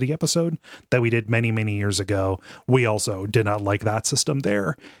SimCity episode that we did many years ago. We also did not like that system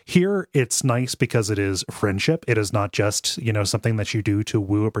there. Here it's nice because it is friendship. It is not just something that you do to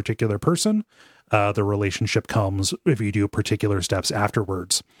woo a particular person. The relationship comes if you do particular steps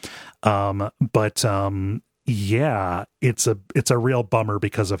afterwards. Yeah, it's a real bummer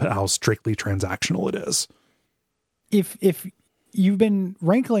because of how strictly transactional it is. If you've been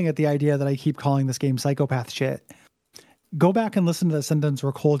rankling at the idea that I keep calling this game psychopath shit, go back and listen to the sentence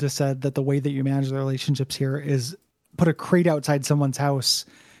where Cole just said that the way that you manage the relationships here is put a crate outside someone's house,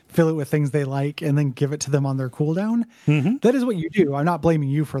 fill it with things they like, and then give it to them on their cooldown. That is what you do. I'm not blaming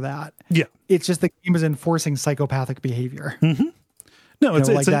you for that. Yeah. It's just the game is enforcing psychopathic behavior. No,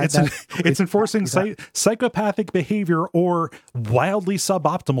 it's enforcing psychopathic behavior or wildly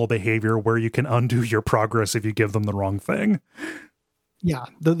suboptimal behavior where you can undo your progress if you give them the wrong thing. Yeah,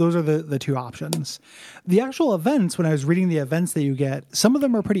 those are the two options. The actual events, when I was reading the events that you get, some of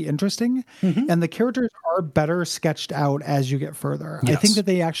them are pretty interesting, and the characters are better sketched out as you get further. Yes. I think that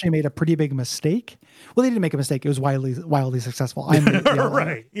they actually made a pretty big mistake. Well, they didn't make a mistake. It was wildly successful.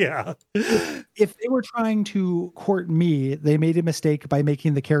 Right, yeah. If they were trying to court me, they made a mistake by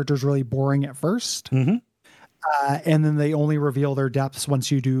making the characters really boring at first. And then they only reveal their depths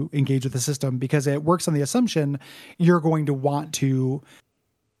once you do engage with the system, because it works on the assumption you're going to want to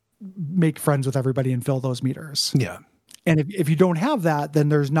make friends with everybody and fill those meters. Yeah. And if you don't have that, then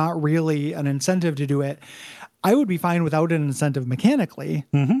there's not really an incentive to do it. I would be fine without an incentive mechanically,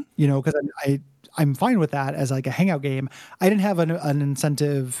 because I'm fine with that as like a hangout game. I didn't have an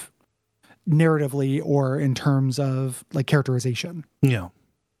incentive narratively or in terms of like characterization. Yeah.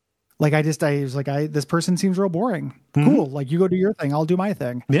 Like I was like, this person seems real boring. Cool. Like you go do your thing. I'll do my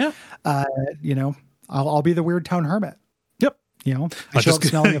thing. Yeah. I'll be the weird town hermit. Yep. I show up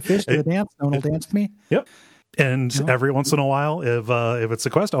smelling a fish to the dance. No one will dance with me. Yep. And every once in a while, if it's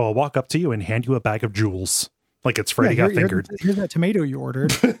a quest, I'll walk up to you and hand you a bag of jewels. Like it's Freddy got fingered. Here's that tomato you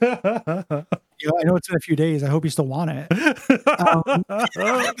ordered. I know it's in a few days. I hope you still want it.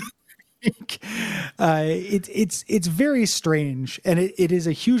 It's very strange, and it is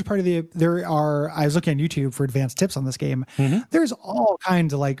a huge part of I was looking on YouTube for advanced tips on this game. There's all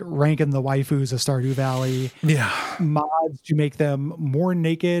kinds of like ranking the waifus of Stardew Valley, mods to make them more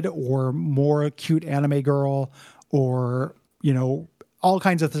naked or more cute anime girl, or all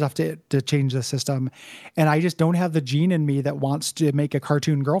kinds of stuff to change the system. And I just don't have the gene in me that wants to make a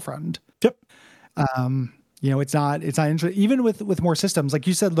cartoon girlfriend. Yep. It's not interesting. Even with more systems, like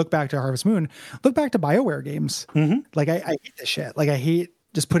you said, look back to Harvest Moon, look back to BioWare games. Like I hate this shit. Like I hate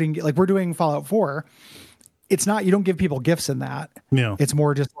just putting, like we're doing Fallout 4. It's not, you don't give people gifts in that. Yeah. It's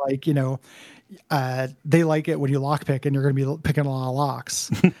more just like, they like it when you lockpick and you're going to be picking a lot of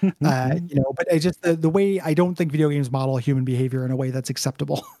locks, but I just, the way I don't think video games model human behavior in a way that's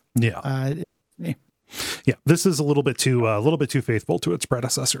acceptable. Yeah. Yeah. This is a little bit too faithful to its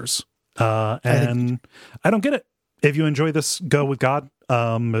predecessors. And I don't get it. If you enjoy this, go with God.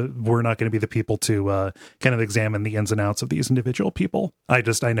 We're not going to be the people to kind of examine the ins and outs of these individual people. I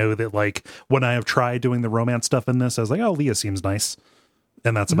know that like when I have tried doing the romance stuff in this, I was like, oh, Leah seems nice.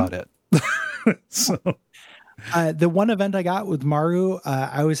 And that's about it. So the one event I got with Maru,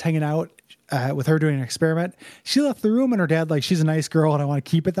 I was hanging out with her doing an experiment. She left the room and her dad, like, she's a nice girl and I want to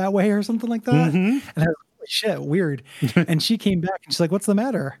keep it that way or something like that. And I was like, shit, weird. And she came back and she's like, what's the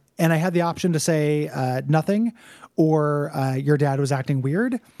matter? And I had the option to say nothing or your dad was acting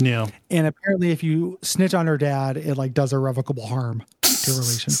weird. Yeah. And apparently if you snitch on her dad, it like does irrevocable harm to a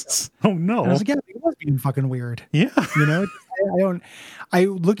relationship. Oh no. And I was like, yeah, it was being fucking weird. Yeah.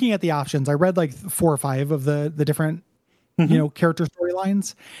 Looking at the options, I read like 4 or 5 of the different, character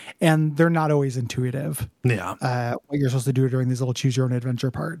storylines, and they're not always intuitive. Yeah. What you're supposed to do during these little choose your own adventure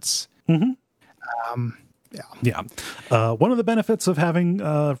parts. Yeah. One of the benefits of having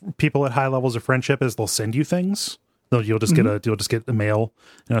people at high levels of friendship is they'll send you things. You'll just get a mail,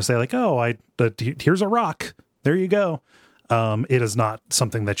 say like, oh, here's a rock. There you go. It is not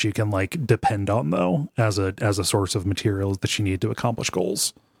something that you can like depend on though, as a source of materials that you need to accomplish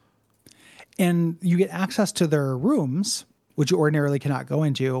goals. And you get access to their rooms, which you ordinarily cannot go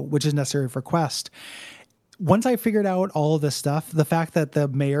into, which is necessary for quest. Once I figured out all of this stuff, the fact that the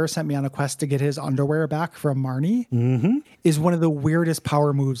mayor sent me on a quest to get his underwear back from Marnie is one of the weirdest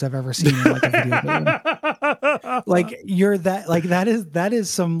power moves I've ever seen in like a video game. Like that is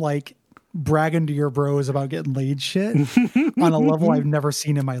some like bragging to your bros about getting laid shit on a level I've never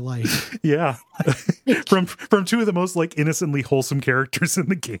seen in my life. Yeah. from 2 of the most like innocently wholesome characters in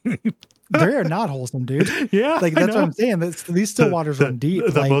the game. They are not wholesome, dude. Yeah. Like that's what I'm saying. These still waters run deep.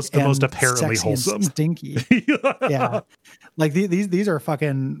 The most apparently wholesome. Stinky. Yeah. Like these are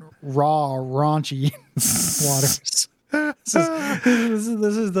fucking raw, raunchy waters.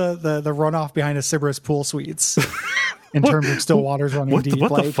 This is the runoff behind a Sybaris pool suites. In terms of still waters running deep.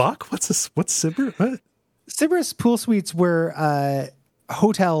 What the fuck? What's this? What's Sybaris? What? Sybaris pool suites were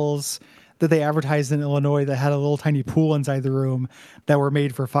hotels that they advertised in Illinois that had a little tiny pool inside the room that were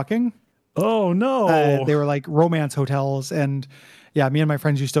made for fucking. Oh no! They were like romance hotels, and yeah, me and my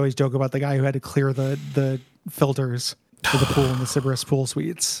friends used to always joke about the guy who had to clear the filters for the pool in the Sybaris pool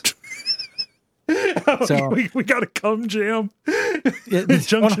suites. So we got to come jam.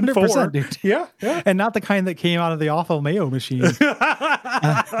 Junction 4, dude. Yeah, and not the kind that came out of the awful Mayo machine.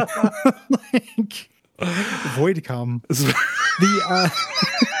 Void cum.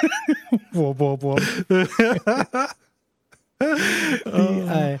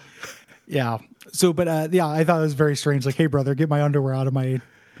 Yeah. So, but I thought it was very strange. Like, hey, brother, get my underwear out of my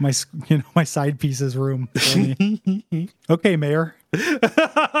side pieces room for me. Okay, Mayor.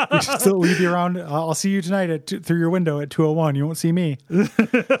 Still leave you around. I'll see you tonight through your window at 2:01. You won't see me.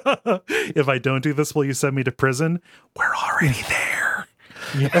 If I don't do this, will you send me to prison? We're already there.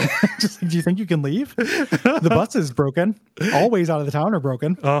 Yeah. Just, do you think you can leave? The bus is broken. All ways out of the town are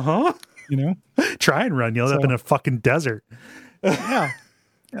broken. Uh-huh. Try and run. You'll end up in a fucking desert. Yeah.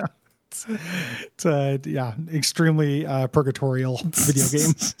 Yeah. It's extremely purgatorial video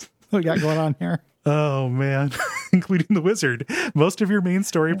game we got going on here. Oh man, including the wizard. Most of your main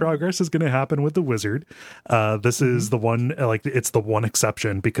story progress is going to happen with the wizard. This is the one, it's the one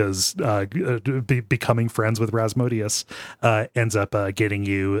exception because becoming friends with Rasmodius ends up getting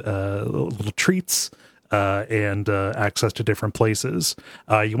you little treats and access to different places.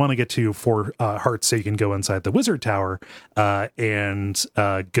 You want to get to 4 hearts so you can go inside the wizard tower and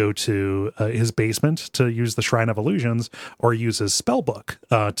go to his basement to use the Shrine of Illusions or use his spell book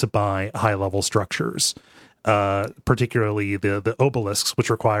to buy high level structures. particularly the obelisks, which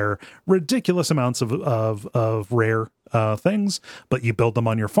require ridiculous amounts of rare things, but you build them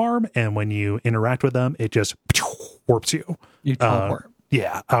on your farm, and when you interact with them, it just warps you. You teleport.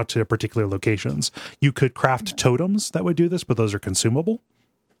 Yeah, out to particular locations. You could craft totems that would do this, but those are consumable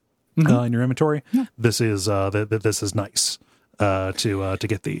in your inventory. Yeah. This is this is nice to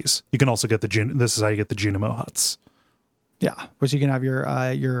get these. You can also get this is how you get the Junimo huts. Yeah, which you can have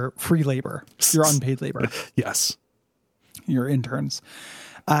your free labor, your unpaid labor. Yes, your interns.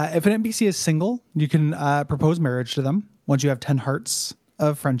 If an NPC is single, you can propose marriage to them. Once you have 10 hearts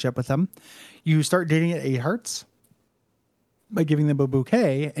of friendship with them, you start dating at 8 hearts by giving them a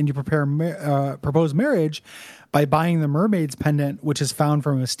bouquet, and you propose marriage by buying the mermaid's pendant, which is found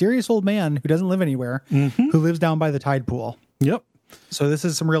from a mysterious old man who doesn't live anywhere, who lives down by the tide pool. Yep. So this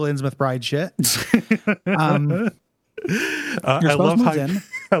is some real Innsmouth Bride shit. I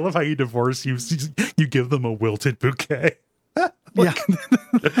love how you divorce. You give them a wilted bouquet. Yeah.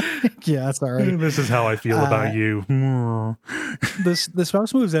 Yeah, sorry. This is how I feel about you. The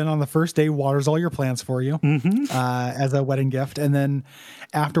spouse moves in on the first day, waters all your plants for you as a wedding gift, and then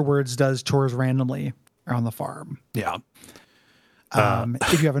afterwards does chores randomly around the farm. Yeah.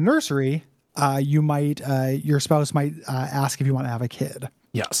 If you have a nursery, your spouse might ask if you want to have a kid.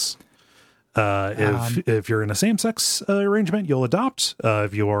 Yes. If you're in a same-sex arrangement, you'll adopt.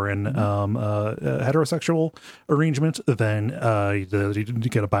 If you're in a heterosexual arrangement, then you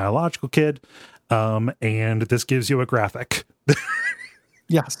get a biological kid, and this gives you a graphic.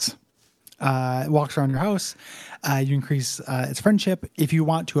 Yes. It walks around your house. You increase its friendship. If you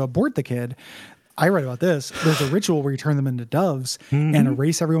want to abort the kid, I read about this. There's a ritual where you turn them into doves and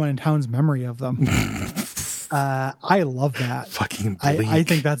erase everyone in town's memory of them. I love that. Fucking bleak. I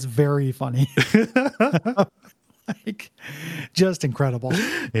think that's very funny. Like, just incredible.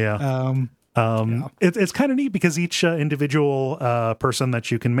 Yeah. It's kind of neat because each individual person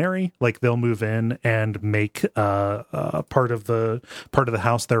that you can marry, like they'll move in and make part of the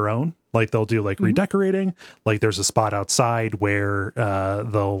house their own. Like they'll do like redecorating. Like there's a spot outside where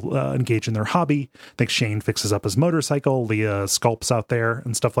they'll engage in their hobby. I think Shane fixes up his motorcycle. Leah sculpts out there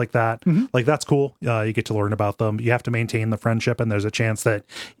and stuff like that. Like that's cool. You get to learn about them. You have to maintain the friendship, and there's a chance that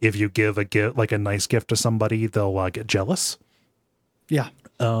if you give a nice gift to somebody, they'll get jealous. Yeah.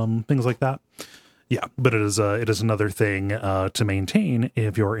 Things like that. Yeah, but it is another thing to maintain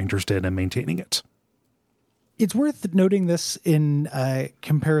if you're interested in maintaining it. It's worth noting this in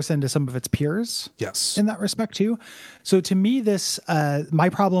comparison to some of its peers. Yes. In that respect too. So to me, this my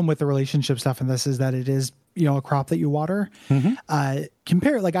problem with the relationship stuff in this is that it is, a crop that you water.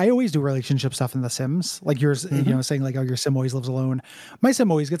 Compare, like I always do relationship stuff in The Sims, like yours, saying like, oh, your sim always lives alone. My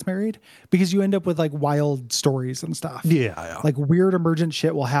sim always gets married because you end up with like wild stories and stuff. Yeah. Like weird emergent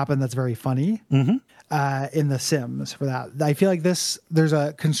shit will happen that's very funny in The Sims for that. I feel like there's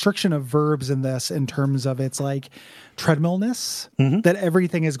a constriction of verbs in this in terms of its like treadmillness, that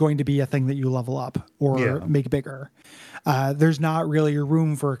everything is going to be a thing that you level up or make bigger. There's not really a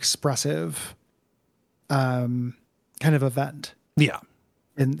room for expressive kind of event. Yeah.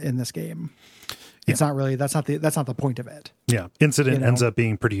 In this game. It's not really, that's not the point of it. Yeah. Incident ends up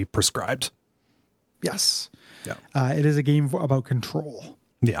being pretty prescribed. Yes. Yeah. It is a game about control.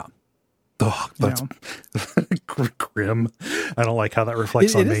 Yeah. Oh, that's grim. I don't like how that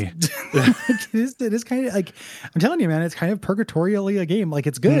reflects on me. It is kind of like, I'm telling you, man, it's kind of purgatorially a game. Like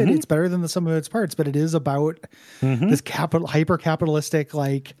it's good. It's better than the sum of its parts, but it is about this hyper capitalistic,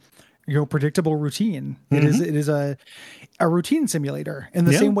 like, predictable routine. It is a routine simulator in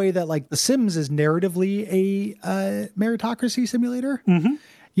the same way that like The Sims is narratively a meritocracy simulator.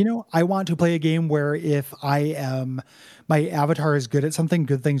 I want to play a game where if my avatar is good at something,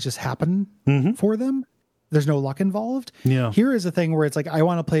 good things just happen for them. There's no luck involved. Yeah. Here is a thing where it's like, I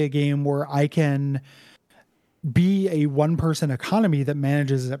want to play a game where I can be a one person economy that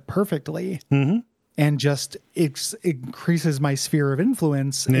manages it perfectly. And just increases my sphere of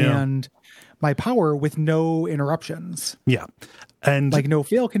influence and my power with no interruptions. Yeah. And like no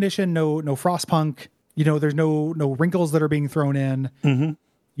fail condition, no frostpunk, there's no wrinkles that are being thrown in.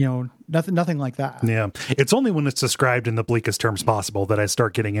 Nothing like that. Yeah. It's only when it's described in the bleakest terms possible that I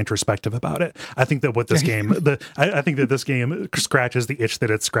start getting introspective about it. I think that what this game, I think that this game scratches the itch that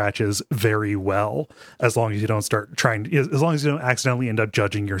it scratches very well, as long as you don't start as long as you don't accidentally end up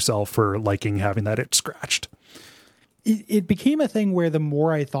judging yourself for liking having that itch scratched. It became a thing where the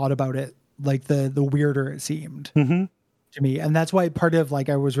more I thought about it, like the weirder it seemed. To me. And that's why part of like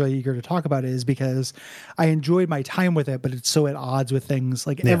I was really eager to talk about it is because I enjoyed my time with it, but it's so at odds with things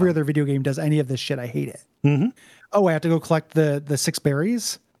like every other video game does any of this shit. I hate it. Oh, I have to go collect the 6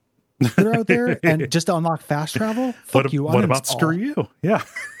 berries. that are out there, and just to unlock fast travel, fuck you. What about uninstall. screw you? Yeah.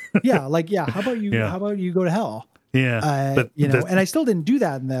 Yeah. Like, yeah. How about you? Yeah. How about you go to hell? Yeah. But and I still didn't do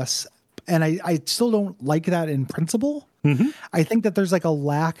that in this. And I still don't like that in principle. Mm-hmm. I think that there's like a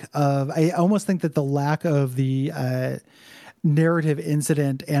lack of, I almost think that the lack of the narrative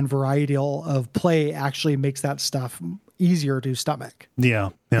incident and varietal of play actually makes that stuff easier to stomach. Yeah.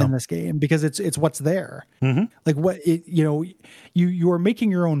 In this game, because it's what's there. Mm-hmm. Like what it, you are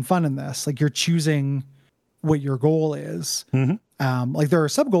making your own fun in this. Like you're choosing what your goal is. Mm-hmm. Like there are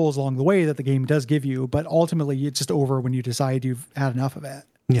sub goals along the way that the game does give you, but ultimately it's just over when you decide you've had enough of it.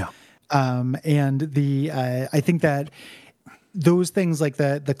 Yeah. And the I think that those things like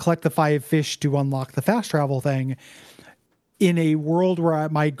the collect the 5 fish to unlock the fast travel thing, in a world where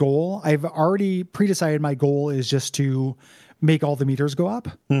I've already pre-decided my goal is just to make all the meters go up,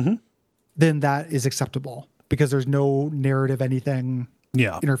 mm-hmm. then that is acceptable because there's no narrative anything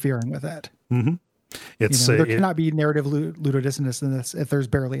interfering with it. Mm-hmm. It's there cannot be narrative ludodissonance in this if there's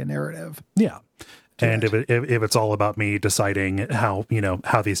barely a narrative. Yeah. And if it's all about me deciding how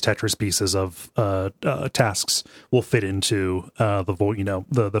these Tetris pieces of tasks will fit into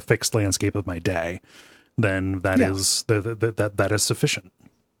the fixed landscape of my day, then that is sufficient.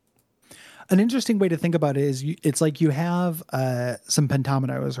 An interesting way to think about it is it's like you have some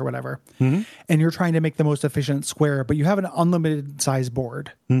pentominoes or whatever, mm-hmm. and you're trying to make the most efficient square, but you have an unlimited size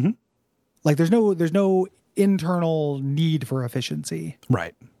board. Mm-hmm. Like there's no internal need for efficiency.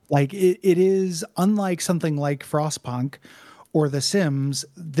 Right. Like it is unlike something like Frostpunk or The Sims,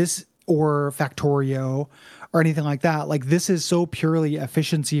 or Factorio or anything like that. Like this is so purely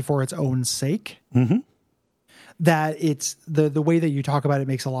efficiency for its own sake, mm-hmm. that it's the way that you talk about it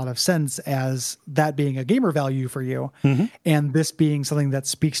makes a lot of sense as that being a gamer value for you, mm-hmm. and this being something that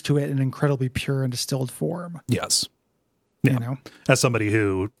speaks to it in an incredibly pure and distilled form. Yes. Yeah. As somebody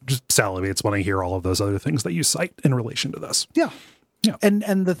who just salivates when I hear all of those other things that you cite in relation to this. Yeah. Yeah.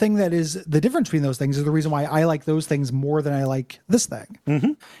 And the thing that is the difference between those things is the reason why I like those things more than I like this thing,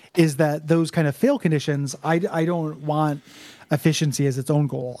 mm-hmm. is that those kind of fail conditions, I don't want efficiency as its own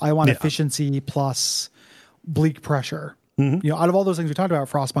goal. I want efficiency plus bleak pressure. Mm-hmm. Out of all those things we talked about,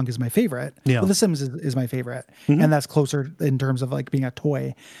 Frostpunk is my favorite. Yeah. Well, The Sims is my favorite. Mm-hmm. And that's closer in terms of like being a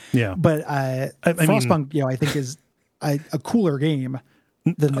toy. Yeah. But Frostpunk, I think is a cooler game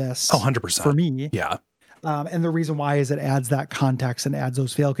than this. 100% for me. Yeah. And the reason why is it adds that context and adds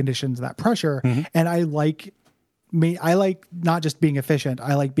those fail conditions, that pressure. Mm-hmm. And I like not just being efficient.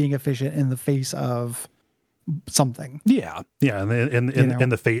 I like being efficient in the face of something. Yeah. Yeah. In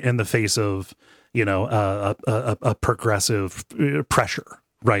the face of, a progressive pressure,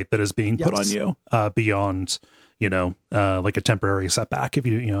 right, that is being put on you beyond, like a temporary setback if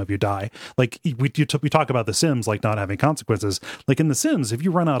you die. Like we talk about The Sims like not having consequences. Like in The Sims, if you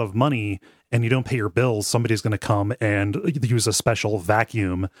run out of money and you don't pay your bills, somebody's going to come and use a special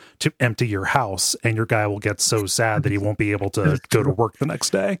vacuum to empty your house, and your guy will get so sad that he won't be able to go to work the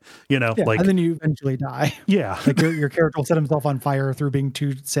next day. Like, and then you eventually die. Yeah. Like your character will set himself on fire through being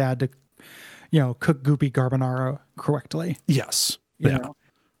too sad to, cook goopy carbonara correctly. Yes.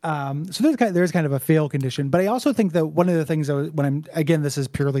 So there's kind of a fail condition, but I also think that one of the things this is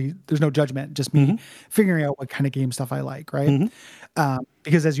purely, there's no judgment, just me mm-hmm. figuring out what kind of game stuff I like. Right. Mm-hmm.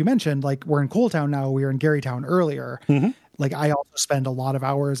 Because as you mentioned, like we're in Coaltown now, we were in Garytown earlier. Mm-hmm. Like I also spend a lot of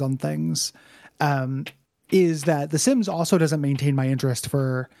hours on things, is that The Sims also doesn't maintain my interest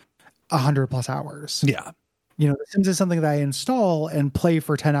for 100+ hours. Yeah. The Sims is something that I install and play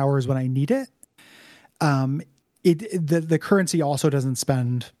for 10 hours when I need it. The currency also doesn't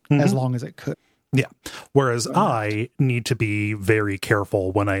spend mm-hmm. as long as it could. Yeah. Whereas I need to be very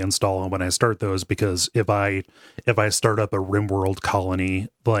careful when I install and when I start those, because if I start up a RimWorld colony,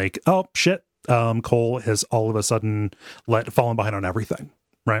 like, oh shit, Cole has all of a sudden fallen behind on everything.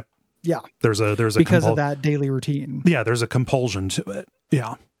 Right. Yeah. There's a because of that daily routine. Yeah. There's a compulsion to it.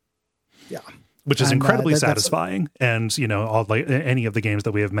 Yeah. Yeah. Which is incredibly satisfying. And, any of the games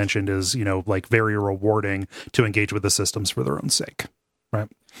that we have mentioned is, like very rewarding to engage with the systems for their own sake. Right.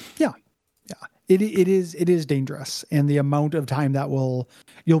 Yeah. Yeah. It is dangerous. And the amount of time that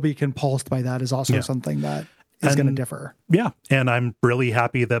you'll be compulsed by that is also something that is going to differ. Yeah. And I'm really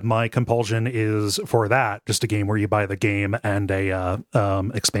happy that my compulsion is for that, just a game where you buy the game and a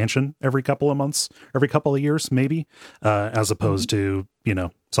expansion every couple of months, every couple of years, maybe, as opposed to,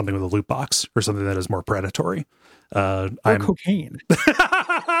 something with a loot box or something that is more predatory. Or cocaine.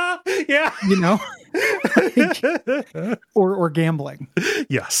 Yeah. Or gambling.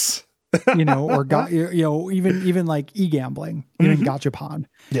 Yes. or even like e-gambling, mm-hmm. gachapon.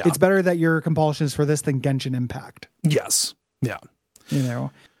 Yeah. It's better that your compulsion is for this than Genshin Impact. Yes. Yeah.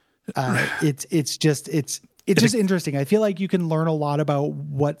 it's just interesting. I feel like you can learn a lot about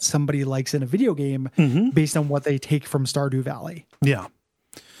what somebody likes in a video game based on what they take from Stardew Valley. Yeah.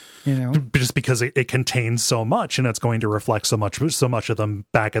 You know, just because it contains so much, and it's going to reflect so much of them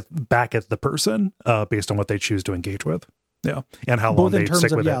back at the person, based on what they choose to engage with. Yeah. And how long they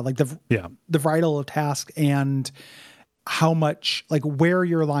stick with it. Like the variety of task and how much, like, where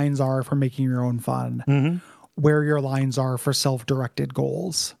your lines are for making your own fun, where your lines are for self-directed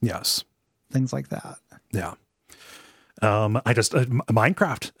goals. Yes. Things like that. Yeah.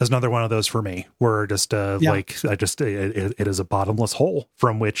 Minecraft is another one of those for me, where it is a bottomless hole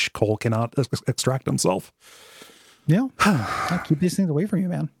from which Cole cannot extract himself. Yeah. I'll keep these things away from you,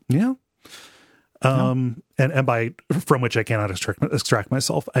 man. Yeah. And by from which I cannot extract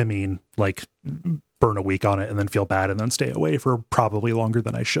myself, I mean, like, burn a week on it and then feel bad and then stay away for probably longer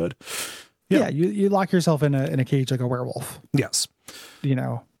than I should. Yeah. You lock yourself in a cage like a werewolf. Yes. You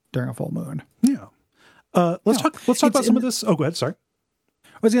know, during a full moon. Yeah. Let's talk about some of this. Oh, go ahead. Sorry. I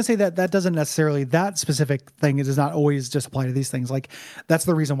was going to say that doesn't necessarily, that specific thing, it does not always just apply to these things. Like, that's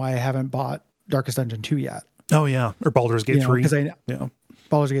the reason why I haven't bought Darkest Dungeon 2 yet. Oh yeah. Or Baldur's Gate 3. Because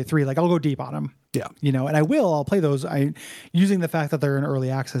Baldur's Gate 3, like, I'll go deep on them. Yeah. You know, and I'll play those. Using the fact that they're in early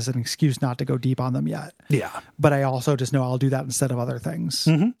access an excuse not to go deep on them yet. Yeah. But I also just know I'll do that instead of other things.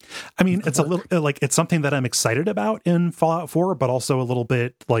 I mean, it's a little, like, it's something that I'm excited about in Fallout 4, but also a little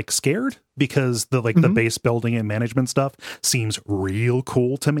bit, like, scared, because the base building and management stuff seems real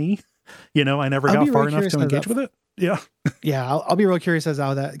cool to me. You know, I never got far enough to engage with it. Yeah. Yeah. I'll be real curious as to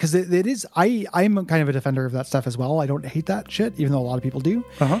how that, because it is, I'm kind of a defender of that stuff as well. I don't hate that shit, even though a lot of people do.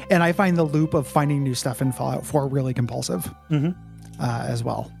 And I find the loop of finding new stuff in Fallout 4 really compulsive as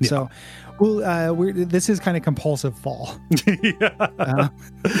well. Yeah. So this is kind of compulsive fall. Yeah.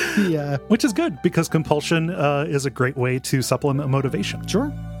 Which is good, because compulsion is a great way to supplement motivation.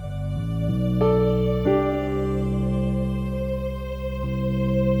 Sure.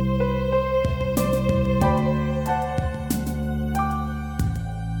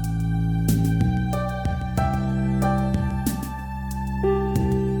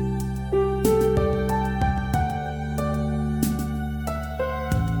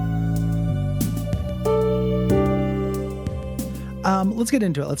 Let's get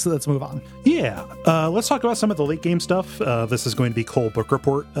into it. Let's move on. Yeah. Let's talk about some of the late game stuff. This is going to be Cole book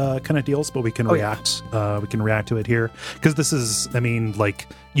report kind of deals, but we can react. We can react to it here, because this is, I mean, like,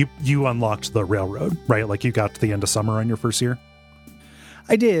 you unlocked the railroad, right? Like, you got to the end of summer on your first year.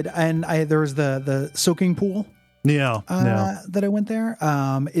 I did, and there was the soaking pool. Yeah. That I went there.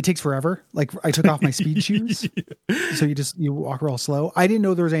 It takes forever. Like, I took off my speed shoes, so you walk real slow. I didn't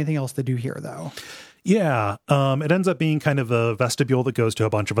know there was anything else to do here, though. Yeah. It ends up being kind of a vestibule that goes to a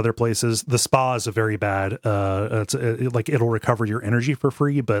bunch of other places. The spa is a very bad, it'll recover your energy for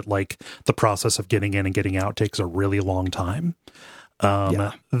free, but, like, the process of getting in and getting out takes a really long time.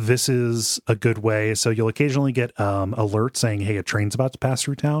 This is a good way. So you'll occasionally get alerts saying, hey, a train's about to pass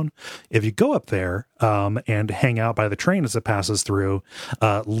through town. If you go up there and hang out by the train as it passes through,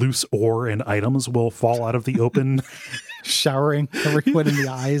 loose ore and items will fall out of the open. Showering everyone in the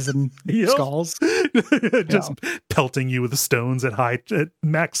eyes and skulls. Just pelting you with stones at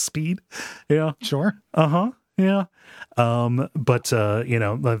max speed. Yeah. Sure. Yeah. But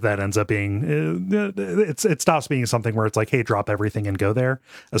that ends up being, it stops being something where it's like, hey, drop everything and go there,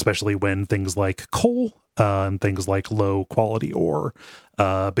 especially when things like coal and things like low quality ore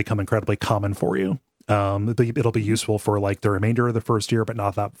become incredibly common for you. It'll be useful for, like, the remainder of the first year, but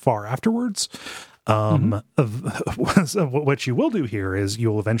not that far afterwards. So what you will do here is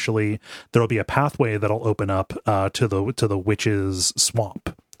there'll be a pathway that'll open up to the witch's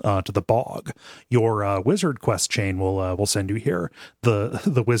swamp, to the bog. Your wizard quest chain will send you here.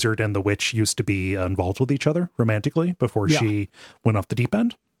 The wizard and the witch used to be involved with each other romantically before she went off the deep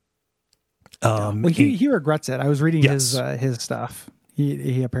end. He regrets it. I was reading his stuff.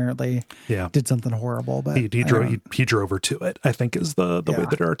 He apparently did something horrible, but he drove her to it, I think, is the way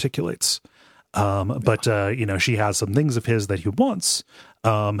that it articulates. She has some things of his that he wants,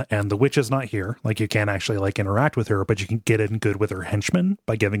 and the witch is not here. Like, you can't actually, like, interact with her, but you can get in good with her henchmen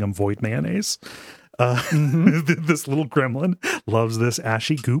by giving him void mayonnaise. This little gremlin loves this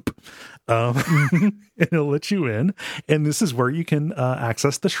ashy goop, and he'll let you in. And this is where you can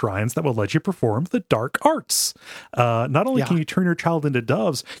access the shrines that will let you perform the dark arts. Not only can you turn your child into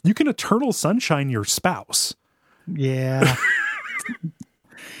doves, you can eternal sunshine your spouse. Yeah.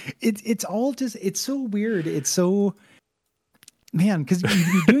 It's all just, it's so weird. It's so, man, because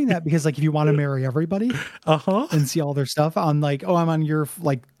you're doing that because like if you want to marry everybody and see all their stuff on like, oh, I'm on year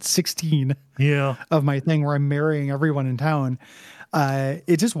like 16 of my thing where I'm marrying everyone in town.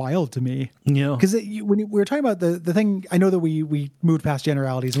 It's just wild to me. Yeah. Because when we were talking about the thing, I know that we moved past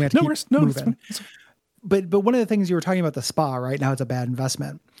generalities and we have to keep moving. But one of the things you were talking about, the spa, right? Now it's a bad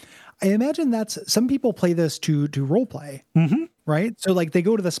investment. I imagine that's some people play this to role play, right? So like they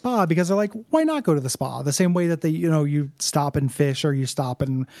go to the spa because they're like, why not go to the spa? The same way that they, you stop and fish or you stop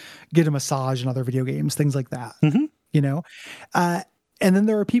and get a massage in other video games, things like that, and then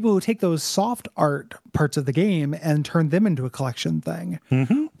there are people who take those soft art parts of the game and turn them into a collection thing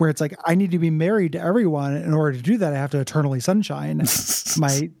where it's like, I need to be married to everyone. In order to do that, I have to eternally sunshine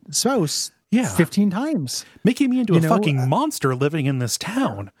my spouse 15 times. Making me into a fucking monster living in this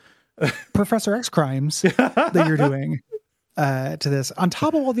town. Professor X crimes that you're doing to this on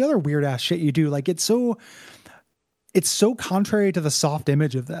top of all the other weird ass shit you do. Like it's so contrary to the soft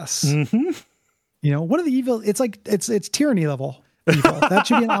image of this. One of the evil, it's like, it's tyranny level evil. That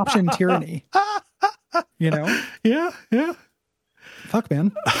should be an option, tyranny. Yeah. Fuck,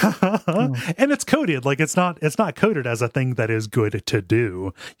 man. And it's coded. Like it's not coded as a thing that is good to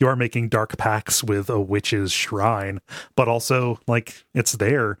do. You are making dark pacts with a witch's shrine, but also like it's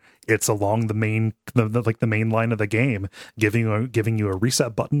there. It's along the main line of the game, giving you a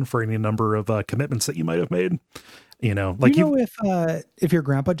reset button for any number of commitments that you might have made. If your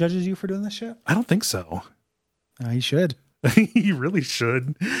grandpa judges you for doing this shit? I don't think so. He should. You really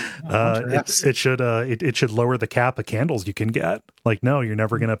should. It should lower the cap of candles you can get. Like, no, you're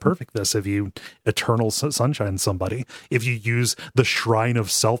never going to perfect this if you eternal sunshine somebody. If you use the shrine of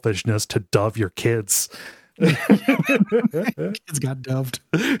selfishness to dove your kids. Kids got doved.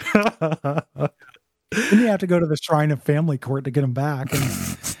 Then you have to go to the shrine of family court to get them back. And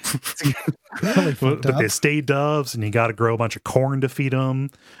really but they stay doves, and you got to grow a bunch of corn to feed them,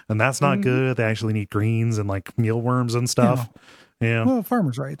 and that's not good. They actually need greens and like mealworms and stuff. Yeah. Well,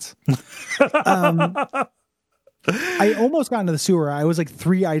 farmers' rights. I almost got into the sewer. I was like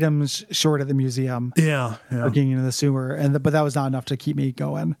 3 items short at the museum. Yeah. Getting into the sewer, but that was not enough to keep me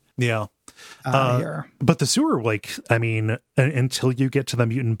going. Yeah. Here. But the sewer, until you get to the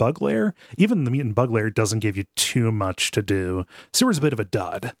mutant bug lair, even the mutant bug lair doesn't give you too much to do. Sewer's a bit of a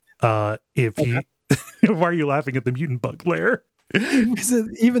dud. Why are you laughing at the mutant bug lair? Because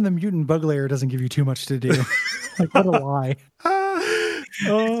even the mutant bug lair doesn't give you too much to do. Like, what a lie. It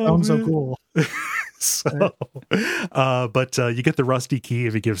sounds so cool. But you get the rusty key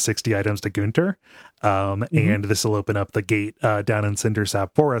if you give 60 items to Gunter, and this will open up the gate down in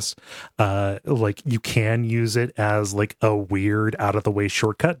Cindersap Forest. You can use it as like a weird out of the way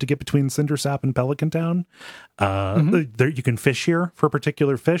shortcut to get between Cindersap and Pelican Town. There you can fish here for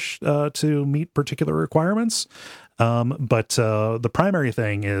particular fish to meet particular requirements. But the primary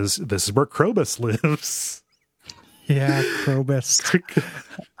thing is this is where Krobus lives. Yeah, Krobus.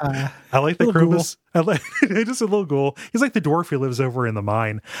 I like the Krobus. Just a little ghoul. He's like the dwarf who lives over in the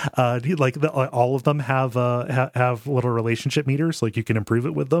mine. All of them have little relationship meters. Like you can improve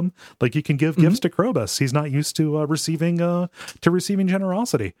it with them. Like you can give gifts to Krobus. He's not used to receiving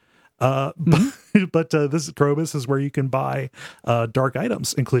generosity. But this Krobus is where you can buy dark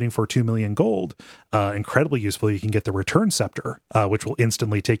items, including for 2 million gold. Incredibly useful. You can get the return scepter, which will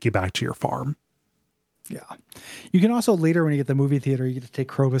instantly take you back to your farm. Yeah. You can also later, when you get the movie theater, you get to take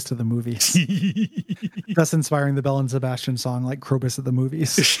Krobus to the movies. Thus inspiring the Belle and Sebastian song, like Krobus at the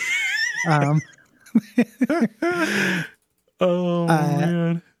movies. Man.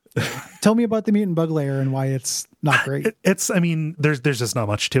 Tell me about the mutant bug lair and why it's not great. There's just not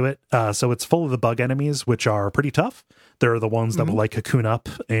much to it. So it's full of the bug enemies, which are pretty tough. They're the ones that will like cocoon up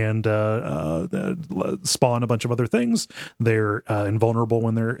and spawn a bunch of other things. They're invulnerable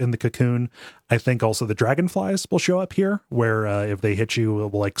when they're in the cocoon. I think also the dragonflies will show up here, where if they hit you,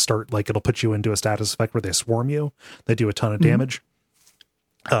 it will it'll put you into a status effect where they swarm you. They do a ton of damage.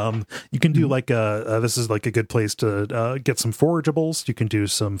 You can do this is like a good place to get some forageables. You can do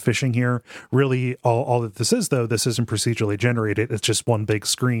some fishing here. Really, all that this is, though, this isn't procedurally generated. It's just one big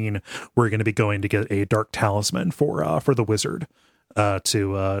screen. We're going to be going to get a dark talisman for the wizard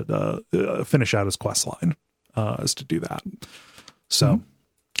to finish out his quest line, is to do that. So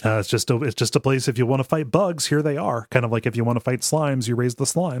it's just a place if you want to fight bugs. Here they are. Kind of like if you want to fight slimes, you raise the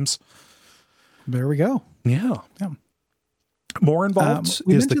slimes. There we go. Yeah. More involved.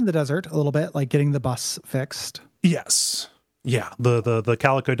 We mentioned the desert a little bit, like getting the bus fixed. Yes. Yeah. The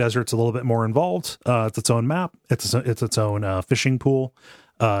Calico Desert's a little bit more involved. It's its own map. It's its own fishing pool.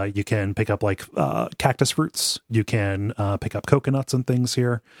 You can pick up cactus fruits. You can pick up coconuts and things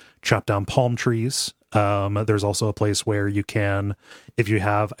here. Chop down palm trees. There's also a place where you can, if you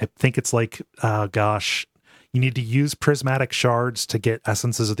have, I think it's like, you need to use prismatic shards to get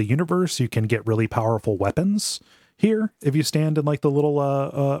essences of the universe. You can get really powerful weapons here if you stand in like the little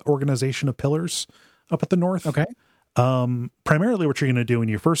organization of pillars up at the north. Okay. Primarily what you're going to do when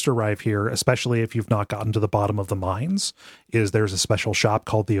you first arrive here, especially if you've not gotten to the bottom of the mines, is there's a special shop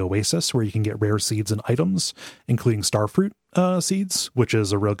called the Oasis where you can get rare seeds and items, including starfruit seeds, which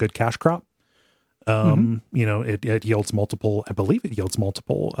is a real good cash crop. It yields multiple, I believe it yields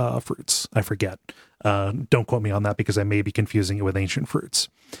multiple fruits. I forget. Don't quote me on that because I may be confusing it with ancient fruits.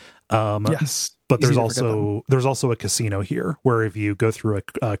 Yes. But there's also a casino here where if you go through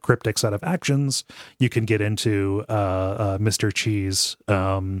a cryptic set of actions, you can get into Mr. Cheese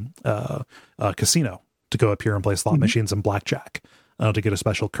casino to go up here and play slot machines and blackjack to get a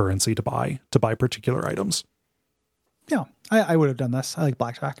special currency to buy particular items. Yeah, I would have done this. I like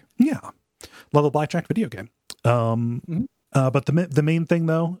blackjack. Yeah. Love a blackjack video game. But the main thing,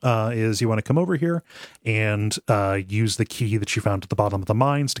 though, is you want to come over here and use the key that you found at the bottom of the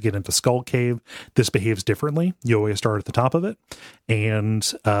mines to get into Skull Cave. This behaves differently. You always start at the top of it, and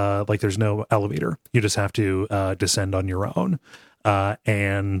there's no elevator. You just have to descend on your own.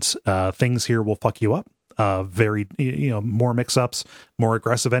 And things here will fuck you up. Very, more mix-ups, more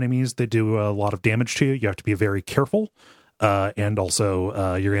aggressive enemies. They do a lot of damage to you. You have to be very careful. And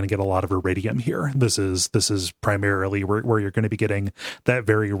also, you're going to get a lot of iridium here. This is primarily where you're going to be getting that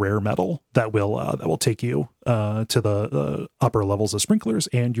very rare metal that will take you to the upper levels of sprinklers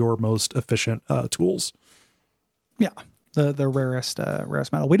and your most efficient tools. Yeah, the rarest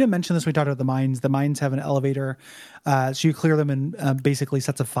metal. We didn't mention this when we talked about the mines. The mines have an elevator, so you clear them in basically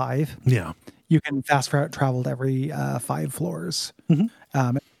sets of 5. Yeah, you can fast travel to every 5 floors.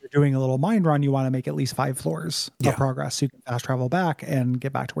 Doing a little mine run, you want to make at least 5 floors of progress so you can fast travel back and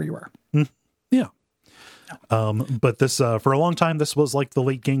get back to where you were. Yeah. But this, for a long time, this was like the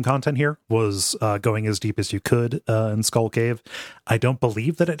late game content here was going as deep as you could in Skull Cave. I don't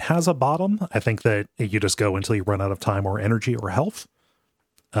believe that it has a bottom. I think that you just go until you run out of time or energy or health.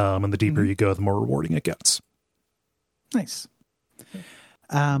 And the deeper you go, the more rewarding it gets. Nice.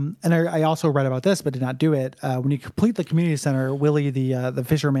 And I also read about this, but did not do it. When you complete the community center, Willie, the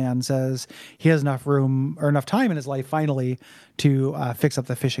fisherman, says he has enough room or enough time in his life finally to fix up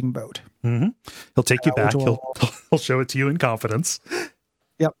the fishing boat. He'll take you back. He'll show it to you in confidence.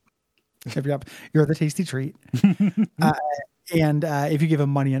 Yep. You're the tasty treat. And if you give him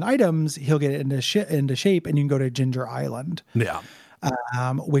money and items, he'll get it into shape, and you can go to Ginger Island. Yeah.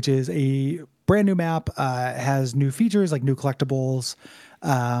 Which is a brand new map, has new features like new collectibles,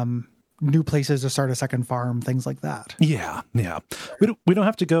 new places to start a second farm, things like that. Yeah. We don't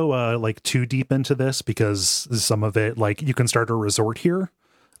have to go too deep into this because some of it, like you can start a resort here.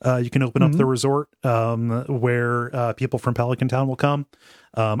 You can open up the resort where people from Pelican Town will come.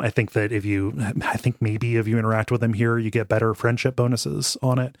 I think maybe if you interact with them here, you get better friendship bonuses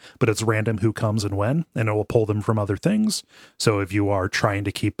on it, but it's random who comes and when, and it will pull them from other things. So if you are trying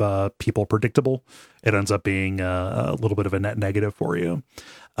to keep people predictable, it ends up being a little bit of a net negative for you.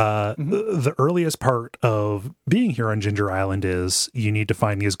 The earliest part of being here on Ginger Island is you need to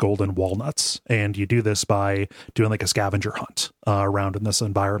find these golden walnuts, and you do this by doing like a scavenger hunt around in this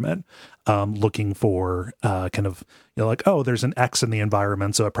environment, looking for oh, there's an X in the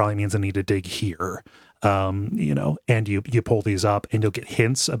environment, so it probably means I need to dig here. And you pull these up, and you'll get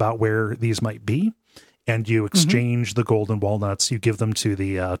hints about where these might be. And you exchange the golden walnuts. You give them to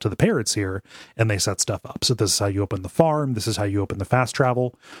the parrots here, and they set stuff up. So this is how you open the farm. This is how you open the fast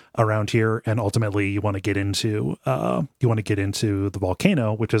travel around here. And ultimately, you want to get into the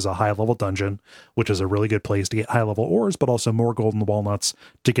volcano, which is a high level dungeon, which is a really good place to get high level ores, but also more golden walnuts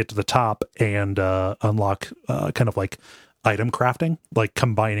to get to the top and unlock kind of like item crafting, like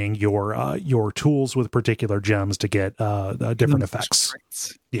combining your tools with particular gems to get different effects.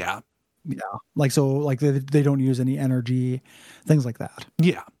 Yeah. They don't use any energy, things like that.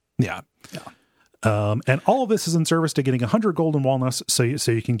 Yeah. And all of this is in service to getting 100 golden walnuts, so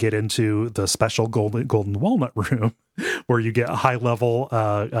you can get into the special golden walnut room, where you get high level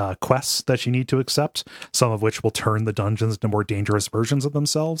quests that you need to accept, some of which will turn the dungeons into more dangerous versions of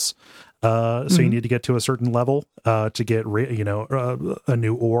themselves. So you need to get to a certain level to get a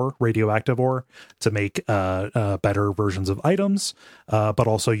new ore, radioactive ore, to make better versions of items. But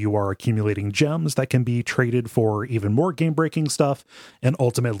also you are accumulating gems that can be traded for even more game breaking stuff. And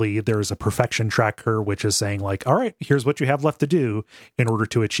ultimately there's a perfection tracker, which is saying like, all right, here's what you have left to do in order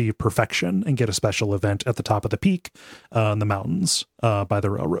to achieve perfection and get a special event at the top of the peak in the mountains by the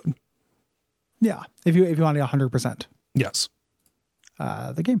railroad. Yeah, if you want to 100%. Yes.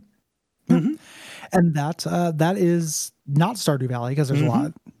 The game. And that is not Stardew Valley, because there's a lot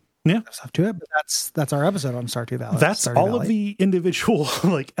of stuff to it, but that's our episode on Stardew Valley. That's Stardew all Valley. of the individual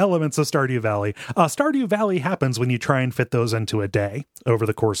like elements of Stardew Valley. Stardew Valley happens when you try and fit those into a day over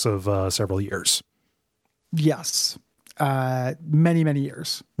the course of several years. Yes. Many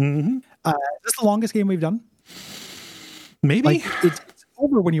years. Mm-hmm. Is this the longest game we've done? Maybe. Like, it's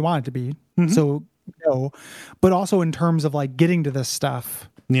over when you want it to be. Mm-hmm. So no, but also in terms of like getting to this stuff,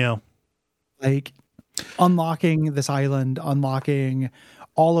 Yeah. like unlocking this island, unlocking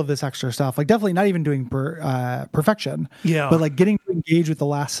all of this extra stuff, like definitely not even doing perfection. Yeah. But like getting to engage with the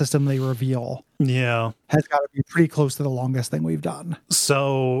last system they reveal. Yeah. Has got to be pretty close to the longest thing we've done.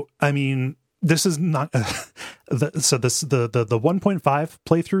 So, I mean, this is not the 1.5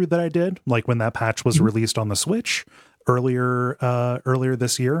 playthrough that I did, like when that patch was released on the Switch earlier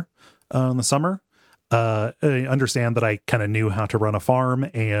this year in the summer. I understand that I kind of knew how to run a farm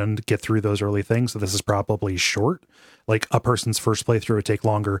and get through those early things. So this is probably short. Like a person's first playthrough would take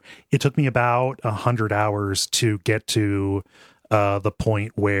longer. It took me about 100 hours to get to the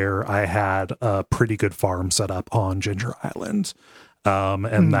point where I had a pretty good farm set up on Ginger Island.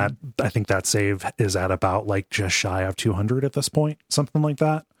 And that, I think that save is at about like just shy of 200 at this point, something like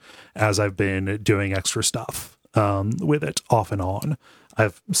that, as I've been doing extra stuff with it off and on.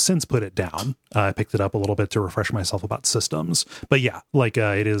 I've since put it down. I picked it up a little bit to refresh myself about systems, but yeah, like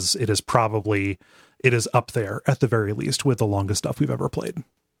it is up there at the very least with the longest stuff we've ever played.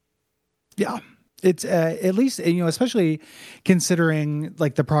 Yeah. It's at least, you know, especially considering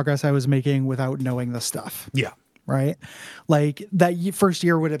like the progress I was making without knowing the stuff. Yeah. Right. Like that first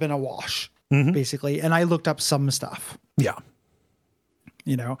year would have been a wash basically. And I looked up some stuff. Yeah.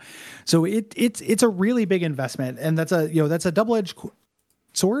 You know, so it's a really big investment, and that's a double-edged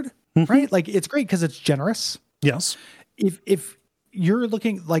sword, right? Like it's great because it's generous. Yes. If you're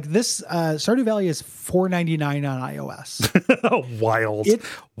looking like this, Stardew Valley is $4.99 on iOS. Wild.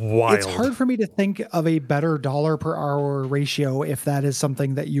 It's hard for me to think of a better dollar per hour ratio if that is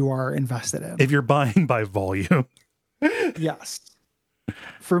something that you are invested in. If you're buying by volume. Yes.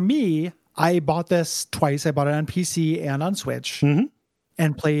 For me, I bought this twice. I bought it on PC and on Switch.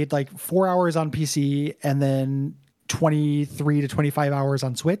 And played like 4 hours on PC and then 23 to 25 hours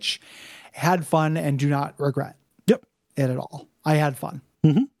on Switch. Had fun and do not regret it at all. I had fun.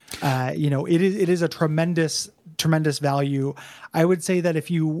 You know, it is a tremendous value. I would say that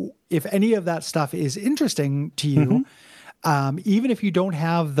if any of that stuff is interesting to you, even if you don't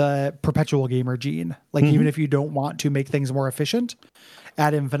have the perpetual gamer gene, like even if you don't want to make things more efficient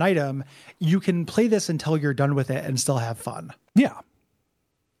ad infinitum, you can play this until you're done with it and still have fun. Yeah.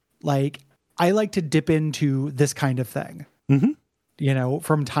 Like, I like to dip into this kind of thing, you know,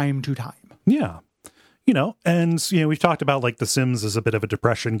 from time to time. Yeah. You know, and, you know, we've talked about like The Sims as a bit of a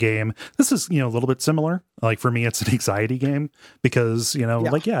depression game. This is, you know, a little bit similar. Like for me, it's an anxiety game because, you know,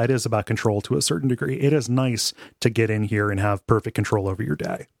 like, yeah, it is about control to a certain degree. It is nice to get in here and have perfect control over your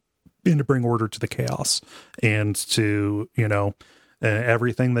day and to bring order to the chaos and to, you know,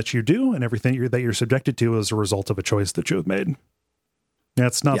 everything that you do and everything that you're subjected to is a result of a choice that you have made.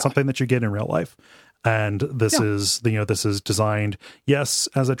 That's not something that you get in real life. And this is, you know, this is designed, yes,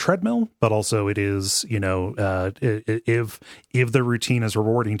 as a treadmill, but also it is, you know, if the routine is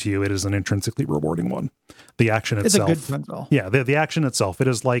rewarding to you, it is an intrinsically rewarding one. The action itself. It's a good treadmill. Yeah. The action itself, it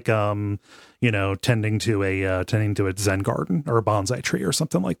is like, you know, tending to a Zen garden or a bonsai tree or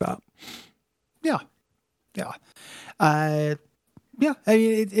something like that. Yeah. Yeah. I mean,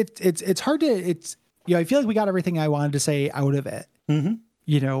 it's hard to, you know, I feel like we got everything I wanted to say out of it.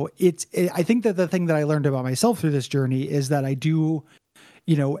 You know, I think that the thing that I learned about myself through this journey is that I do,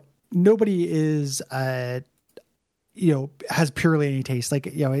 you know, nobody is, you know, has purely any taste. Like,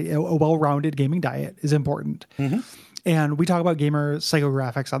 you know, a well-rounded gaming diet is important. And we talk about gamer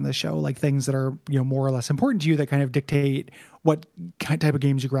psychographics on this show, like things that are, you know, more or less important to you that kind of dictate what type of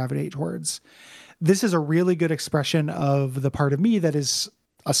games you gravitate towards. This is a really good expression of the part of me that is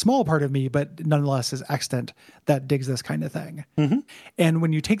a small part of me, but nonetheless is extant, that digs this kind of thing. And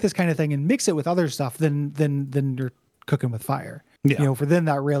when you take this kind of thing and mix it with other stuff, then you're cooking with fire. You know, for then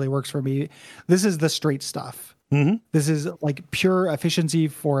that really works for me. This is the straight stuff. This is like pure efficiency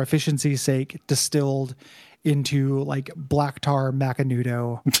for efficiency's sake, distilled into like black tar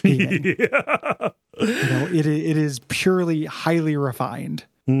macanudo gaming. You know, it is purely highly refined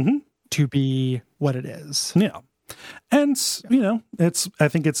to be what it is. Yeah. And, you know, I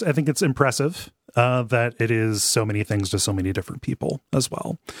think it's impressive that it is so many things to so many different people as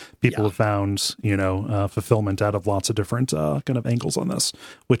well. People have found, you know, fulfillment out of lots of different kind of angles on this,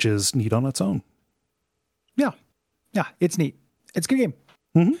 which is neat on its own. Yeah. Yeah. It's neat. It's a good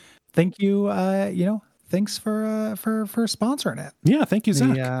game. thank you. Thanks for sponsoring it. Yeah, thank you,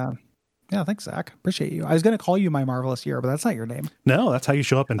 Zach. Yeah, thanks, Zach. Appreciate you. I was going to call you My Marvelous Year, but that's not your name. No, that's how you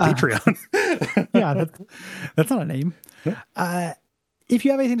show up in Patreon. Yeah, that's not a name. If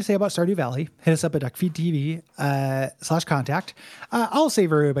you have anything to say about Stardew Valley, hit us up at duckfeedtv/contact. I'll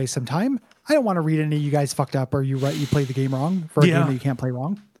save everybody some time. I don't want to read any of you guys fucked up or you played the game wrong for a game that you can't play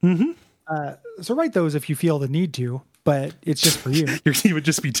wrong. So write those if you feel the need to, but it's just for you. You would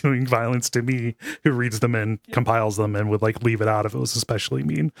just be doing violence to me, who reads them and compiles them, and would like leave it out if it was especially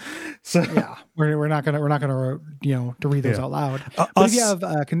mean. So yeah, we're not gonna to read those out loud. But if you have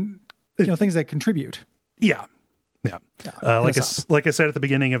things that contribute, yeah. Like I said at the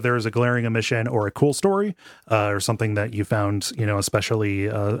beginning, if there is a glaring omission or a cool story, or something that you found especially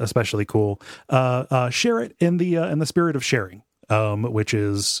cool, share it in the spirit of sharing. Which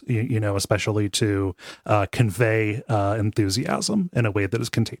is, especially to convey enthusiasm in a way that is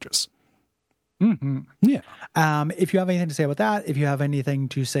contagious. Mm-hmm. Yeah. If you have anything to say about that, if you have anything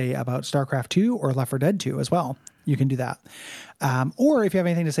to say about StarCraft 2 or Left 4 Dead 2 as well, you can do that. Or if you have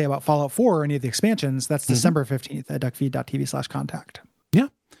anything to say about Fallout 4 or any of the expansions, that's December 15th at duckfeed.tv/contact. Yeah.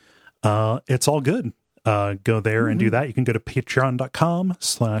 It's all good. Go there and do that. You can go to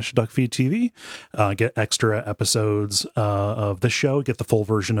patreon.com/duckfeedtv, get extra episodes of the show, get the full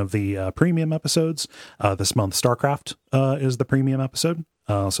version of the premium episodes. This month, StarCraft is the premium episode.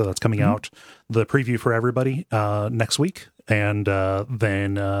 So that's coming out, the preview for everybody next week. And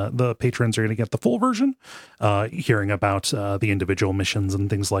then the patrons are going to get the full version, hearing about the individual missions and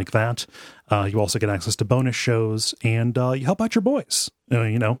things like that. You also get access to bonus shows, and you help out your boys.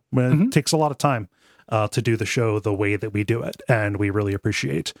 It takes a lot of time to do the show the way that we do it. And we really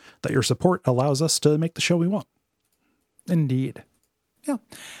appreciate that your support allows us to make the show we want. Indeed. Yeah.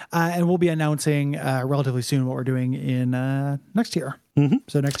 And we'll be announcing relatively soon what we're doing in next year.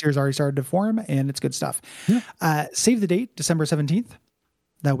 So next year's already started to form, and it's good stuff. Yeah. Save the date, December 17th,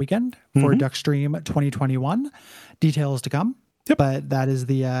 that weekend, for Duckstream 2021. Details to come. Yep. But that is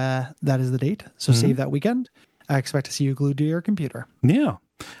the date. So save that weekend. I expect to see you glued to your computer. Yeah.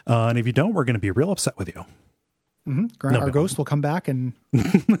 And if you don't, we're going to be real upset with you. Our ghost will come back and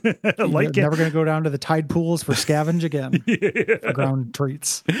never going to go down to the tide pools for scavenge again for ground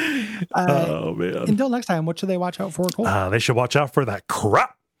treats. Oh, man. Until next time, what should they watch out for, Cole? They should watch out for that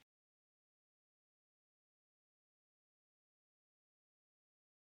crop